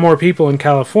 there are more people in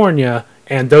California,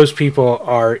 and those people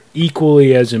are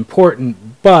equally as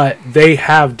important, but they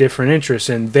have different interests.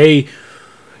 And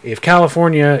if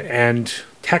California and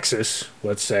Texas,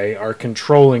 let's say, are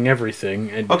controlling everything,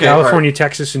 and California,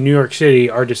 Texas, and New York City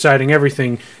are deciding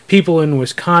everything, people in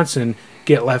Wisconsin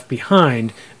get left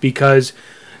behind because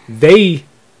they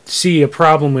see a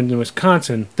problem in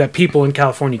Wisconsin that people in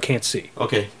California can't see.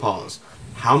 Okay, pause.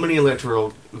 How many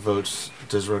electoral votes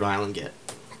does Rhode Island get?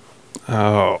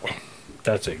 Oh,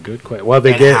 that's a good question. Well,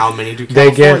 how many do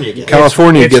California get?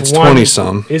 California gets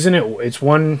 20-some. Isn't it?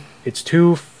 It's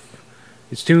two.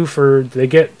 It's two they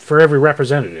get for every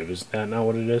representative. Is that not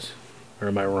what it is? Or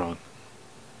am I wrong?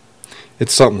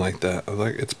 It's something like that.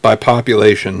 Like it's by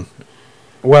population.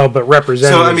 Well, but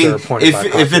representatives are appointed by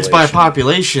population. If it's by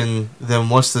population, then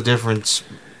what's the difference?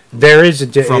 There is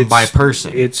from by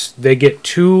person. They get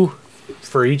 2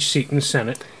 for each seat in the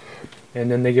Senate,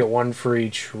 and then they get 1 for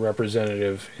each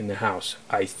representative in the House.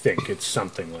 I think it's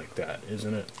something like that,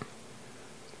 isn't it?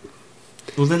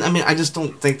 Well, then I just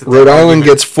don't think that Rhode Island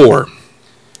gets 4.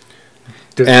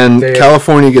 And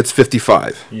California gets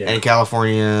 55. Yeah. And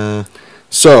California.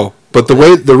 So, but the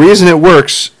reason it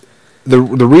works, the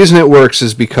reason it works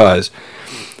is because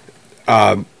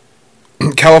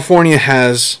California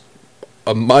has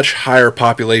a much higher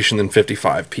population than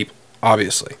 55 people.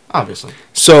 Obviously.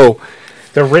 So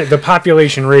the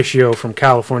population ratio from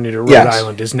California to Rhode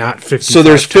Island is not 55. So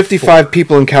there's 55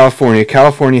 people in California.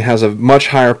 California has a much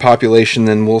higher population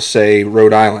than we'll say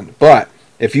Rhode Island. But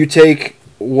if you take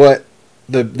what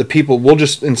the people, we'll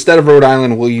just, instead of Rhode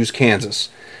Island, we'll use Kansas.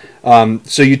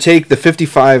 So you take the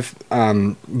 55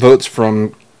 votes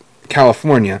from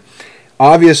California.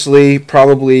 Obviously,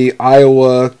 probably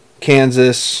Iowa,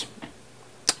 Kansas,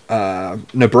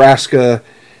 Nebraska,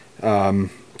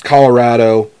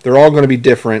 Colorado, they're all going to be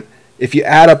different. If you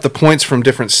add up the points from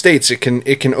different states, it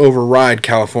can override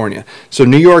California. So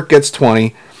New York gets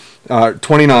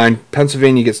 29,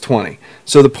 Pennsylvania gets 20.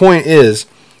 So the point is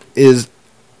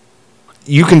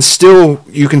you can still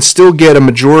get a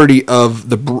majority of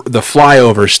the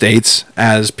flyover states,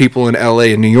 as people in LA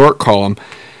and New York call them.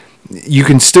 You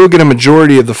can still get a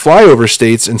majority of the flyover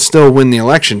states and still win the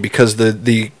election because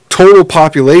the total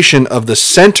population of the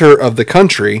center of the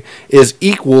country is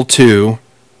equal to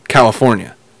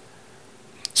California.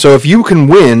 So if you can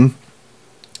win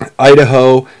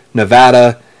Idaho,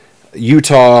 Nevada,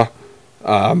 Utah,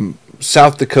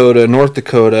 South Dakota, North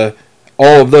Dakota,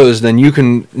 all of those, then you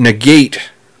can negate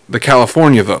the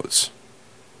California votes.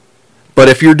 But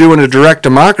if you're doing a direct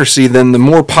democracy, then the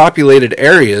more populated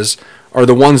areas are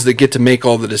the ones that get to make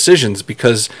all the decisions,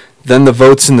 because then the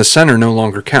votes in the center no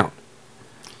longer count.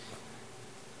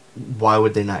 Why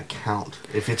would they not count?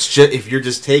 If you're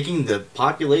just taking the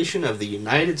population of the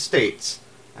United States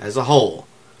as a whole,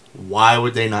 why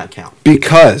would they not count?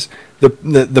 Because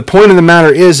the point of the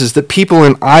matter is that people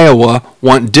in Iowa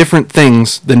want different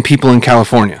things than people in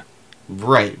California.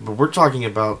 Right, but we're talking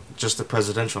about just the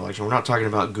presidential election. We're not talking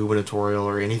about gubernatorial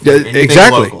or anything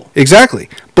local. Exactly.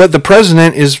 But the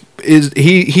president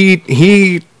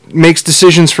he makes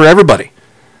decisions for everybody.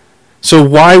 So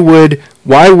why would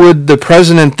the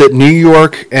president that New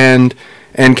York and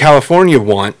California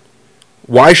want,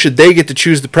 why should they get to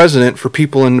choose the president for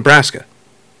people in Nebraska?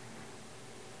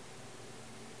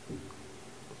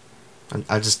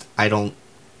 I don't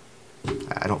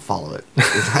follow it.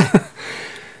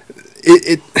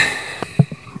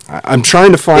 I'm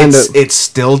trying to find it's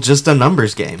still just a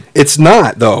numbers game. It's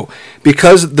not, though,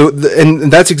 because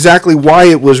and that's exactly why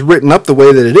it was written up the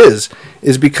way that it is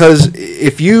because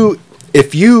if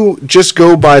you just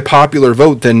go by popular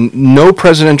vote, then no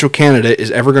presidential candidate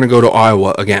is ever going to go to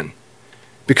Iowa again,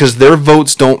 because their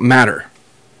votes don't matter.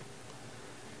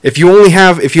 If you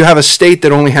have a state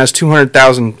that only has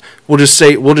 200,000, we'll just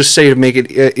say to make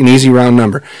it an easy round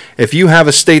number. If you have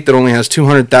a state that only has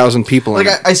 200,000 people in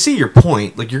it, I see your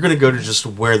point. Like, you're going to go to just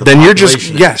where the then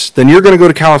population is. Then you're going to go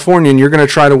to California and you're going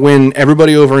to try to win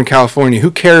everybody over in California. Who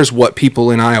cares what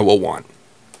people in Iowa want?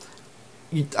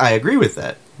 I agree with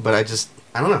that, but I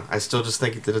don't know. I still just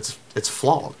think that it's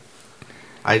flawed.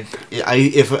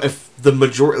 If the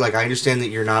majority, like, I understand that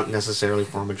you're not necessarily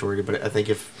for a majority, but I think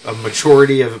if a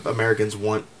majority of Americans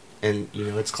want, and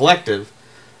it's collective.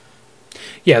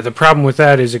 Yeah, the problem with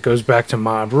that is it goes back to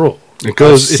mob rule. It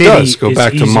does go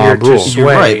back to mob rule. You're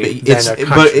right,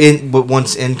 but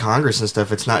once in Congress and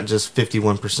stuff, it's not just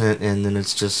 51%, and then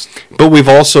it's just. But we've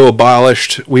also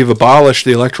abolished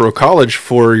the Electoral College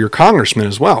for your congressmen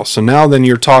as well. So now then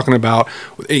you're talking about.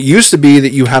 It used to be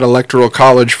that you had Electoral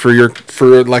College for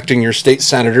electing your state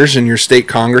senators and your state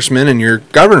congressmen and your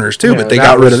governors too, but they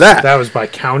got rid of that. That was by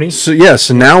county. So yes,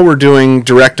 and now we're doing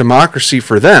direct democracy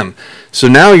for them. So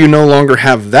now you no longer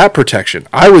have that protection.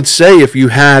 I would say if you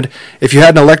had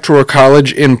an electoral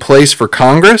college in place for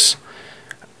Congress,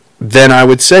 then I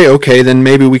would say, okay, then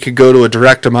maybe we could go to a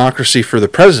direct democracy for the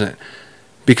president,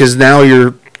 because now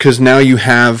you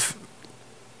have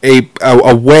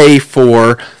a way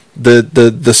for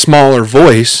the smaller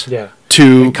voice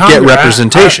to get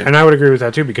representation. And I would agree with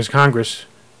that too, because Congress,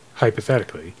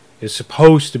 hypothetically, is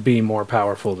supposed to be more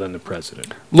powerful than the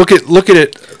president. Look at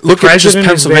just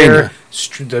Pennsylvania.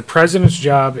 The president's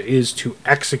job is to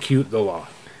execute the law.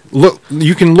 Look,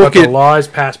 you can look at the law is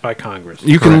passed by Congress.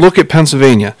 You can look at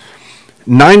Pennsylvania.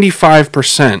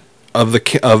 95% of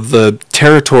the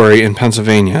territory in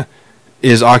Pennsylvania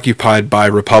is occupied by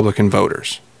Republican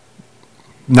voters.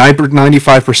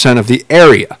 95% of the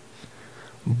area,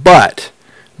 but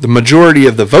the majority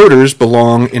of the voters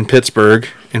belong in Pittsburgh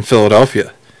and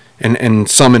Philadelphia, and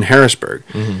some in Harrisburg.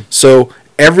 Mm-hmm. So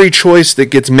every choice that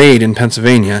gets made in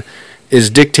Pennsylvania is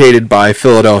dictated by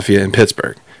Philadelphia and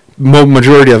Pittsburgh.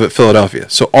 Majority of it Philadelphia.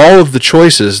 So all of the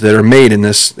choices that are made in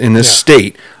this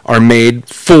state are made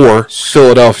for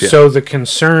Philadelphia. So the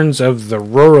concerns of the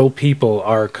rural people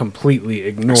are completely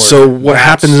ignored. So what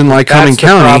happens in Lycoming County? That's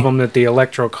the problem that the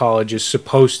Electoral College is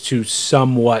supposed to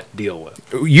somewhat deal with.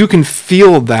 You can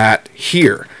feel that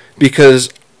here,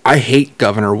 because I hate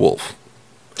Governor Wolf.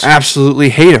 Absolutely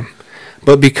hate him.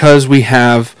 But because we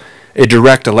have a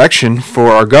direct election for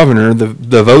our governor,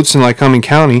 the votes in Lycoming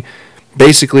County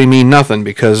basically mean nothing,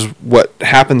 because what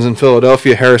happens in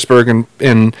Philadelphia, Harrisburg,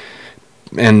 and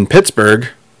Pittsburgh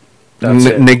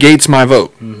negates my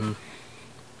vote. Mm-hmm.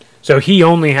 So he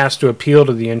only has to appeal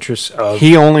to the interests of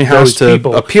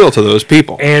appeal to those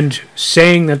people. And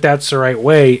saying that that's the right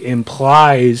way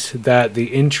implies that the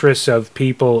interests of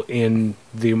people in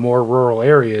the more rural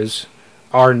areas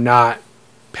are not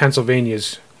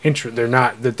Pennsylvania's interest. They're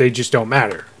not, that they just don't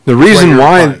matter. The reason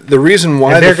why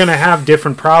they're going to have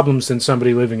different problems than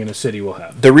somebody living in a city will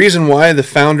have. The reason why the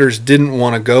founders didn't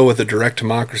want to go with a direct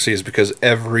democracy is because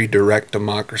every direct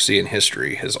democracy in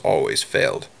history has always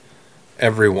failed.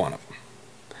 Every one of them.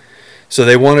 So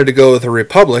they wanted to go with a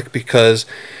republic because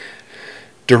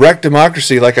direct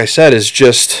democracy, like I said, is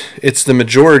it's the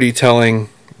majority telling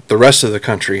the rest of the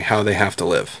country how they have to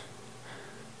live.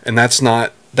 And that's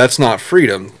not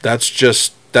freedom.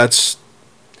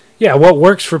 Yeah, what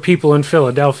works for people in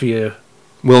Philadelphia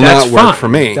will not work for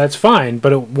me. That's fine,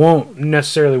 but it won't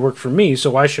necessarily work for me, so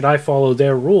why should I follow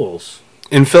their rules?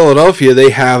 in Philadelphia, they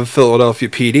have Philadelphia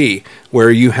PD, where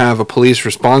you have a police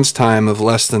response time of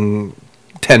less than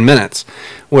 10 minutes.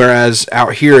 Whereas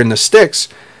out here in the sticks,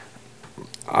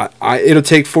 it'll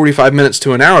take 45 minutes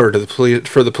to an hour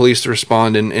for the police to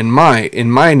respond in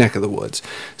my neck of the woods.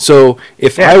 So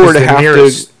if I were to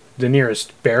have the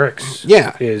nearest barracks,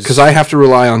 because I have to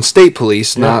rely on state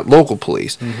police, not local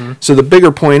police. Mm-hmm. So the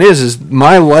bigger point is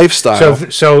my lifestyle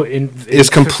is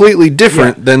completely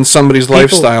different than somebody's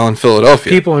lifestyle in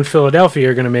Philadelphia. People in Philadelphia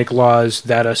are going to make laws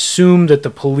that assume that the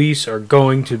police are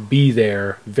going to be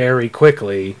there very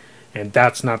quickly, and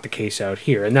that's not the case out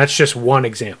here. And that's just one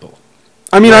example.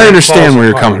 I mean, I understand where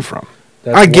you're coming from.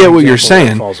 I get what you're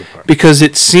saying, because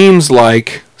it seems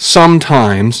like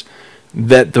sometimes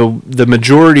that the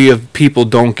majority of people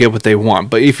don't get what they want.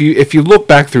 But if you look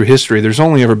back through history, there's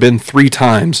only ever been 3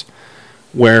 times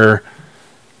where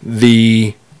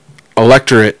the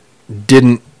electorate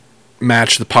didn't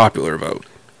match the popular vote.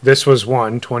 This was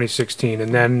 2016,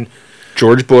 and then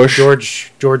George Bush,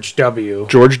 George W,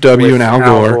 and Al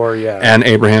Gore, and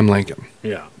Abraham Lincoln.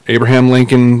 Yeah. Abraham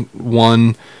Lincoln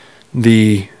won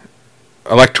the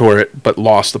electorate but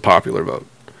lost the popular vote.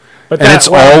 And it's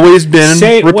always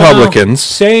been Republicans.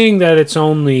 Saying that it's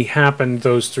only happened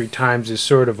those 3 times is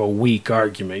sort of a weak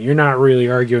argument. You're not really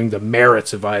arguing the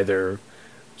merits of either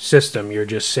system. You're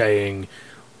just saying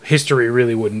history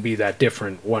really wouldn't be that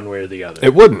different one way or the other.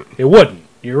 It wouldn't.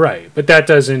 You're right. But that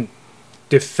doesn't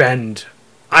defend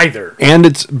either.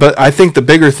 But I think the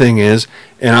bigger thing is,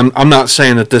 and I'm not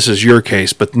saying that this is your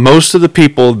case, but most of the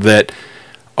people that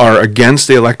are against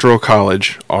the Electoral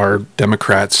College are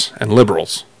Democrats and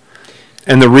liberals.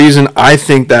 And the reason I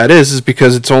think that is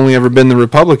because it's only ever been the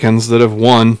Republicans that have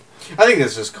won. I think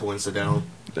that's just coincidental.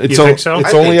 You think so?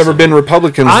 It's only ever been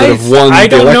Republicans that have won the electoral vote. I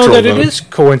don't know that it is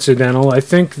coincidental. I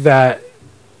think that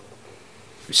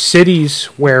cities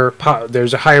where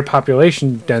there's a higher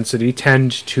population density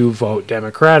tend to vote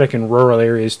Democratic, and rural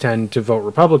areas tend to vote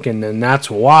Republican, and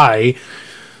that's why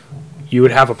you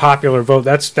would have a popular vote.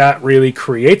 That really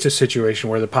creates a situation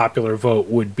where the popular vote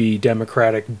would be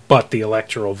Democratic, but the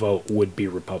electoral vote would be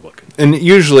Republican. And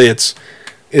usually it's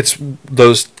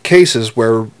those cases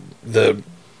where the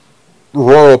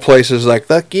rural places like,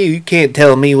 fuck you can't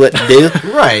tell me what to do.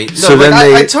 Right. No, so then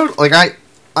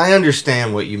I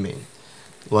understand what you mean.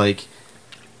 Like,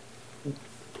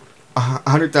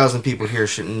 100,000 people here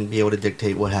shouldn't be able to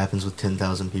dictate what happens with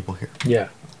 10,000 people here. Yeah.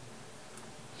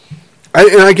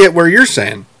 I get where you're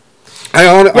saying. I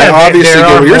obviously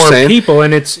get what you're saying. People,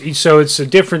 and it's a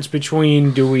difference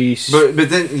between But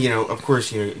then, of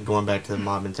course, going back to the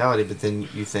mob mentality. But then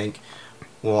you think,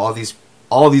 well,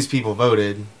 all these people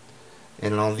voted,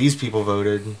 and all these people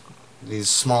voted, these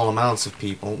small amounts of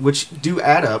people, which do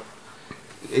add up.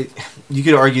 You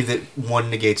could argue that one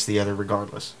negates the other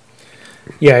regardless.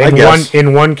 Yeah,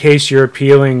 in one case, you're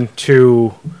appealing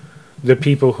to the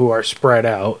people who are spread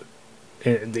out.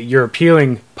 You're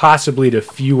appealing possibly to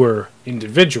fewer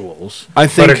individuals,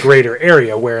 but a greater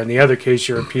area. Where in the other case,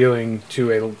 you're appealing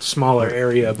to a smaller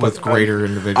area but with greater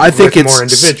individuals. I think with more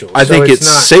individuals. I think it's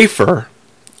safer.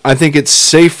 I think it's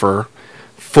safer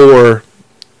for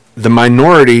the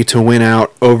minority to win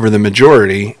out over the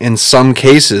majority in some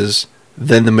cases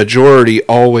than the majority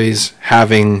always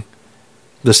having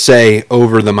the say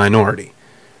over the minority.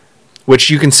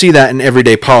 Which you can see that in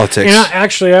everyday politics. And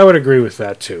actually, I would agree with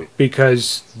that too,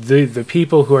 because the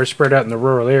people who are spread out in the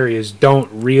rural areas don't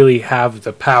really have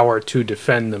the power to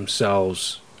defend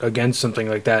themselves against something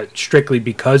like that, strictly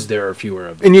because there are fewer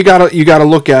of them. And you gotta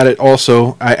look at it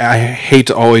also. I hate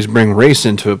to always bring race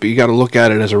into it, but you got to look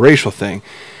at it as a racial thing.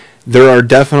 There are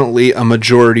definitely a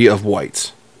majority of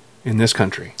whites in this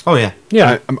country. Oh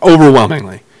yeah,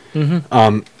 overwhelmingly.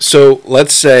 Mm-hmm. So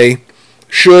let's say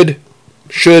should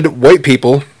white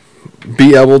people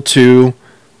be able to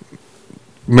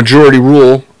majority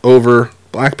rule over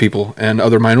black people and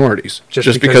other minorities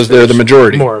just because they're the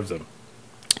majority? More of them.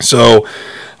 So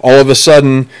all of a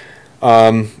sudden,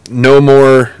 no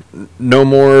more.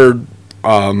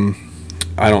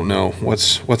 I don't know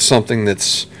what's something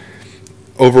that's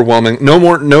overwhelming. No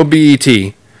BET.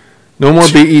 No more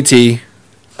BET. You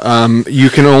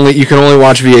can only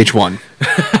watch VH1.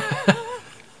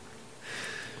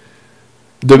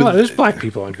 There's black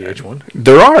people on VH1.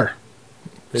 There are.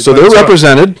 So they're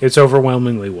represented. It's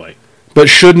overwhelmingly white. But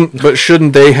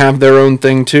shouldn't they have their own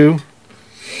thing too?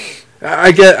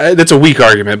 I get that's a weak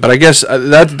argument, but I guess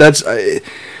that's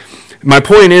my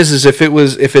point is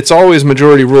if it's always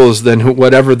majority rules, then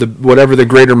whatever the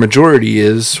greater majority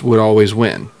is would always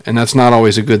win, and that's not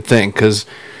always a good thing because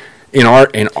in our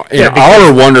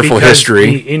wonderful history,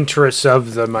 the interests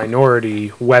of the minority,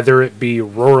 whether it be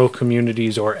rural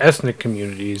communities or ethnic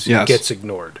communities, gets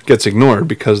ignored. Gets ignored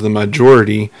because the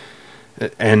majority,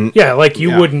 and like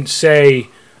you wouldn't say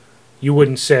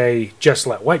just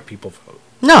let white people vote.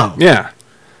 No. Yeah.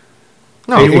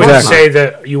 No.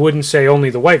 You wouldn't say only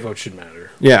the white vote should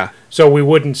matter. Yeah. So we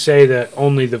wouldn't say that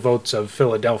only the votes of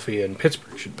Philadelphia and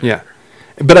Pittsburgh should matter. Yeah.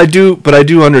 But I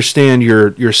do understand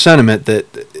your sentiment that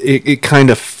it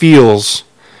kind of feels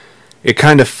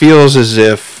as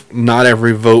if not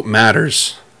every vote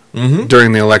matters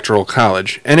during the Electoral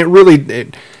College, and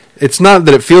it's not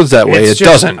that it feels that way. It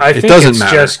doesn't matter. It's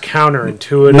just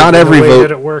counterintuitive. Not every vote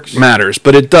that it works. matters,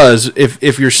 but it does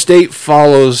if your state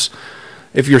follows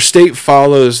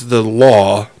the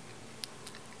law,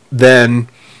 then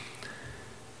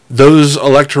those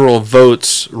electoral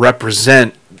votes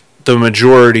represent the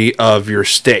majority of your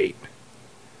state.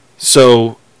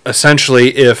 So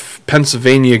essentially, if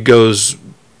Pennsylvania goes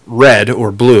red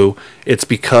or blue, it's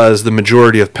because the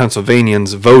majority of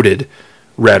Pennsylvanians voted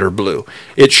red or blue.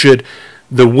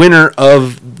 The winner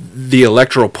of the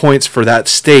electoral points for that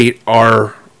state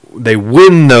they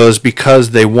win those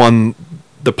because they won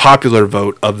the popular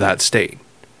vote of that state.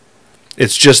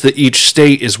 It's just that each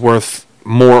state is worth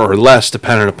more or less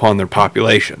dependent upon their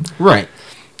population. Right.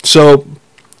 So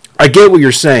I get what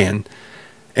you're saying,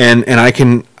 and I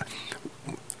think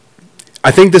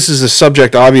this is a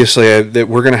subject, obviously, that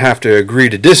we're going to have to agree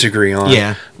to disagree on.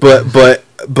 Yeah. But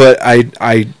I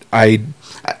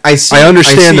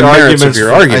understand the merits of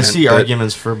your argument. I see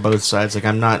arguments for both sides. Like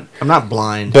I'm not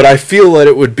blind. But I feel that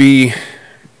it would be,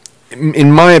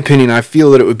 in my opinion, I feel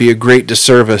that it would be a great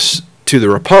disservice to the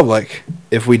republic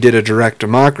if we did a direct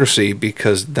democracy,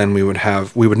 because then we would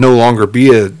no longer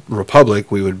be a republic,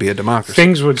 we would be a democracy.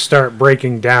 Things would start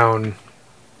breaking down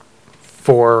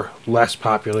for less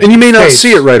populated and you may not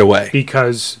see it right away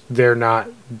because their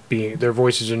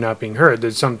voices are not being heard.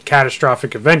 There's some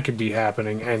catastrophic event could be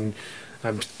happening, and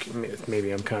I'm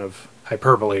kind of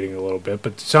hyperbolating a little bit,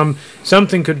 but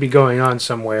something could be going on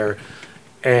somewhere,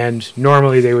 and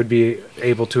normally they would be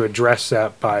able to address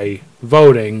that by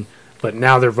voting. But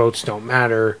now their votes don't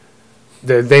matter.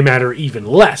 They matter even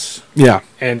less. Yeah.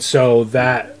 And so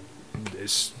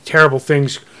terrible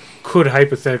things could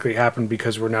hypothetically happen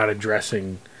because we're not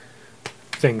addressing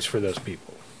things for those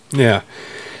people. Yeah.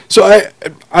 So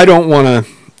I don't want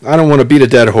to beat a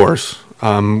dead horse.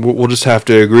 We'll just have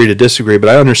to agree to disagree. But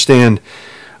I understand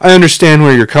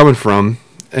where you're coming from,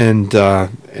 and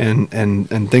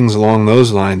things along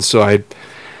those lines. So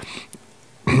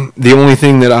the only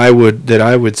thing that I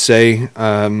would say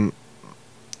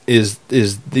is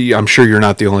I'm sure you're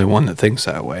not the only one that thinks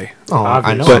that way. Oh,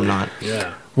 I know I'm not.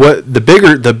 Yeah. What the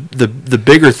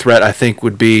bigger threat I think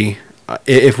would be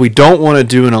if we don't want to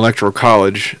do an electoral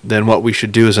college, then what we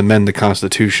should do is amend the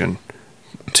Constitution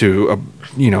to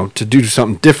do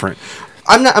something different.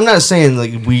 I'm not saying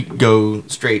like we go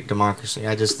straight democracy.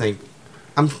 I just think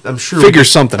I'm sure figure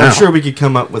something out. I'm sure we could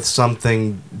come up with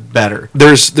something better.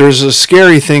 There's a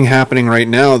scary thing happening right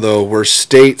now though, where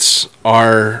states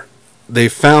they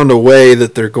found a way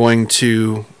that they're going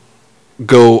to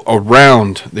go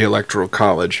around the Electoral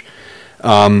College.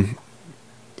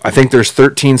 I think there's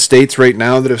 13 states right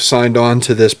now that have signed on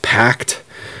to this pact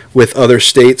with other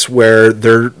states where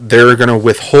they're going to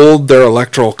withhold their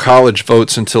Electoral College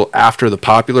votes until after the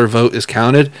popular vote is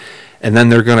counted, and then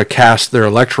they're going to cast their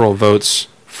electoral votes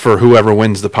for whoever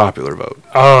wins the popular vote.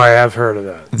 Oh, I have heard of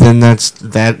that. Then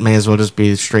that may as well just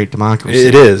be straight democracy.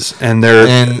 It is, and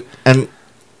they're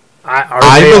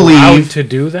I believe allowed to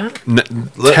do that.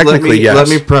 Technically, yes. Let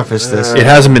me preface this. It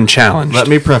hasn't been challenged. Let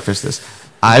me preface this.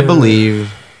 I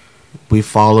believe we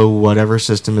follow whatever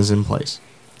system is in place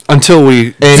until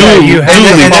we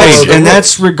and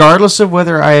that's regardless of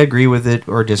whether I agree with it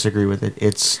or disagree with it.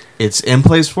 It's in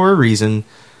place for a reason,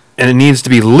 and it needs to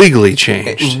be legally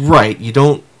changed. Right. You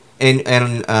don't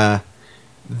and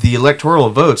the electoral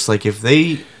votes, like if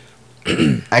they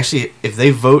if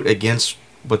they vote against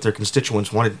what their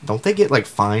constituents wanted, don't they get like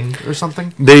fined or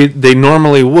something? They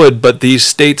normally would, but these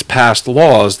states passed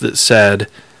laws that said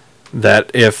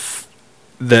that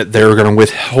that they were going to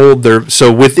withhold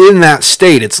so within that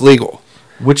state it's legal.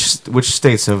 Which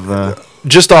states have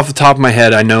just off the top of my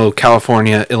head I know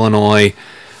California, Illinois,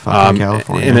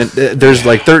 California. and there's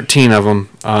like 13 of them.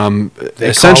 They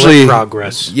essentially call it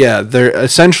progress. Yeah,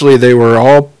 they were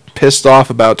all pissed off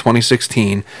about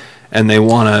 2016, and they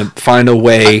want to find a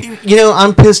way.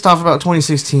 I'm pissed off about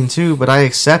 2016 too, but I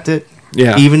accept it.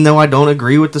 Yeah. Even though I don't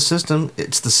agree with the system,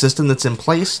 it's the system that's in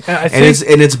place, and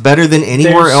it's better than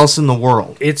anywhere else in the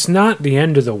world. It's not the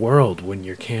end of the world when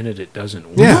your candidate doesn't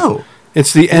win. Yeah. No.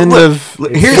 It's the end of 4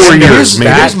 years.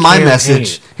 Here's my campaign.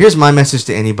 message. Here's my message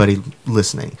to anybody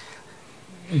listening.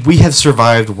 We have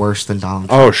survived worse than Donald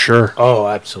Trump. Oh, sure. Oh,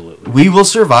 absolutely. We will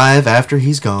survive after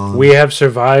he's gone. We have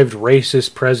survived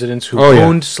racist presidents who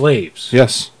owned slaves.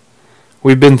 Yes.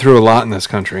 We've been through a lot in this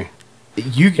country.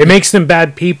 It makes them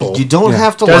bad people. You don't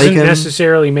have to Doesn't like him.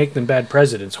 necessarily make them bad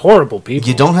presidents. Horrible people.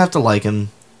 You don't have to like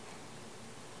him.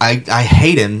 I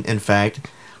hate him, in fact.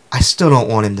 I still don't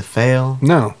want him to fail.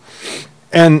 No.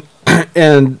 And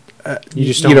you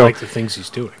just don't like the things he's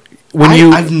doing.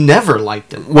 I've never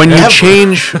liked him. When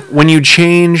you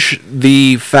change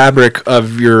the fabric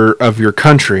of your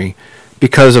country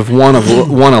because of one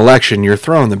election, you're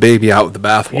throwing the baby out with the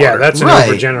bathwater. Yeah, that's an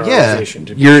overgeneralization.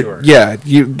 To be sure. Yeah.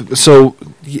 So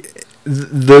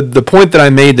the point that I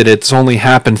made that it's only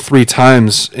happened 3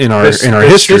 times in our history.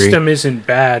 The system isn't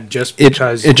bad just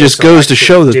because it just goes to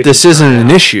show that this isn't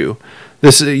an issue.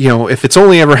 This, if it's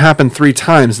only ever happened 3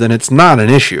 times, then it's not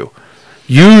an issue.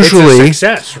 Usually, it's a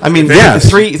success. I mean,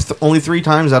 only 3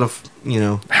 times out of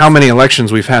how many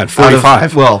elections we've had?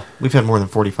 45. Well, we've had more than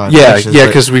 45. Elections,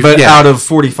 because out of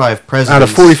 45 presidents. Out of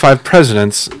 45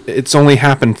 presidents, it's only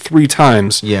happened 3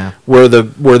 times. Yeah. Where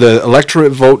the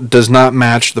electorate vote does not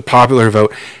match the popular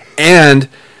vote, and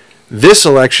this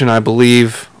election, I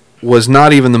believe, was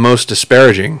not even the most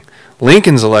disparaging.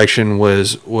 Lincoln's election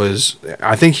was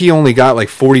I think he only got like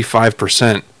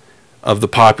 45% of the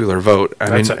popular vote.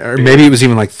 Maybe it was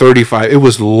even like 35. It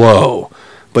was low,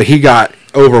 but he got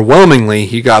overwhelmingly.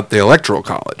 He got the Electoral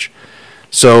College.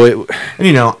 So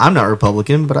I'm not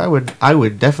Republican, but I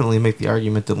would definitely make the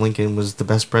argument that Lincoln was the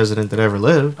best president that ever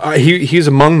lived. He's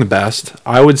among the best.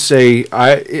 I would say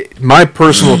my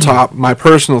personal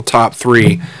top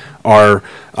 3 are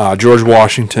George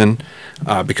Washington.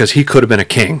 Because he could have been a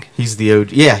king. He's the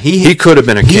OG. Yeah, he could have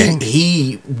been a king.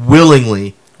 He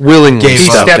willingly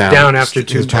stepped down after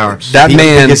 2 terms.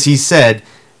 Because he said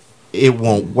it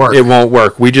won't work. It won't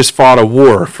work. We just fought a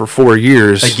war for 4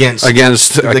 years against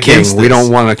a king. We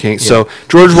don't want a king. Yeah. So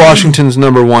George Washington's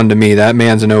number 1 to me. That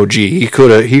man's an OG. He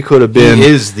could have been. He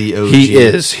is the OG.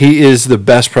 He is the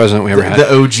best president we ever had. The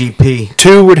OGP.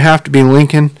 2 would have to be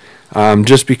Lincoln,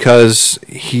 just because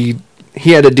he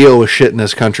had to deal with shit in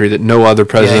this country that no other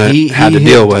president had to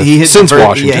deal with since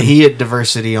Washington. Yeah, he had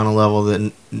diversity on a level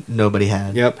that nobody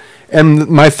had. Yep. And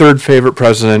my 3rd favorite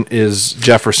president is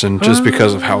Jefferson, just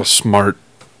because of how smart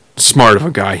of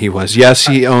a guy he was. Yes,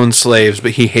 he owned slaves,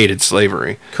 but he hated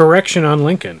slavery. Correction on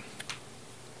Lincoln.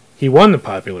 He won the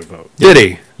popular vote. Did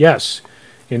he? Yes.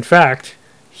 In fact,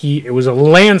 it was a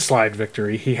landslide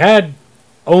victory. He had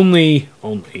only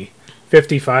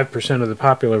 55% of the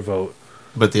popular vote.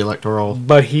 But the electoral...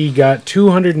 But he got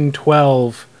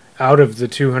 212 out of the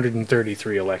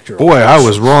 233 electoral votes. Boy, I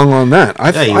was wrong on that.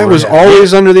 I was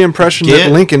always under the impression that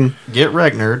Lincoln... Get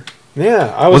wrecked, nerd.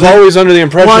 Yeah, I was always under the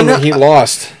impression that he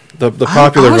lost the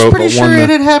popular vote. I was pretty sure it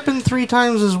had happened 3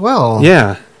 times as well.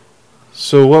 Yeah.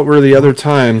 So what were the other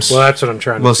times? Well, that's what I'm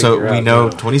trying to figure out. Well, so we know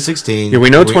 2016. Yeah, we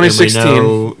know 2016. We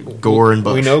know Gore and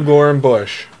Bush. We know Gore and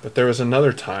Bush, but there was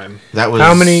another time. That was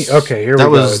how many? Okay, here we go. That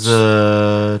was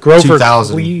the Grover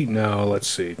 2000. No, let's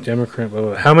see. Democrat.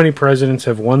 How many presidents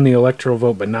have won the electoral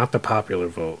vote but not the popular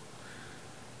vote?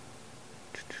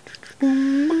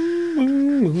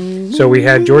 So we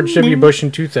had George W. Bush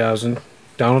in 2000,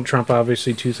 Donald Trump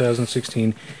obviously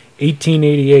 2016,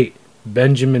 1888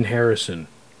 Benjamin Harrison.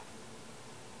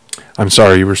 I'm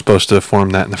sorry, you were supposed to form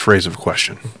that in the phrase of a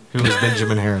question. Who was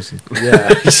Benjamin Harrison?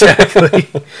 Yeah, exactly.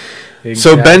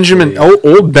 So Benjamin,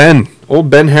 old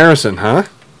Ben Harrison, huh?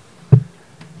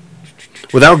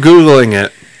 Without Googling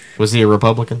it. Was he a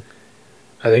Republican?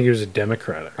 I think he was a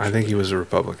Democrat. I think he was a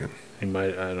Republican. He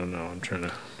might, I don't know. I'm trying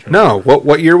to No,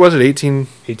 what year was it?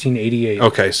 1888.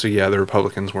 Okay, so yeah, the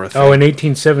Republicans were a thing. Oh, and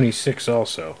 1876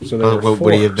 also. So there were 4.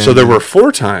 Would he have been? So there were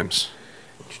 4 times.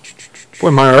 Boy,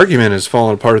 my argument is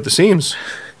falling apart at the seams.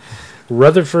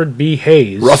 Rutherford B.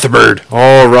 Hayes. Rutherford.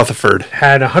 Oh, Rutherford.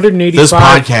 Had 185... This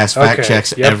podcast fact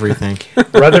checks everything.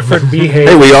 Rutherford B. Hayes.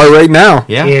 Hey, we are right now.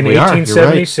 Yeah, in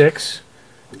 1876.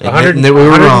 We were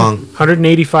wrong.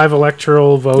 185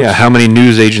 electoral votes. Yeah, how many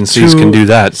news agencies can do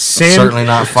that? Certainly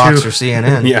not Fox or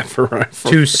CNN. Yeah,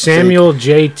 to Samuel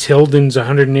J. Tilden's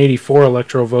 184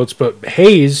 electoral votes, but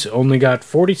Hayes only got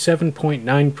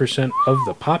 47.9% of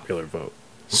the popular vote.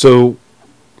 So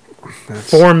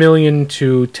 4 million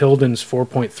to Tilden's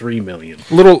 4.3 million.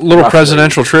 Little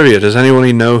presidential trivia. Does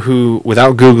anyone know who,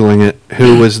 without Googling it,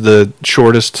 who was the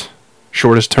shortest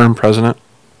term president?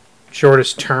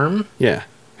 Shortest term? Yeah.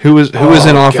 Who was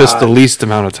in office the least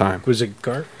amount of time? Was it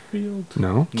Garfield?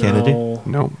 No. Kennedy?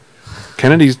 No.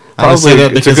 Kennedy's probably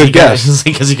it's a good guess.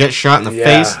 Because he got shot in the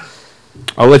face.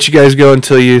 I'll let you guys go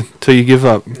until you give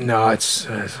up. No, it's... oh,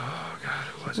 God,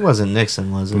 who was it? It wasn't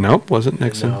Nixon, was it? Nope, wasn't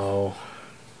Nixon. No.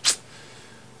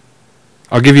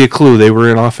 I'll give you a clue. They were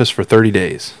in office for 30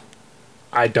 days.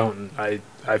 I don't.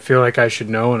 I feel like I should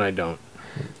know, and I don't.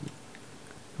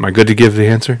 Am I good to give the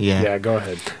answer? Yeah, go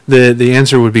ahead. The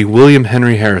answer would be William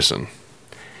Henry Harrison.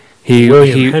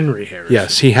 William Henry Harrison.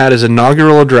 Yes, he had his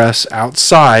inaugural address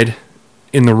outside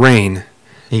in the rain.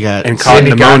 He got caught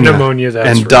pneumonia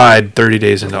and died 30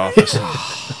 days into office.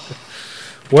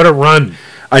 What a run!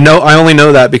 I only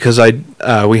know that because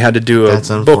we had to do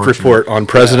a book report on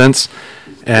presidents.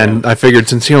 And I figured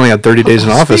since he only had 30 days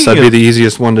in office, that'd be the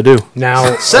easiest one to do.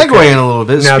 Now, segue in a little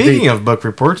bit. Speaking of book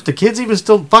reports, do kids even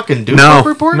still fucking do book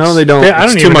reports? No, they don't. I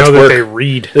don't even know that they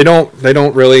read. They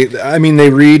don't really. I mean,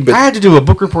 they read, but I had to do a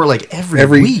book report like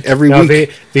every week. Every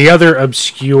week. The other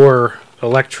obscure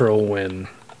electoral win,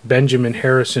 Benjamin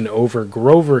Harrison over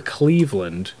Grover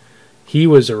Cleveland. He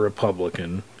was a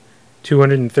Republican.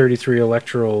 233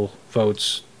 electoral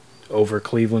votes over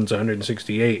Cleveland's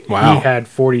 168. Wow. He had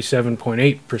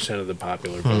 47.8% of the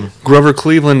popular vote. Grover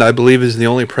Cleveland, I believe, is the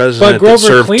only president that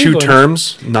served 2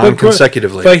 terms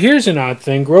non-consecutively. But here's an odd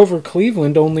thing. Grover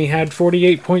Cleveland only had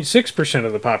 48.6%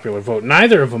 of the popular vote.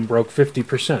 Neither of them broke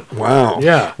 50%. Wow.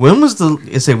 Yeah. When was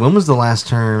the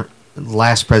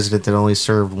last president that only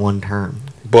served 1 term?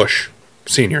 Bush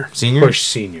Senior. Bush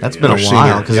Senior. That's been a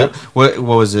while. Because what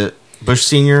was it? Bush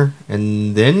Senior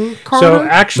and then Carter? So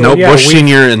actually, Bush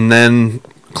Senior and then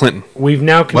Clinton. We've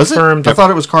now confirmed. I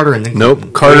thought it was Carter and then Clinton.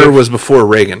 Nope, Carter was before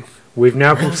Reagan. We've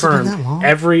now confirmed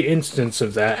every instance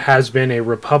of that has been a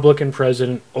Republican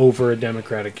president over a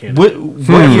Democratic candidate.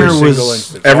 What year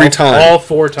was every time? All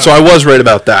 4 times. So I was right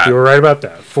about that. You were right about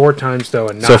that. 4 times though,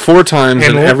 and not, so 4 times,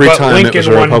 and every time Lincoln it was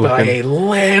a Republican. won by a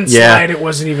landslide. It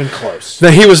wasn't even close.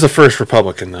 He was the first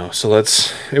Republican though, so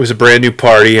it was a brand new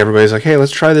party. Everybody's like, hey,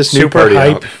 let's try this new party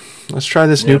out. Let's try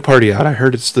this new party out. I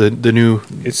heard it's the new.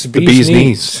 It's the bee's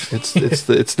knees.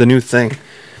 It's the new thing.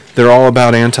 They're all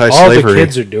about anti-slavery. All the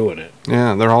kids are doing it.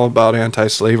 Yeah, they're all about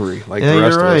anti-slavery, like the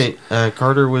rest of us. You're right.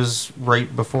 Carter was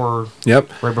right before.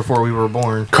 Yep. Right before we were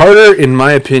born. Carter, in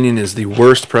my opinion, is the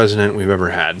worst president we've ever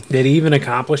had. Did he even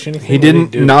accomplish anything? He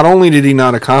didn't. Not only did he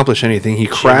not accomplish anything, he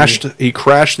crashed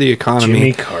the economy.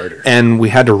 Jimmy Carter. And we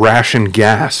had to ration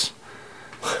gas.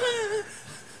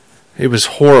 It was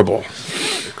horrible.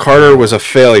 Carter was a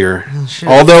failure.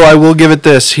 Although I will give it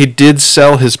this, he did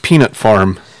sell his peanut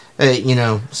farm. Hey,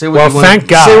 say what you want. Thank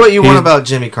God. Say what you want about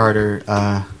Jimmy Carter.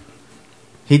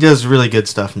 He does really good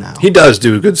stuff now. He does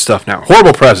do good stuff now.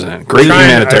 Horrible president. Great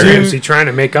humanitarian. Is he trying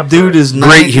to make up? Dude is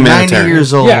great humanitarian. 90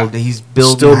 years old. Yeah. He's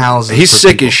building houses. He's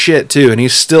sick people. As shit too, and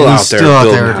he's still out there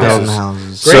building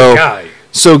houses. Great guy.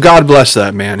 So God bless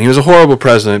that man. He was a horrible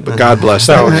president, but God bless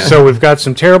that man. So we've got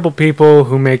some terrible people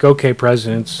who make okay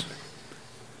presidents.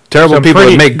 Terrible people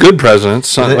that make good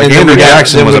presidents. Like Andrew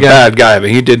Jackson was a bad guy, but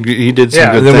he did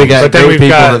some good things. We got great people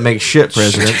that make shit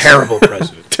presidents. Terrible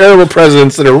presidents. Terrible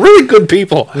presidents that are really good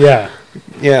people. Yeah.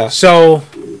 So.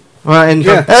 Well, and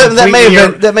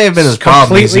that may have been his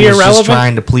problem. Completely irrelevant. Just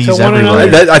trying to please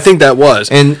everybody. I think that was.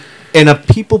 And a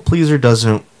people pleaser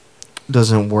doesn't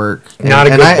work. Not a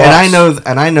good boss.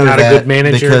 And I know not that a good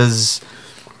manager. Because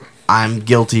I'm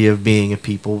guilty of being a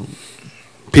people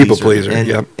pleaser.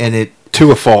 And it.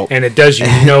 To a fault. And it does you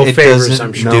no favors,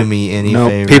 I'm sure. Do me any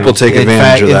favors. People take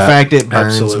advantage of that. In fact, it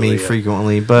burns me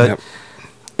frequently. But,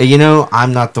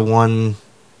 I'm not the one.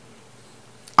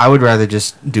 I would rather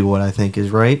just do what I think is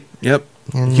right. Yep.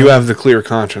 And you have the clear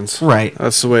conscience. Right.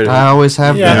 That's the way to I always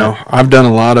have. I've done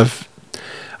a lot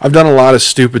of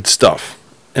stupid stuff.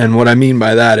 And what I mean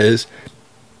by that is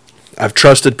I've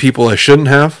trusted people I shouldn't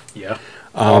have. Yeah.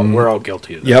 We're all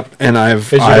guilty of that. Yep, and I've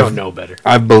don't know better.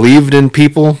 I've believed in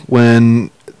people when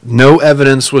no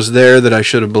evidence was there that I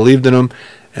should have believed in them,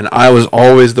 and I was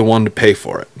always the one to pay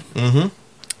for it. Mm-hmm.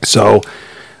 So,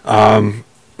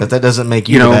 but that doesn't make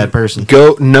you a bad person.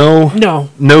 No.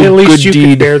 At least you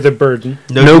can bear the burden.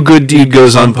 No good deed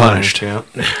goes unpunished. Yeah.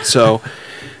 So,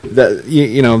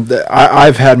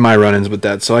 I've had my run-ins with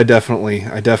that. So I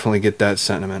definitely get that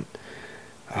sentiment.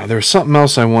 There was something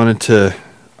else I wanted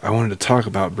to talk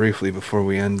about briefly before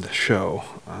we end the show.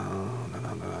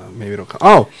 Maybe it'll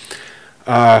come.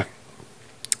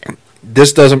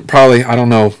 This doesn't probably. I don't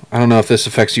know if this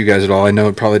affects you guys at all. I know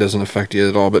it probably doesn't affect you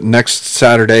at all. But next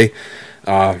Saturday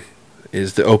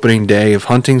is the opening day of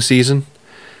hunting season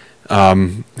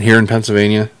here in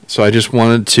Pennsylvania. So I just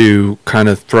wanted to kind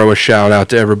of throw a shout out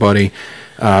to everybody.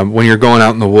 when you're going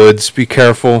out in the woods, be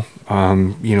careful.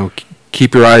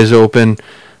 Keep your eyes open.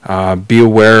 Be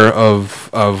aware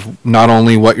of not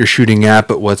only what you're shooting at,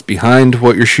 but what's behind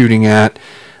what you're shooting at.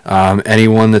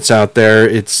 Anyone that's out there,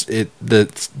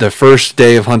 the first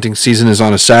day of hunting season is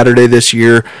on a Saturday this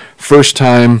year. First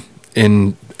time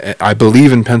I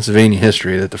believe in Pennsylvania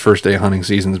history that the first day of hunting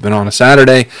season has been on a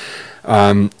Saturday.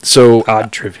 So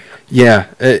odd trivia. Yeah,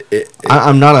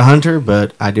 I'm not a hunter,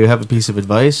 but I do have a piece of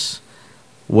advice.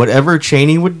 Whatever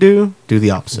Cheney would do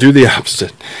the opposite. Do the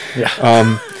opposite.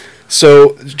 Yeah.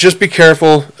 So just be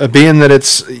careful. Being that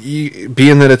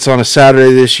it's on a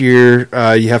Saturday this year,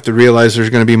 you have to realize there's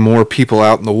going to be more people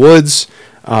out in the woods.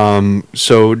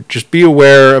 So just be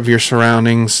aware of your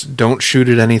surroundings. Don't shoot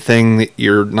at anything that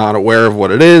you're not aware of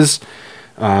what it is.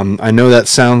 I know that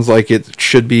sounds like it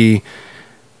should be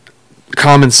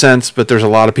common sense, but there's a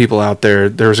lot of people out there.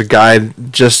 There's a guy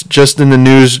just in the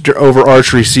news over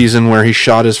archery season where he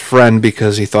shot his friend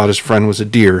because he thought his friend was a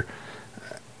deer.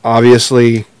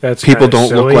 Obviously, people don't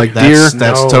silly. Look like deer.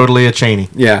 That's totally a Cheney.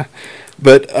 Yeah,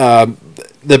 but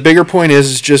the bigger point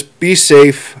is just be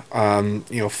safe.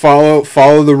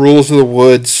 Follow the rules of the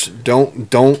woods.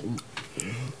 Don't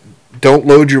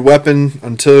load your weapon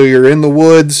until you're in the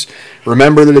woods.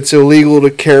 Remember that it's illegal to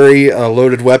carry a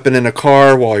loaded weapon in a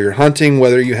car while you're hunting,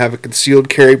 whether you have a concealed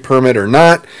carry permit or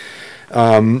not.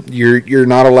 You're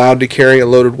not allowed to carry a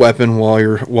loaded weapon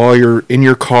while you're in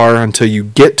your car until you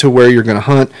get to where you're going to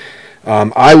hunt.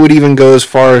 I would even go as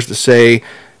far as to say,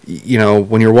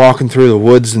 when you're walking through the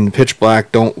woods in the pitch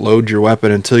black, don't load your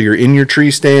weapon until you're in your tree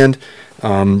stand.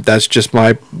 That's just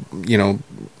my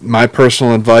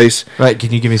personal advice. Right?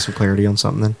 Can you give me some clarity on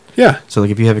something then? Yeah. So,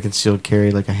 like, if you have a concealed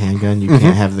carry, like a handgun, you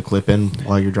can't have the clip in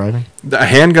while you're driving. A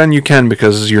handgun you can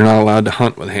because you're not allowed to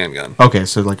hunt with a handgun. Okay,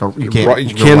 so like you can't.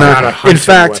 You cannot.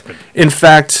 In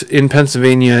fact, in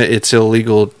Pennsylvania, it's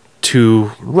illegal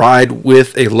to ride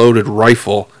with a loaded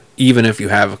rifle, even if you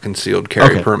have a concealed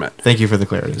carry permit. Thank you for the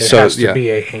clarity. It has to be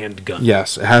a handgun.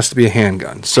 Yes, it has to be a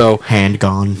handgun. So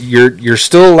handgun. You're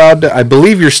still allowed to. I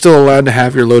believe you're still allowed to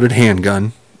have your loaded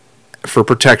handgun for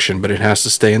protection, but it has to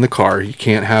stay in the car. You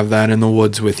can't have that in the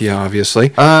woods with you,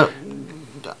 obviously. I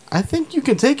think you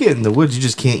can take it in the woods. You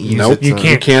just can't use it. Nope, you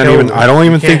can't even. I don't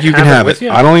even think you can have it.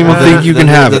 I don't even think you can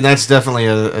have it. Then that's definitely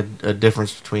a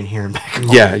difference between here and back home.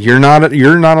 Yeah, you're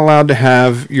not allowed to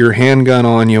have your handgun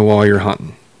on you while you're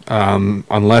hunting,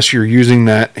 unless you're using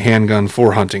that handgun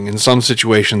for hunting. In some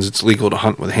situations, it's legal to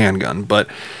hunt with a handgun, but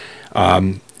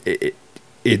it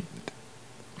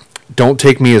don't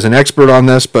take me as an expert on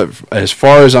this, but as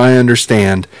far as I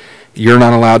understand, you're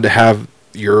not allowed to have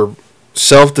your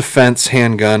self-defense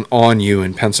handgun on you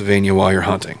in Pennsylvania while you're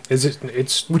hunting.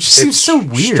 Which seems so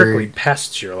weird. Strictly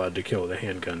pests you're allowed to kill with a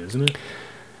handgun, isn't it?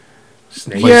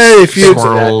 Snakes, if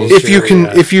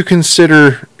you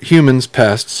consider humans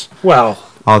pests. Well,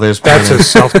 there's hunting.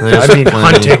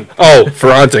 Oh,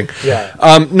 for hunting. Yeah.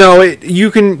 No,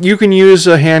 you can use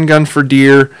a handgun for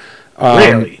deer.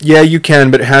 Really? Yeah, you can,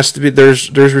 but it has to be.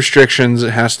 There's restrictions.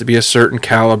 It has to be a certain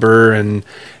caliber, and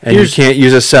you can't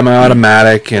use a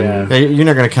semi-automatic. And you're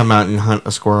not going to come out and hunt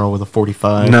a squirrel with a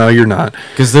 45. No, you're not,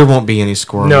 because there won't be any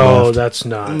squirrel. No, left. That's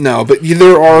not. No, but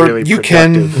there are. Really you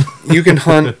can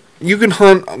hunt. You can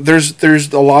hunt.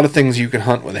 There's a lot of things you can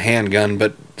hunt with a handgun,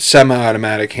 but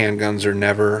semi-automatic handguns are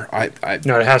never.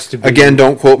 No, it has to be. Again,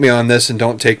 don't quote me on this, and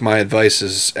don't take my advice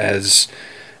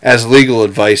as legal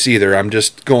advice either. I'm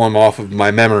just going off of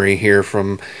my memory here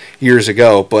from years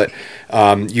ago. But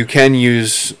you can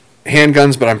use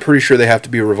handguns, but I'm pretty sure they have to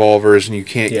be revolvers, and you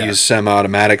can't use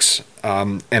semi-automatics.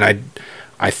 And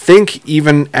I think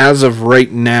even as of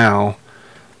right now,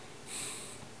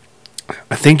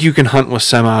 I think you can hunt with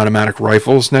semi-automatic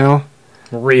rifles now.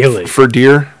 Really? For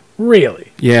deer?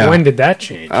 Really? Yeah. When did that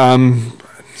change?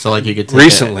 So like you could take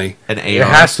recently an AR. It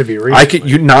has to be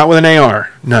recently. Not with an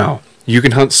AR. No. You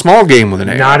can hunt small game with an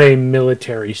AR. Not a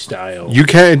military style. You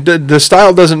can. The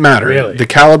style doesn't matter. Really? The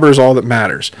caliber is all that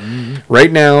matters. Mm-hmm.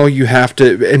 Right now, you have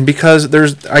to, and because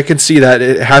I can see that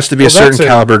it has to be a certain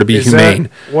caliber to be humane.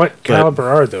 What caliber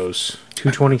are those?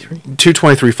 223?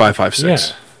 223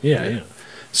 5.56. Yeah.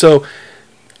 So,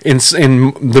 in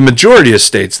the majority of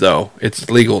states, though, it's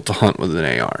legal to hunt with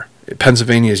an AR.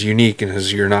 Pennsylvania is unique, and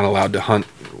you're not allowed to hunt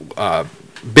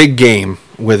big game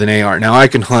with an AR. Now I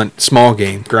can hunt small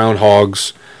game,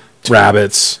 groundhogs,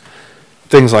 rabbits,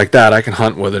 things like that. I can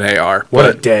hunt with an AR. What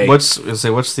a day! What's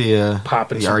the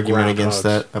argument against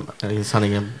that? Against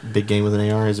hunting a big game with an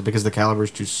AR? Is it because the caliber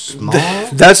is too small?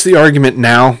 That's the argument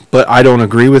now, but I don't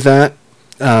agree with that.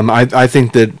 I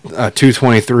think that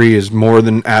 223 is more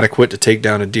than adequate to take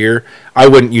down a deer. I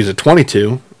wouldn't use a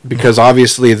 22 because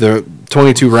obviously the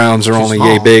 22 rounds are only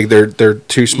yay big. They're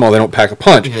too small. They don't pack a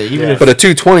punch. Yeah, but a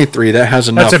 223 that has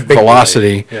enough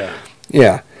velocity.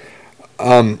 Yeah.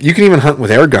 You can even hunt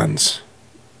with air guns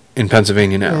in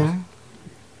Pennsylvania now. Yeah.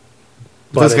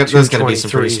 But a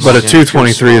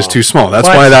 223 is too small. That's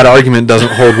why that argument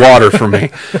doesn't hold water for me.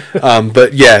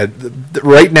 But yeah,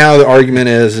 right now the argument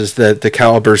is that the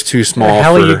caliber is too small.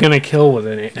 How are you going to kill with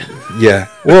it? Yeah.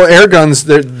 Well, air guns.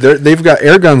 They've got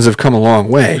air guns have come a long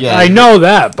way. Yeah, I know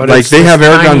that, but like they have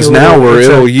air guns now where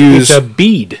it'll use a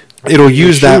bead. It'll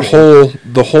use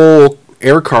the whole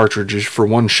air cartridges for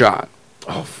one shot.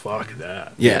 Oh fuck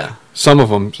that! Yeah. Some of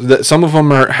them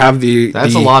have the.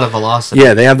 That's a lot of velocity.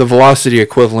 Yeah, they have the velocity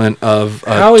equivalent of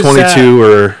 22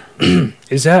 or.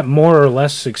 Is that more or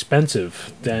less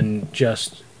expensive than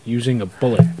just using a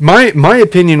bullet? My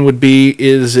opinion would be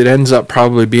it ends up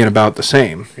probably being about the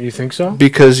same. You think so?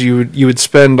 Because you would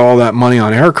spend all that money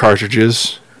on air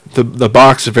cartridges. The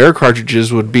box of air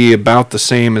cartridges would be about the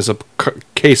same as a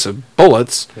case of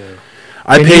bullets. Yeah.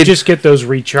 Can you just get those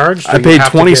recharged? I paid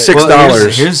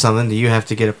 $26. Here's something. Do you have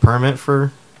to get a permit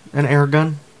for an air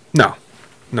gun? No.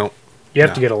 You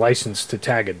have to get a license to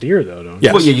tag a deer, though, don't you?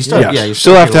 Yes. Well, you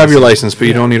still have to have your license, but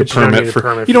you don't need a permit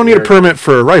for. You don't need a permit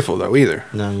for a rifle, though, either.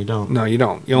 No, you don't. No, you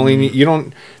don't. You only need, you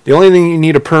don't. The only thing you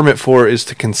need a permit for is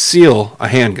to conceal a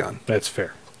handgun. That's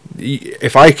fair.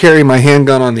 If I carry my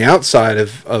handgun on the outside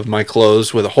of my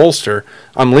clothes with a holster,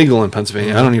 I'm legal in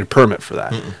Pennsylvania. I don't need a permit for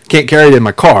that. Can't carry it in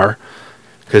my car.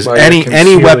 Because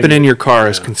any weapon in your car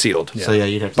is concealed. Yeah. So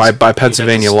you'd have to by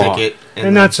Pennsylvania law.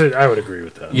 And I would agree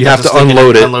with that. You have to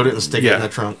unload it. Unload it and stick it in the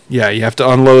trunk. Yeah, you have to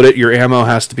unload it. Your ammo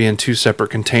has to be in two separate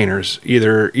containers.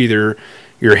 Either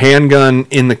your handgun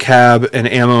in the cab and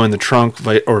ammo in the trunk,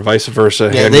 or vice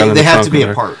versa. Yeah, they have to be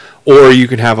apart. Or you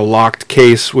can have a locked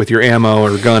case with your ammo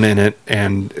or gun in it,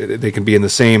 and they can be in the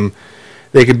same.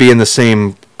 They could be in the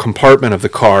same compartment of the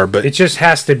car, but it just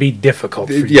has to be difficult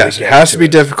for you. Yes, it has to be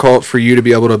difficult for you to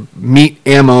be able to meet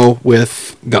ammo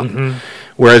with gun. Mm-hmm.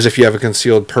 Whereas if you have a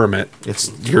concealed permit,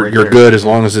 you're good as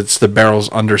long as the barrel's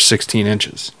under 16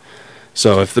 inches.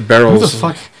 So if the barrel's... Who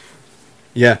the fuck?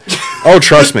 Yeah. Oh,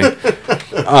 trust me.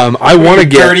 I want to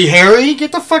get... Dirty Harry?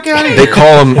 Get the fuck out of here.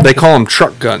 They call them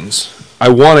truck guns. I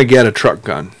want to get a truck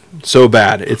gun. So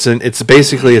bad. It's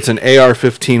basically an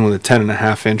AR-15 with a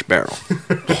 10.5-inch barrel.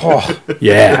 Oh,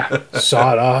 yeah.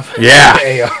 Saw it off.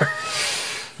 Yeah. AR.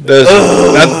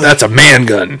 That's a man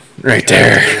gun right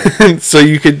there. So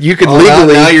you could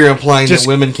legally. Now you're implying that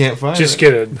women can't fire. Just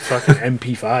get a fucking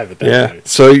MP5 at that point.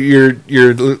 So you're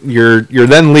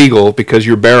then legal because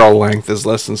your barrel length is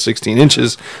less than 16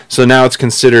 inches. So now it's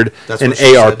considered an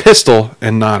AR pistol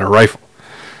and not a rifle.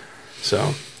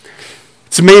 So.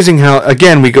 It's amazing how,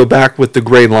 again, we go back with the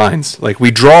gray lines. Like,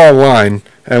 we draw a line,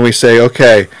 and we say,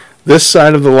 okay, this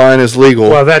side of the line is legal.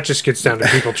 Well, that just gets down to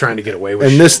people trying to get away with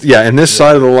and shit. This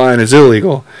side of the line is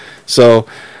illegal. So,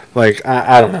 like,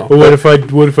 I don't know. Well, what if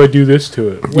I do this to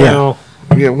it? Well,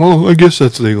 well, I guess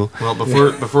that's legal. Well,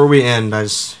 before we end, I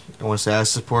want to say I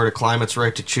support a climate's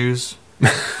right to choose,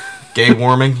 gay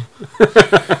warming,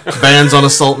 bans on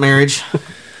assault marriage,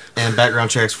 and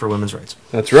background checks for women's rights.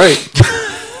 That's right.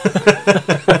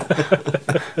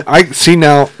 I see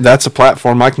now that's a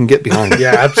platform I can get behind.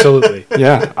 Yeah, absolutely.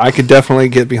 Yeah, I could definitely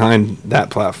get behind that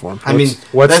platform.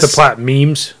 What's the plat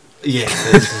memes? Yeah,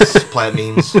 it's plat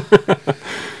memes.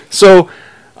 So,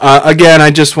 again,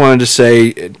 I just wanted to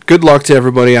say good luck to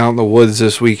everybody out in the woods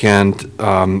this weekend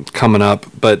coming up.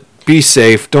 But be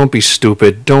safe. Don't be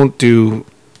stupid. Don't do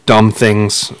dumb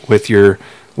things with your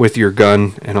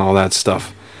gun and all that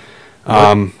stuff.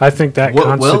 I think that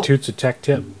constitutes a tech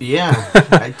tip. Yeah,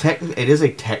 it is a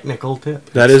technical tip.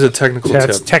 That is a technical tip.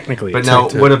 That's technically a tech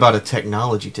tip. What about a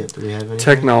technology tip? Do we have any?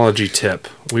 Technology tip.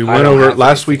 We went over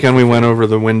last weekend. We went over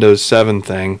the Windows 7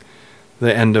 thing,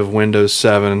 the end of Windows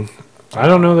 7. I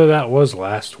don't know that was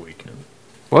last weekend.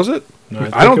 Was it? No,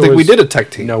 I don't think we did a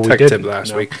tech tip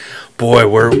last week.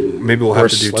 Boy, maybe we'll have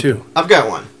to do two. I've got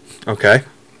one. Okay.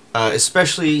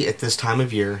 Especially at this time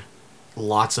of year,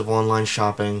 lots of online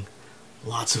shopping.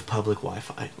 Lots of public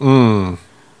Wi-Fi.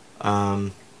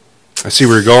 I see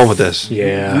where you're going with this.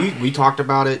 Yeah. We talked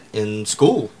about it in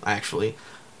school, actually.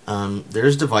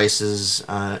 There's devices,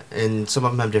 and some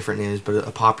of them have different names, but a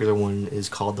popular one is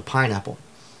called the Pineapple.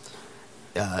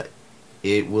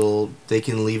 They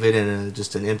can leave it in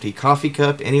just an empty coffee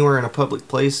cup anywhere in a public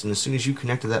place, and as soon as you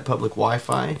connect to that public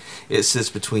Wi-Fi, it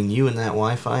sits between you and that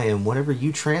Wi-Fi, and whatever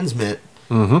you transmit,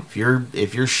 if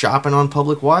you're shopping on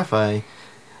public Wi-Fi,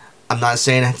 I'm not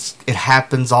saying it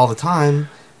happens all the time,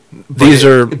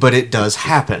 but it does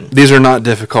happen. These are not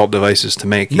difficult devices to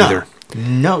make either.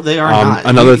 No, they are not.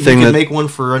 Another thing you can that make one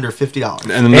for under $50.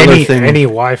 And another thing, any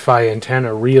Wi-Fi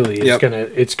antenna really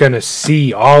it's gonna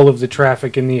see all of the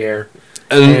traffic in the air.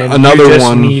 And another you just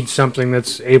one need something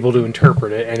that's able to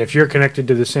interpret it. And if you're connected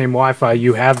to the same Wi-Fi,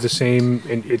 you have the same.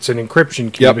 It's an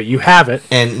encryption key, but you have it.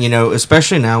 And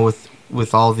especially now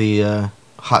with all the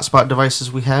hotspot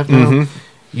devices we have now,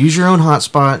 use your own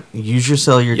hotspot. Use your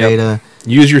cellular data.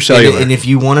 Use your cellular. And if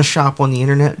you want to shop on the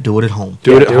internet, do it at home.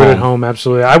 Do it at home.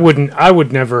 Absolutely. I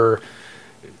would never,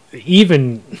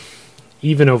 even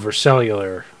over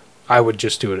cellular. I would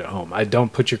just do it at home. I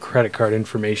don't put your credit card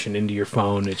information into your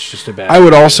phone. It's just a bad. I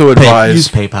would also advise use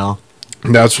PayPal.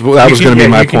 That was going to be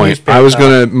my point. I was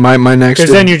going to my next.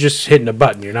 Because then you're just hitting a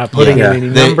button. You're not putting in any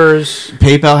numbers.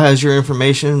 PayPal has your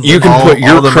information. You can put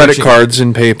your credit cards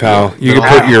in PayPal. You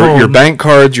can put your bank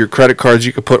cards, your credit cards.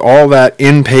 You can put all that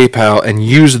in PayPal and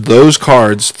use those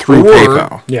cards through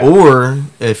PayPal. Yeah. Or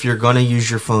if you're going to use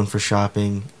your phone for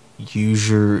shopping, use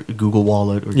your Google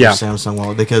Wallet or your Samsung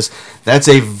Wallet, because that's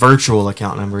a virtual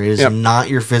account number. It is not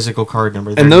your physical card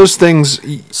number. And those things.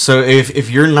 So if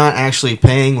you're not actually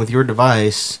paying with your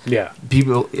device,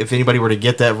 people, if anybody were to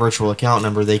get that virtual account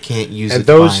number, they can't use it. And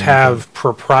those have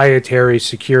proprietary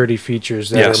security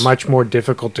features that are much more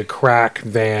difficult to crack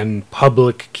than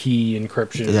public key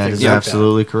encryption. That is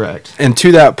absolutely correct. And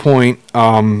to that point,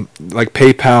 like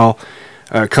PayPal.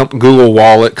 Google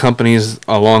Wallet, companies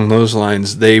along those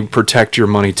lines, they protect your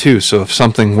money too. So if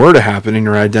something were to happen and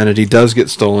your identity does get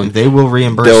stolen, they will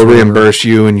reimburse. They'll reimburse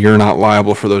you, and you're not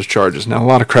liable for those charges. Now, a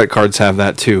lot of credit cards have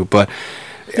that too, but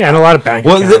and a lot of bank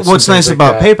accounts. What's nice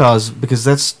about PayPal is because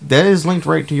that is linked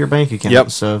right to your bank account.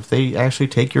 Yep. So if they actually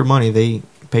take your money,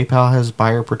 PayPal has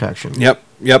buyer protection.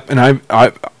 Yep. And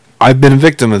I've been a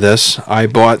victim of this. I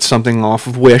bought something off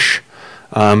of Wish.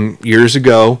 Years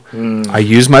ago, I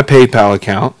used my PayPal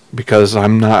account because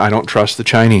I don't trust the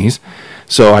Chinese,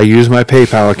 so I use my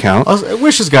PayPal account.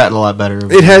 Wish has gotten a lot better.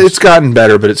 It's gotten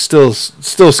better, but it's still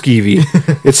skeevy.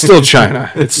 It's still China.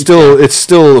 It's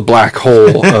still a black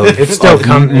hole of it still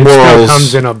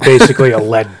comes in basically a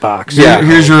lead box. Yeah,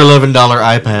 here's your $11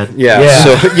 iPad. Yeah.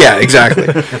 So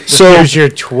exactly. So here's your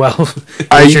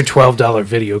 $12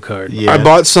 video card. Yeah. I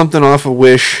bought something off of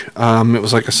Wish. It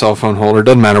was like a cell phone holder.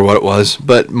 Doesn't matter what it was,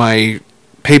 but my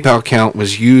PayPal account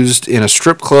was used in a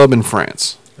strip club in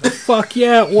France. Fuck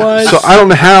yeah, it was. So I don't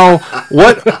know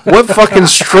what fucking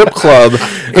strip club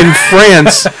in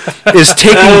France is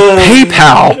taking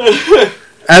PayPal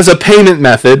as a payment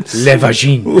method. Le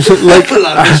vagine.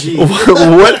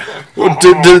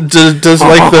 Does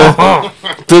like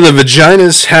do the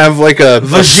vaginas have like a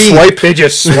swipe? They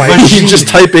just swipe. You just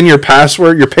type in your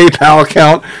password, your PayPal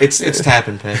account. It's tap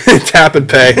and pay. Tap and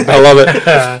pay. I love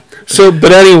it. So,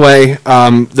 but anyway,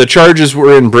 the charges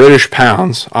were in British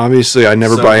pounds. Obviously, I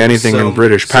never buy anything in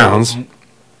British pounds.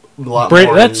 A lot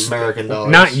more that's American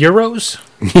dollars. Not euros?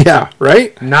 Yeah,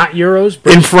 right? Not euros?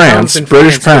 British pounds,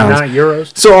 British pounds. Not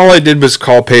euros? So all I did was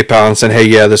call PayPal and said, hey,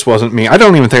 this wasn't me. I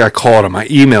don't even think I called them. I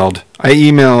emailed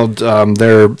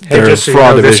their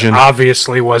fraud division. This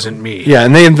obviously wasn't me. Yeah,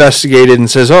 and they investigated and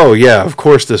says, oh, yeah, of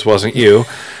course this wasn't you.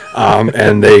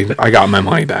 And I got my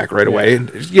money back right away.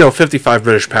 55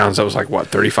 British pounds, that was like,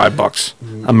 what,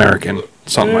 $35 American,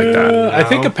 something like that. No, I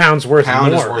think a pound's worth more.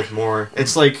 Pound is worth more.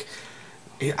 It's like...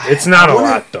 It's not a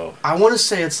lot, though. I want to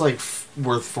say it's like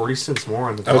worth 40 cents more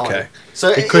on the dollar. Okay. So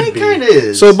it kind of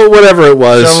is. So, but whatever it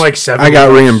was, so like $7. I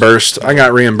got reimbursed.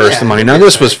 the money. Now,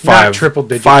 this was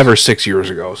 5 or 6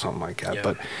 years ago, something like that. Yeah.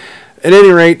 But at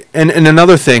any rate, and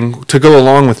another thing, to go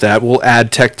along with that, we'll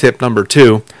add tech tip number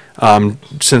 2,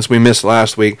 since we missed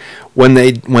last week. When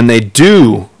they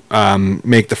do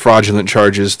make the fraudulent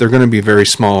charges, they're going to be very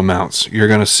small amounts. You're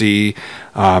going to see,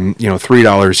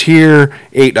 $3 here,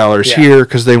 $8 here,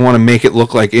 because they want to make it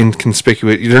look like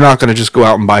inconspicuous. They're not going to just go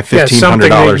out and buy $1,500 something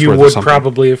that you worth would of something.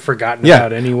 Probably have forgotten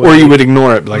about anyway. Or you would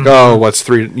ignore it, like, what's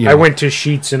 $3? I went to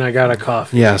Sheetz and I got a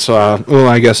coffee. Yeah, so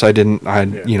I guess I didn't. I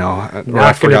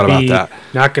forgot about that.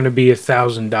 Not going to be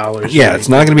 $1,000. Yeah, it's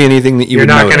not going to be anything that you're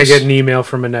not going to get an email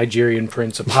from a Nigerian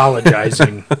prince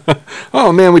apologizing.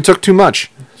 Oh man, we took too much.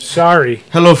 Sorry.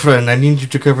 Hello, friend. I need you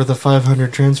to cover the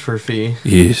 $500 transfer fee.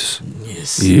 Yes.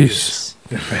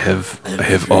 I have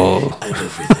all. I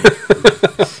have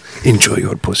everything. Enjoy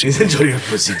your pussy. Enjoy your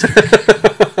pussy.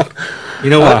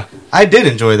 You know what? I did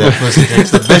enjoy that pussy.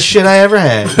 It's the best shit I ever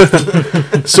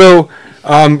had. So,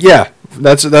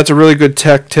 that's a really good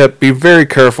tech tip. Be very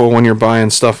careful when you're buying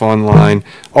stuff online.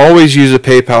 Always use a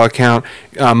PayPal account.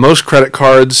 Most credit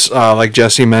cards, like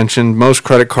Jesse mentioned, most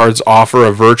credit cards offer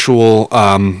a virtual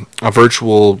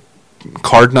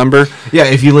card number. Yeah,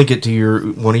 if you link it to your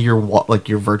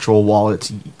virtual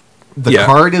wallets, the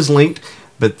card is linked,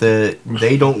 but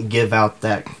they don't give out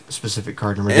that specific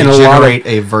card number. They And generate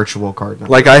a virtual card number.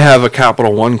 Like I have a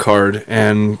Capital One card,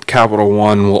 and Capital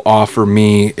One will offer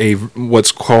me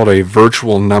what's called a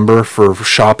virtual number for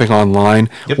shopping online,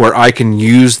 where I can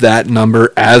use that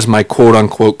number as my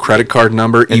quote-unquote credit card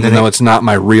number, even though it's not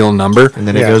my real number. And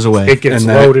then it goes away. It gets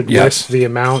loaded with the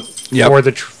amount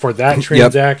for that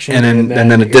transaction, and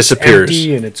then it disappears,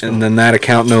 and then that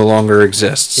account no longer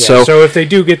exists. Yeah, so if they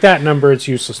do get that number, it's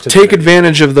useless to take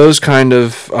advantage of those kind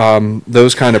of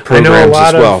programs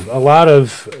as well. A lot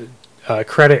of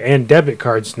credit and debit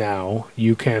cards now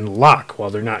you can lock while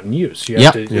they're not in use. You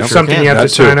have to, it's something you have to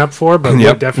sign up for, but we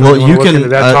definitely want to look into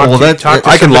that. Talk to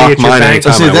I can lock mine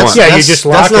anytime I want. Yeah, you just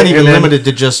lock it. That's not even limited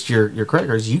to just your credit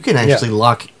cards. You can actually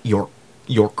lock your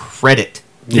credit.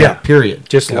 Yeah. Period.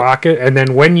 Just lock it, and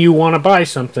then when you want to buy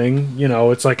something,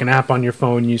 it's like an app on your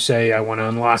phone. You say, "I want to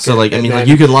unlock it." So, like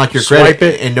you can lock your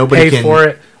credit, and nobody pay for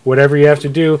it, whatever you have to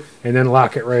do, and then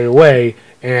lock it right away,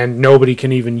 and nobody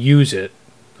can even use it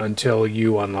until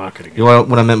you unlock it again. Well,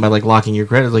 what I meant by locking your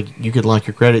credit, you could lock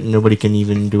your credit, and nobody can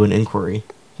even do an inquiry.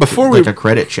 A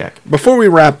credit check. Before we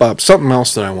wrap up, something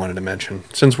else that I wanted to mention,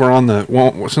 since we're on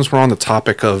the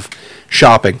topic of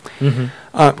shopping,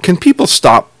 can people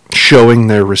stop showing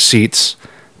their receipts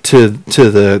to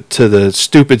the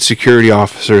stupid security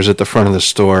officers at the front of the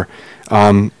store?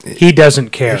 He doesn't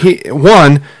care.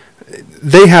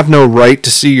 They have no right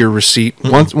to see your receipt.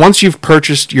 Once you've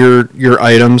purchased your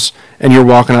items and you're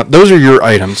walking up, those are your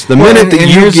items. The minute that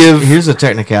you give... Here's a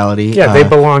technicality. Yeah, they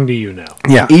belong to you now.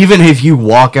 Yeah. Even if you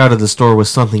walk out of the store with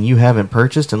something you haven't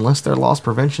purchased, unless they're loss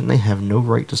prevention, they have no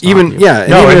right to stop you. Yeah,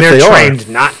 no, even and if they're they trained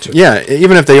not to. Yeah,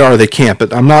 even if they are, they can't.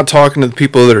 But I'm not talking to the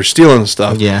people that are stealing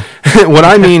stuff. Yeah. What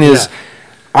I mean is...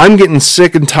 I'm getting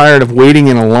sick and tired of waiting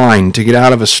in a line to get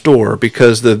out of a store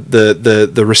because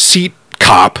the receipt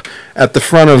cop at the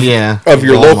front of your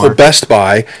Walmart. local Best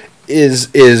Buy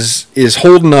is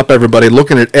holding up everybody,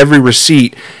 looking at every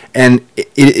receipt, and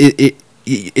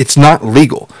it's not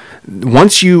legal.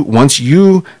 Once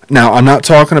you now, I'm not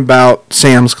talking about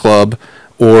Sam's Club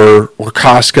or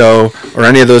Costco or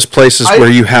any of those places where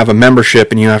you have a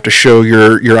membership and you have to show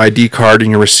your ID card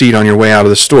and your receipt on your way out of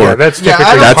the store. Yeah, that's typically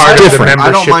that's different.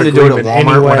 I don't mind to do it at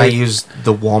Walmart when I use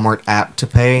the Walmart app to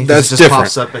pay. That's it just different.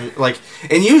 Pops up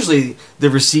and usually the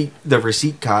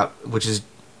receipt cop, which is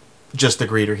just the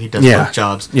greeter, he does both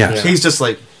jobs. Yeah. He's just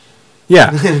like, go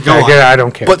on. I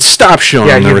don't care. But stop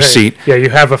showing the receipt.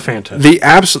 You have a Fanta.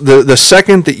 The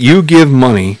second that you give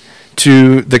money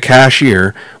to the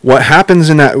cashier, what happens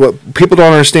in that, what people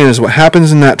don't understand is what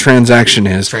happens in that transaction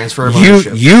is transfer of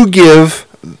ownership. You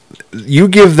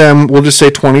give them, we'll just say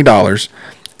 $20,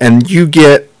 and you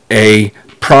get a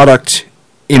product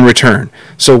in return.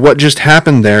 So what just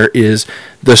happened there is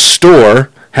the store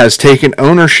has taken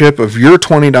ownership of your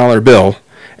 $20 bill,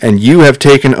 and you have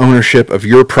taken ownership of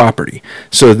your property.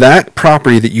 So that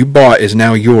property that you bought is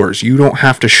now yours. You don't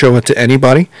have to show it to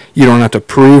anybody. You don't have to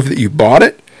prove that you bought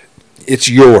it. It's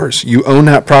yours. You own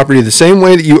that property the same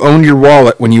way that you owned your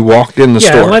wallet when you walked in the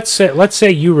store. Yeah, let's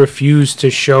say you refuse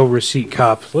to show receipt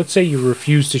cop. Let's say you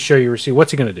refuse to show your receipt.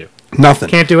 What's he going to do? Nothing.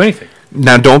 Can't do anything.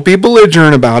 Now, don't be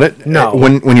belligerent about it. No.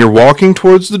 When you're walking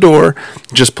towards the door,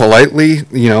 just politely,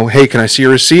 hey, can I see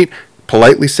your receipt?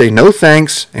 Politely say no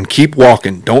thanks and keep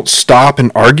walking. Don't stop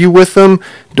and argue with them.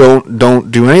 Don't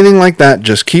do anything like that.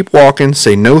 Just keep walking.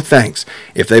 Say no thanks.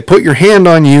 If they put your hand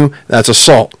on you, that's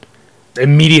assault.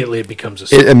 Immediately it becomes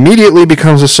assault. It immediately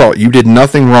becomes assault. You did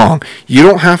nothing wrong. You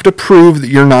don't have to prove that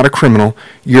you're not a criminal.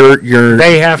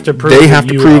 They have to prove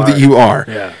that you are.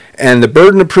 Yeah. And the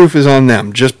burden of proof is on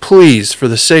them. Just please, for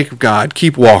the sake of God,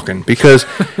 keep walking. Because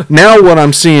now what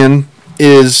I'm seeing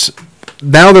is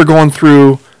now they're going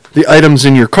through the items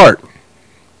in your cart.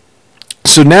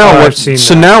 So now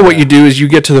what you do is you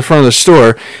get to the front of the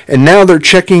store, and now they're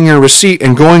checking your receipt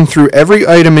and going through every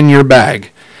item in your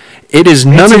bag. It is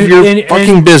none of your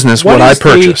fucking business what I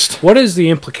purchased. What is the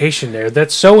implication there?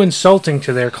 That's so insulting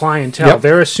to their clientele. Yep.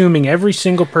 They're assuming every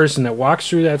single person that walks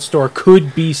through that store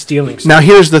could be stealing stuff. Now,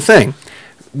 here's the thing.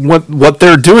 What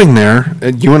they're doing there,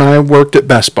 you and I worked at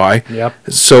Best Buy,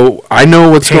 so I know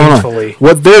what's going on.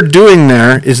 What they're doing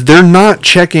there is they're not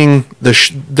checking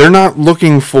they're not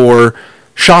looking for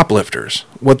shoplifters.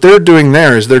 What they're doing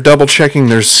there is they're double checking.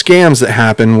 There's scams that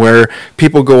happen where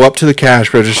people go up to the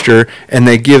cash register and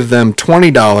they give them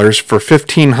 $20 for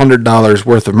 $1,500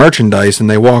 worth of merchandise, and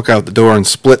they walk out the door and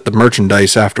split the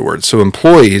merchandise afterwards. So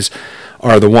employees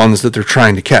are the ones that they're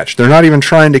trying to catch. They're not even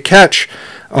trying to catch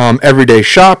everyday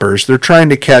shoppers. They're trying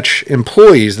to catch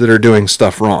employees that are doing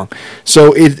stuff wrong.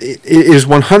 So it is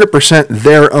 100%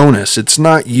 their onus. It's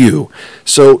not you.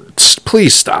 So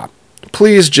please stop.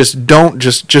 Please just don't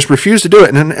just refuse to do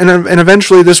it, and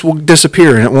eventually this will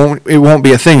disappear, and it won't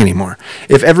be a thing anymore.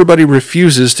 If everybody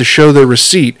refuses to show their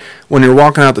receipt when you're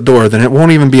walking out the door, then it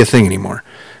won't even be a thing anymore.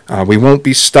 We won't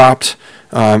be stopped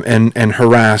and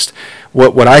harassed.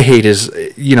 What I hate is,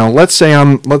 let's say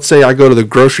I go to the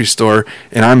grocery store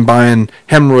and I'm buying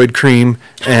hemorrhoid cream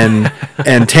and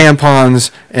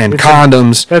tampons and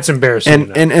condoms. That's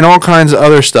embarrassing. And all kinds of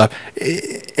other stuff.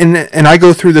 And I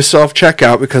go through the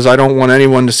self-checkout because I don't want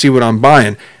anyone to see what I'm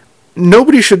buying.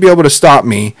 Nobody should be able to stop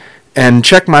me and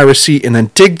check my receipt and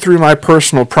then dig through my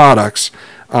personal products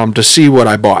to see what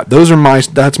I bought.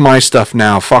 That's my stuff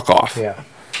now. Fuck off. Yeah.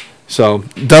 So,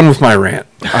 done with my rant.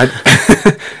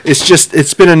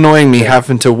 It's been annoying me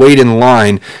having to wait in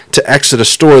line to exit a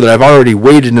store that I've already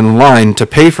waited in line to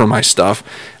pay for my stuff.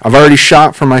 I've already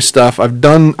shopped for my stuff. I've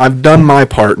done my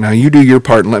part. Now you do your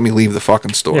part and let me leave the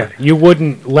fucking store. Yeah, you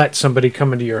wouldn't let somebody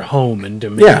come into your home and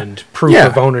demand proof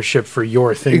of ownership for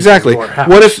your things. Exactly. In your house.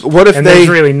 What if there's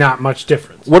really not much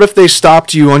difference. What if they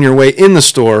stopped you on your way in the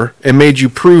store and made you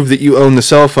prove that you own the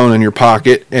cell phone in your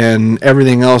pocket and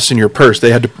everything else in your purse?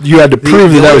 You had to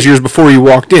prove that was yours before you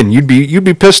walked in. You'd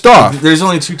be pissed off. There's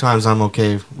only 2 times I'm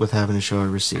okay with having to show a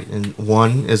receipt, and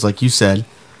one is like you said,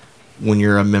 when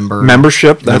you're a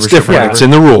membership, that's different. Yeah. It's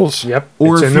in the rules. Yep.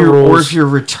 Or if you're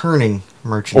returning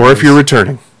merchandise. Or if you're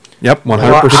returning. Yep, 100%.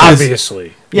 Well,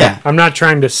 obviously. Yeah. I'm not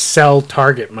trying to sell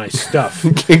Target my stuff.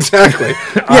 Exactly.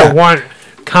 I want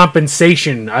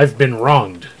compensation. I've been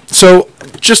wronged. So,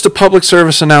 just a public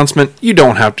service announcement. You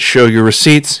don't have to show your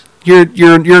receipts.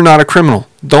 You're not a criminal.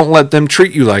 Don't let them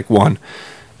treat you like one.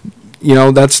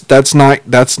 That's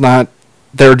not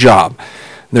their job.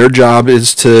 Their job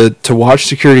is to watch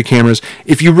security cameras.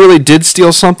 If you really did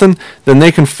steal something, then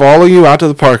they can follow you out to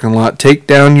the parking lot, take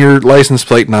down your license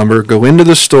plate number, go into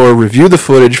the store, review the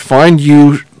footage, find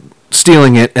you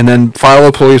stealing it, and then file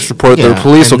a police report. The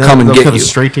police will come and get you.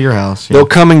 Straight to your house. Yeah. They'll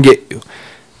come and get you.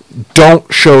 Don't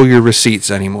show your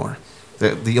receipts anymore.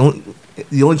 The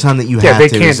only time that you have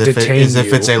to is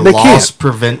if it's a loss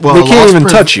prevention. Well, they can't even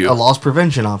touch you. A loss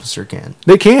prevention officer can.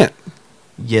 They can't.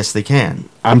 Yes, they can.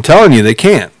 I'm telling you, they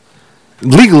can't.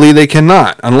 Legally, they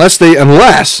cannot. Unless,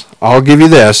 I'll give you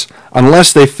this,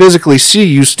 unless they physically see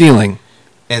you stealing.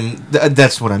 And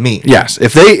that's what I mean. Yes.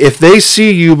 If they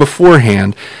see you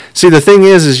beforehand, the thing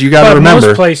is you got to remember.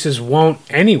 Most places won't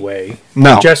anyway.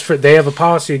 No. They have a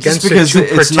policy against it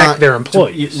to protect their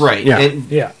employees. Right.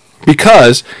 Yeah.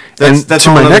 Because, that's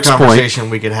to my next conversation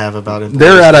point, we could have about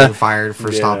employees being fired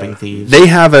for stopping thieves. They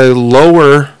have a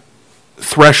lower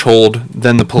threshold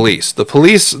than the police. The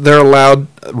police, they're allowed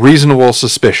reasonable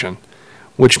suspicion,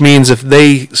 which means if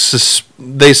they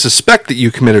suspect that you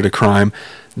committed a crime,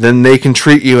 then they can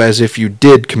treat you as if you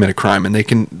did commit a crime, and they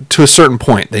can, to a certain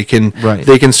point, they can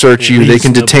search you, they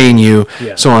can detain you,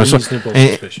 so on and so on.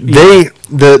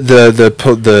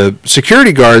 The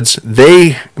security guards,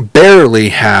 they barely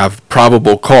have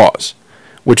probable cause,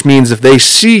 which means if they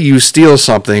see you steal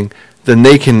something, then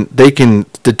they can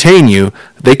detain you.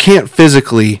 They can't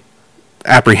physically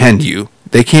apprehend you.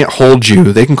 They can't hold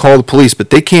you. They can call the police, but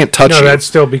they can't touch you. No, that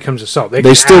still becomes assault.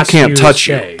 They still can't touch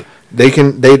you. They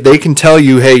can tell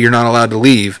you, hey, you're not allowed to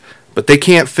leave, but they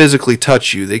can't physically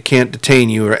touch you. They can't detain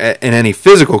you in any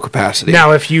physical capacity.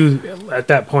 Now, if you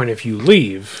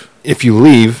leave,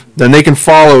 then they can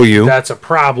follow you. That's a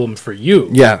problem for you.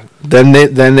 Yeah, then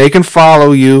they can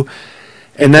follow you.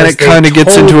 And then it kind of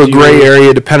gets into a gray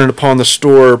area dependent upon the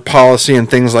store policy and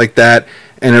things like that.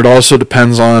 And it also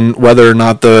depends on whether or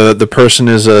not the person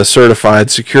is a certified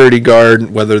security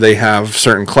guard, whether they have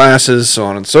certain classes, so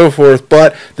on and so forth.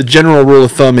 But the general rule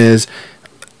of thumb is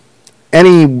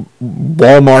any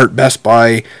Walmart, Best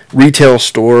Buy, retail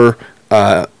store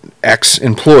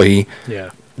ex-employee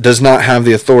does not have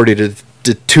the authority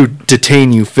to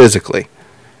detain you physically.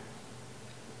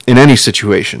 In any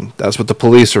situation. That's what the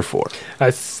police are for.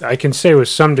 I can say with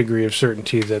some degree of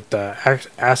certainty that the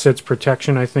assets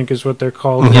protection, I think is what they're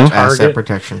called. Mm-hmm. Asset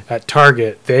protection. At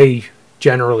Target, they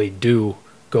generally do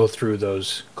go through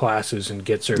those classes and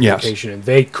get certification, and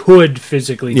they could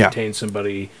physically detain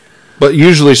somebody. But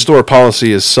usually store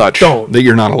policy is such that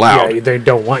you're not allowed. Yeah, they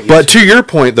don't want you But to your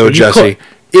point, though, Jesse,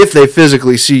 if they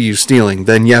physically see you stealing,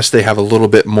 then yes, they have a little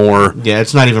bit more. Yeah,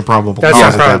 it's not even probable.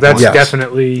 That's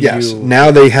definitely yes.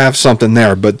 Now they have something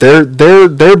there, but their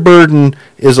burden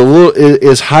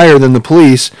is higher than the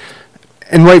police,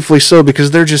 And rightfully so,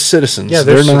 because they're just citizens. Yeah,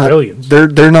 they're civilians. They're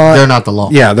not. They're not the law.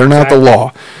 Yeah, they're not the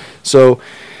law. So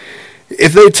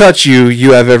if they touch you,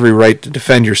 you have every right to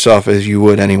defend yourself as you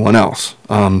would anyone else.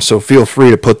 So feel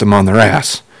free to put them on their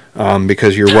ass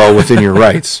because you're well within your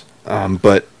rights.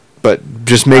 But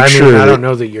just make sure. I don't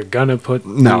know that you're gonna put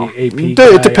the AP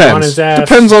it depends. on his ass.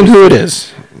 Depends on who it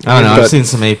is. I don't know. I've seen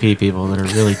some AP people that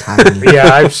are really tiny.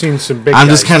 Yeah, I've seen some big. I'm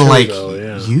just kind of like,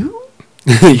 you.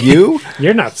 You?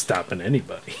 You're not stopping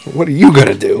anybody. What are you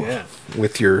gonna do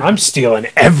with your? I'm stealing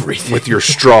everything with your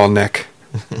straw neck.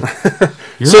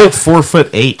 You're like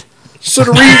 4'8". So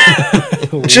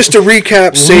just to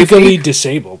recap, legally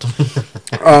disabled.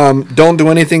 Don't do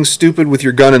anything stupid with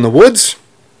your gun in the woods.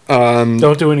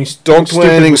 Don't do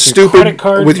anything stupid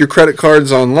with your credit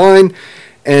cards online.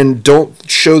 And don't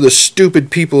show the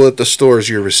stupid people at the stores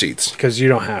your receipts. Because you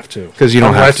don't have to. Because you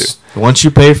don't have to. Once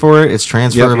you pay for it, it's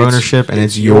transfer of ownership, and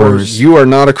it's yours. You are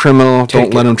not a criminal.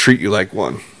 Don't let them treat you like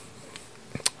one.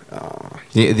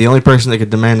 The only person that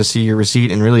could demand to see your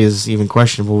receipt, and really is even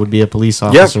questionable, would be a police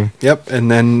officer. Yep.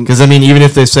 And then... Because, I mean, even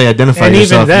if they say identify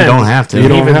yourself, you don't have to. You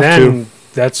don't have to.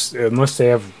 That's... Unless they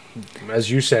have,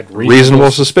 as you said, reasonable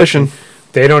suspicion.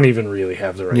 They don't even really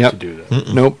have the right to do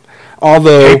that. Nope.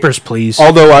 Although papers, please.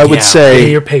 Although I would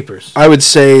say your papers. I would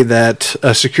say that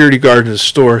a security guard in a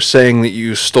store saying that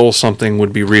you stole something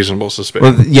would be reasonable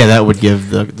suspicion. Well, yeah, that would give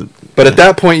the but at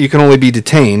that point, you can only be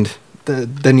detained.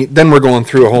 Then we're going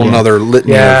through a whole nother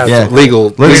litany of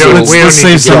legal. Let's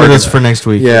save some of this for next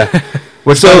week. Yeah.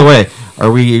 Which, by the way,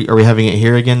 are we having it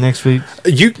here again next week?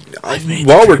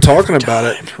 While we're talking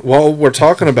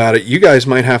about it, you guys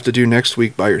might have to do next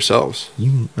week by yourselves.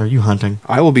 Are you hunting?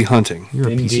 I will be hunting. You're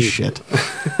a piece of shit.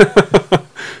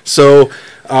 So,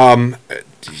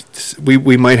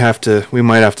 we might have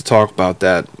to talk about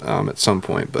that at some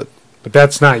point, but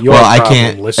that's not your problem, I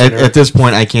can't. Listener. At this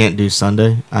point, I can't do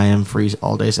Sunday. I am free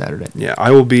all day Saturday. Yeah,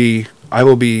 I will be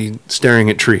staring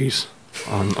at trees.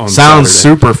 On Sounds Saturday.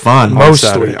 Super fun.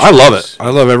 Mostly, I love it. I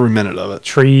love every minute of it.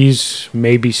 Trees,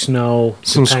 maybe snow,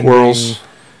 some squirrels.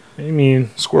 I mean,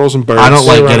 squirrels and birds. I don't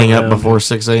like getting up before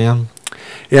 6 a.m.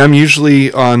 Yeah, I'm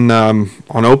usually on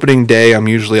opening day. I'm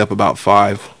usually up about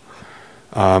 5.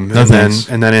 And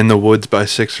then in the woods by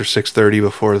 6 or 6:30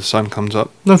 before the sun comes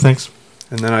up. No thanks.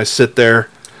 And then I sit there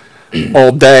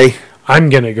all day. I'm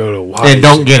gonna go to Wise and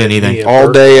don't get anything all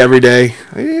day, every day.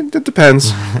 It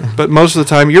depends, but most of the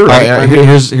time you're right. All right,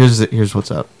 here's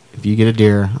what's up. If you get a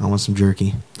deer, I want some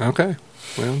jerky. Okay.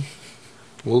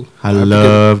 Well, I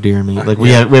love deer meat. Like we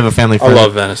have a family friend. I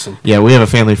love venison. Yeah, we have a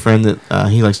family friend that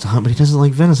he likes to hunt, but he doesn't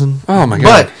like venison. Oh my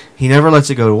god! But he never lets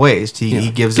it go to waste.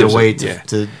 He gives it away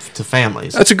to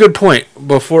families. That's a good point.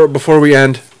 Before we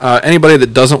end, anybody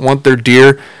that doesn't want their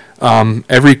deer.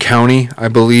 Every county, I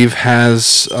believe,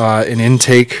 has an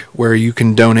intake where you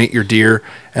can donate your deer,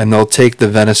 and they'll take the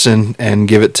venison and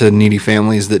give it to needy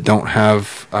families that don't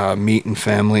have meat and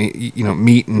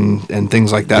meat and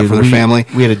things like that for their family.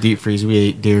 We had a deep freeze. We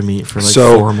ate deer meat for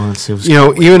 4 months. It was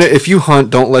even if you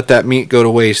hunt, don't let that meat go to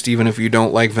waste. Even if you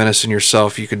don't like venison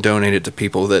yourself, you can donate it to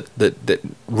people that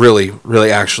really,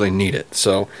 really actually need it.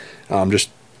 So,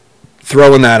 just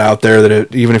throwing that out there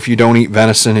that even if you don't eat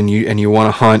venison and you want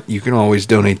to hunt, you can always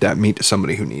donate that meat to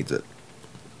somebody who needs it.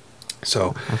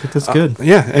 So I think that's good.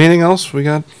 Yeah. Anything else we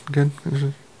got? Good.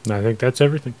 I think that's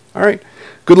everything. All right.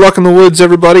 Good luck in the woods,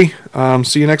 everybody.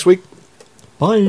 See you next week. Bye.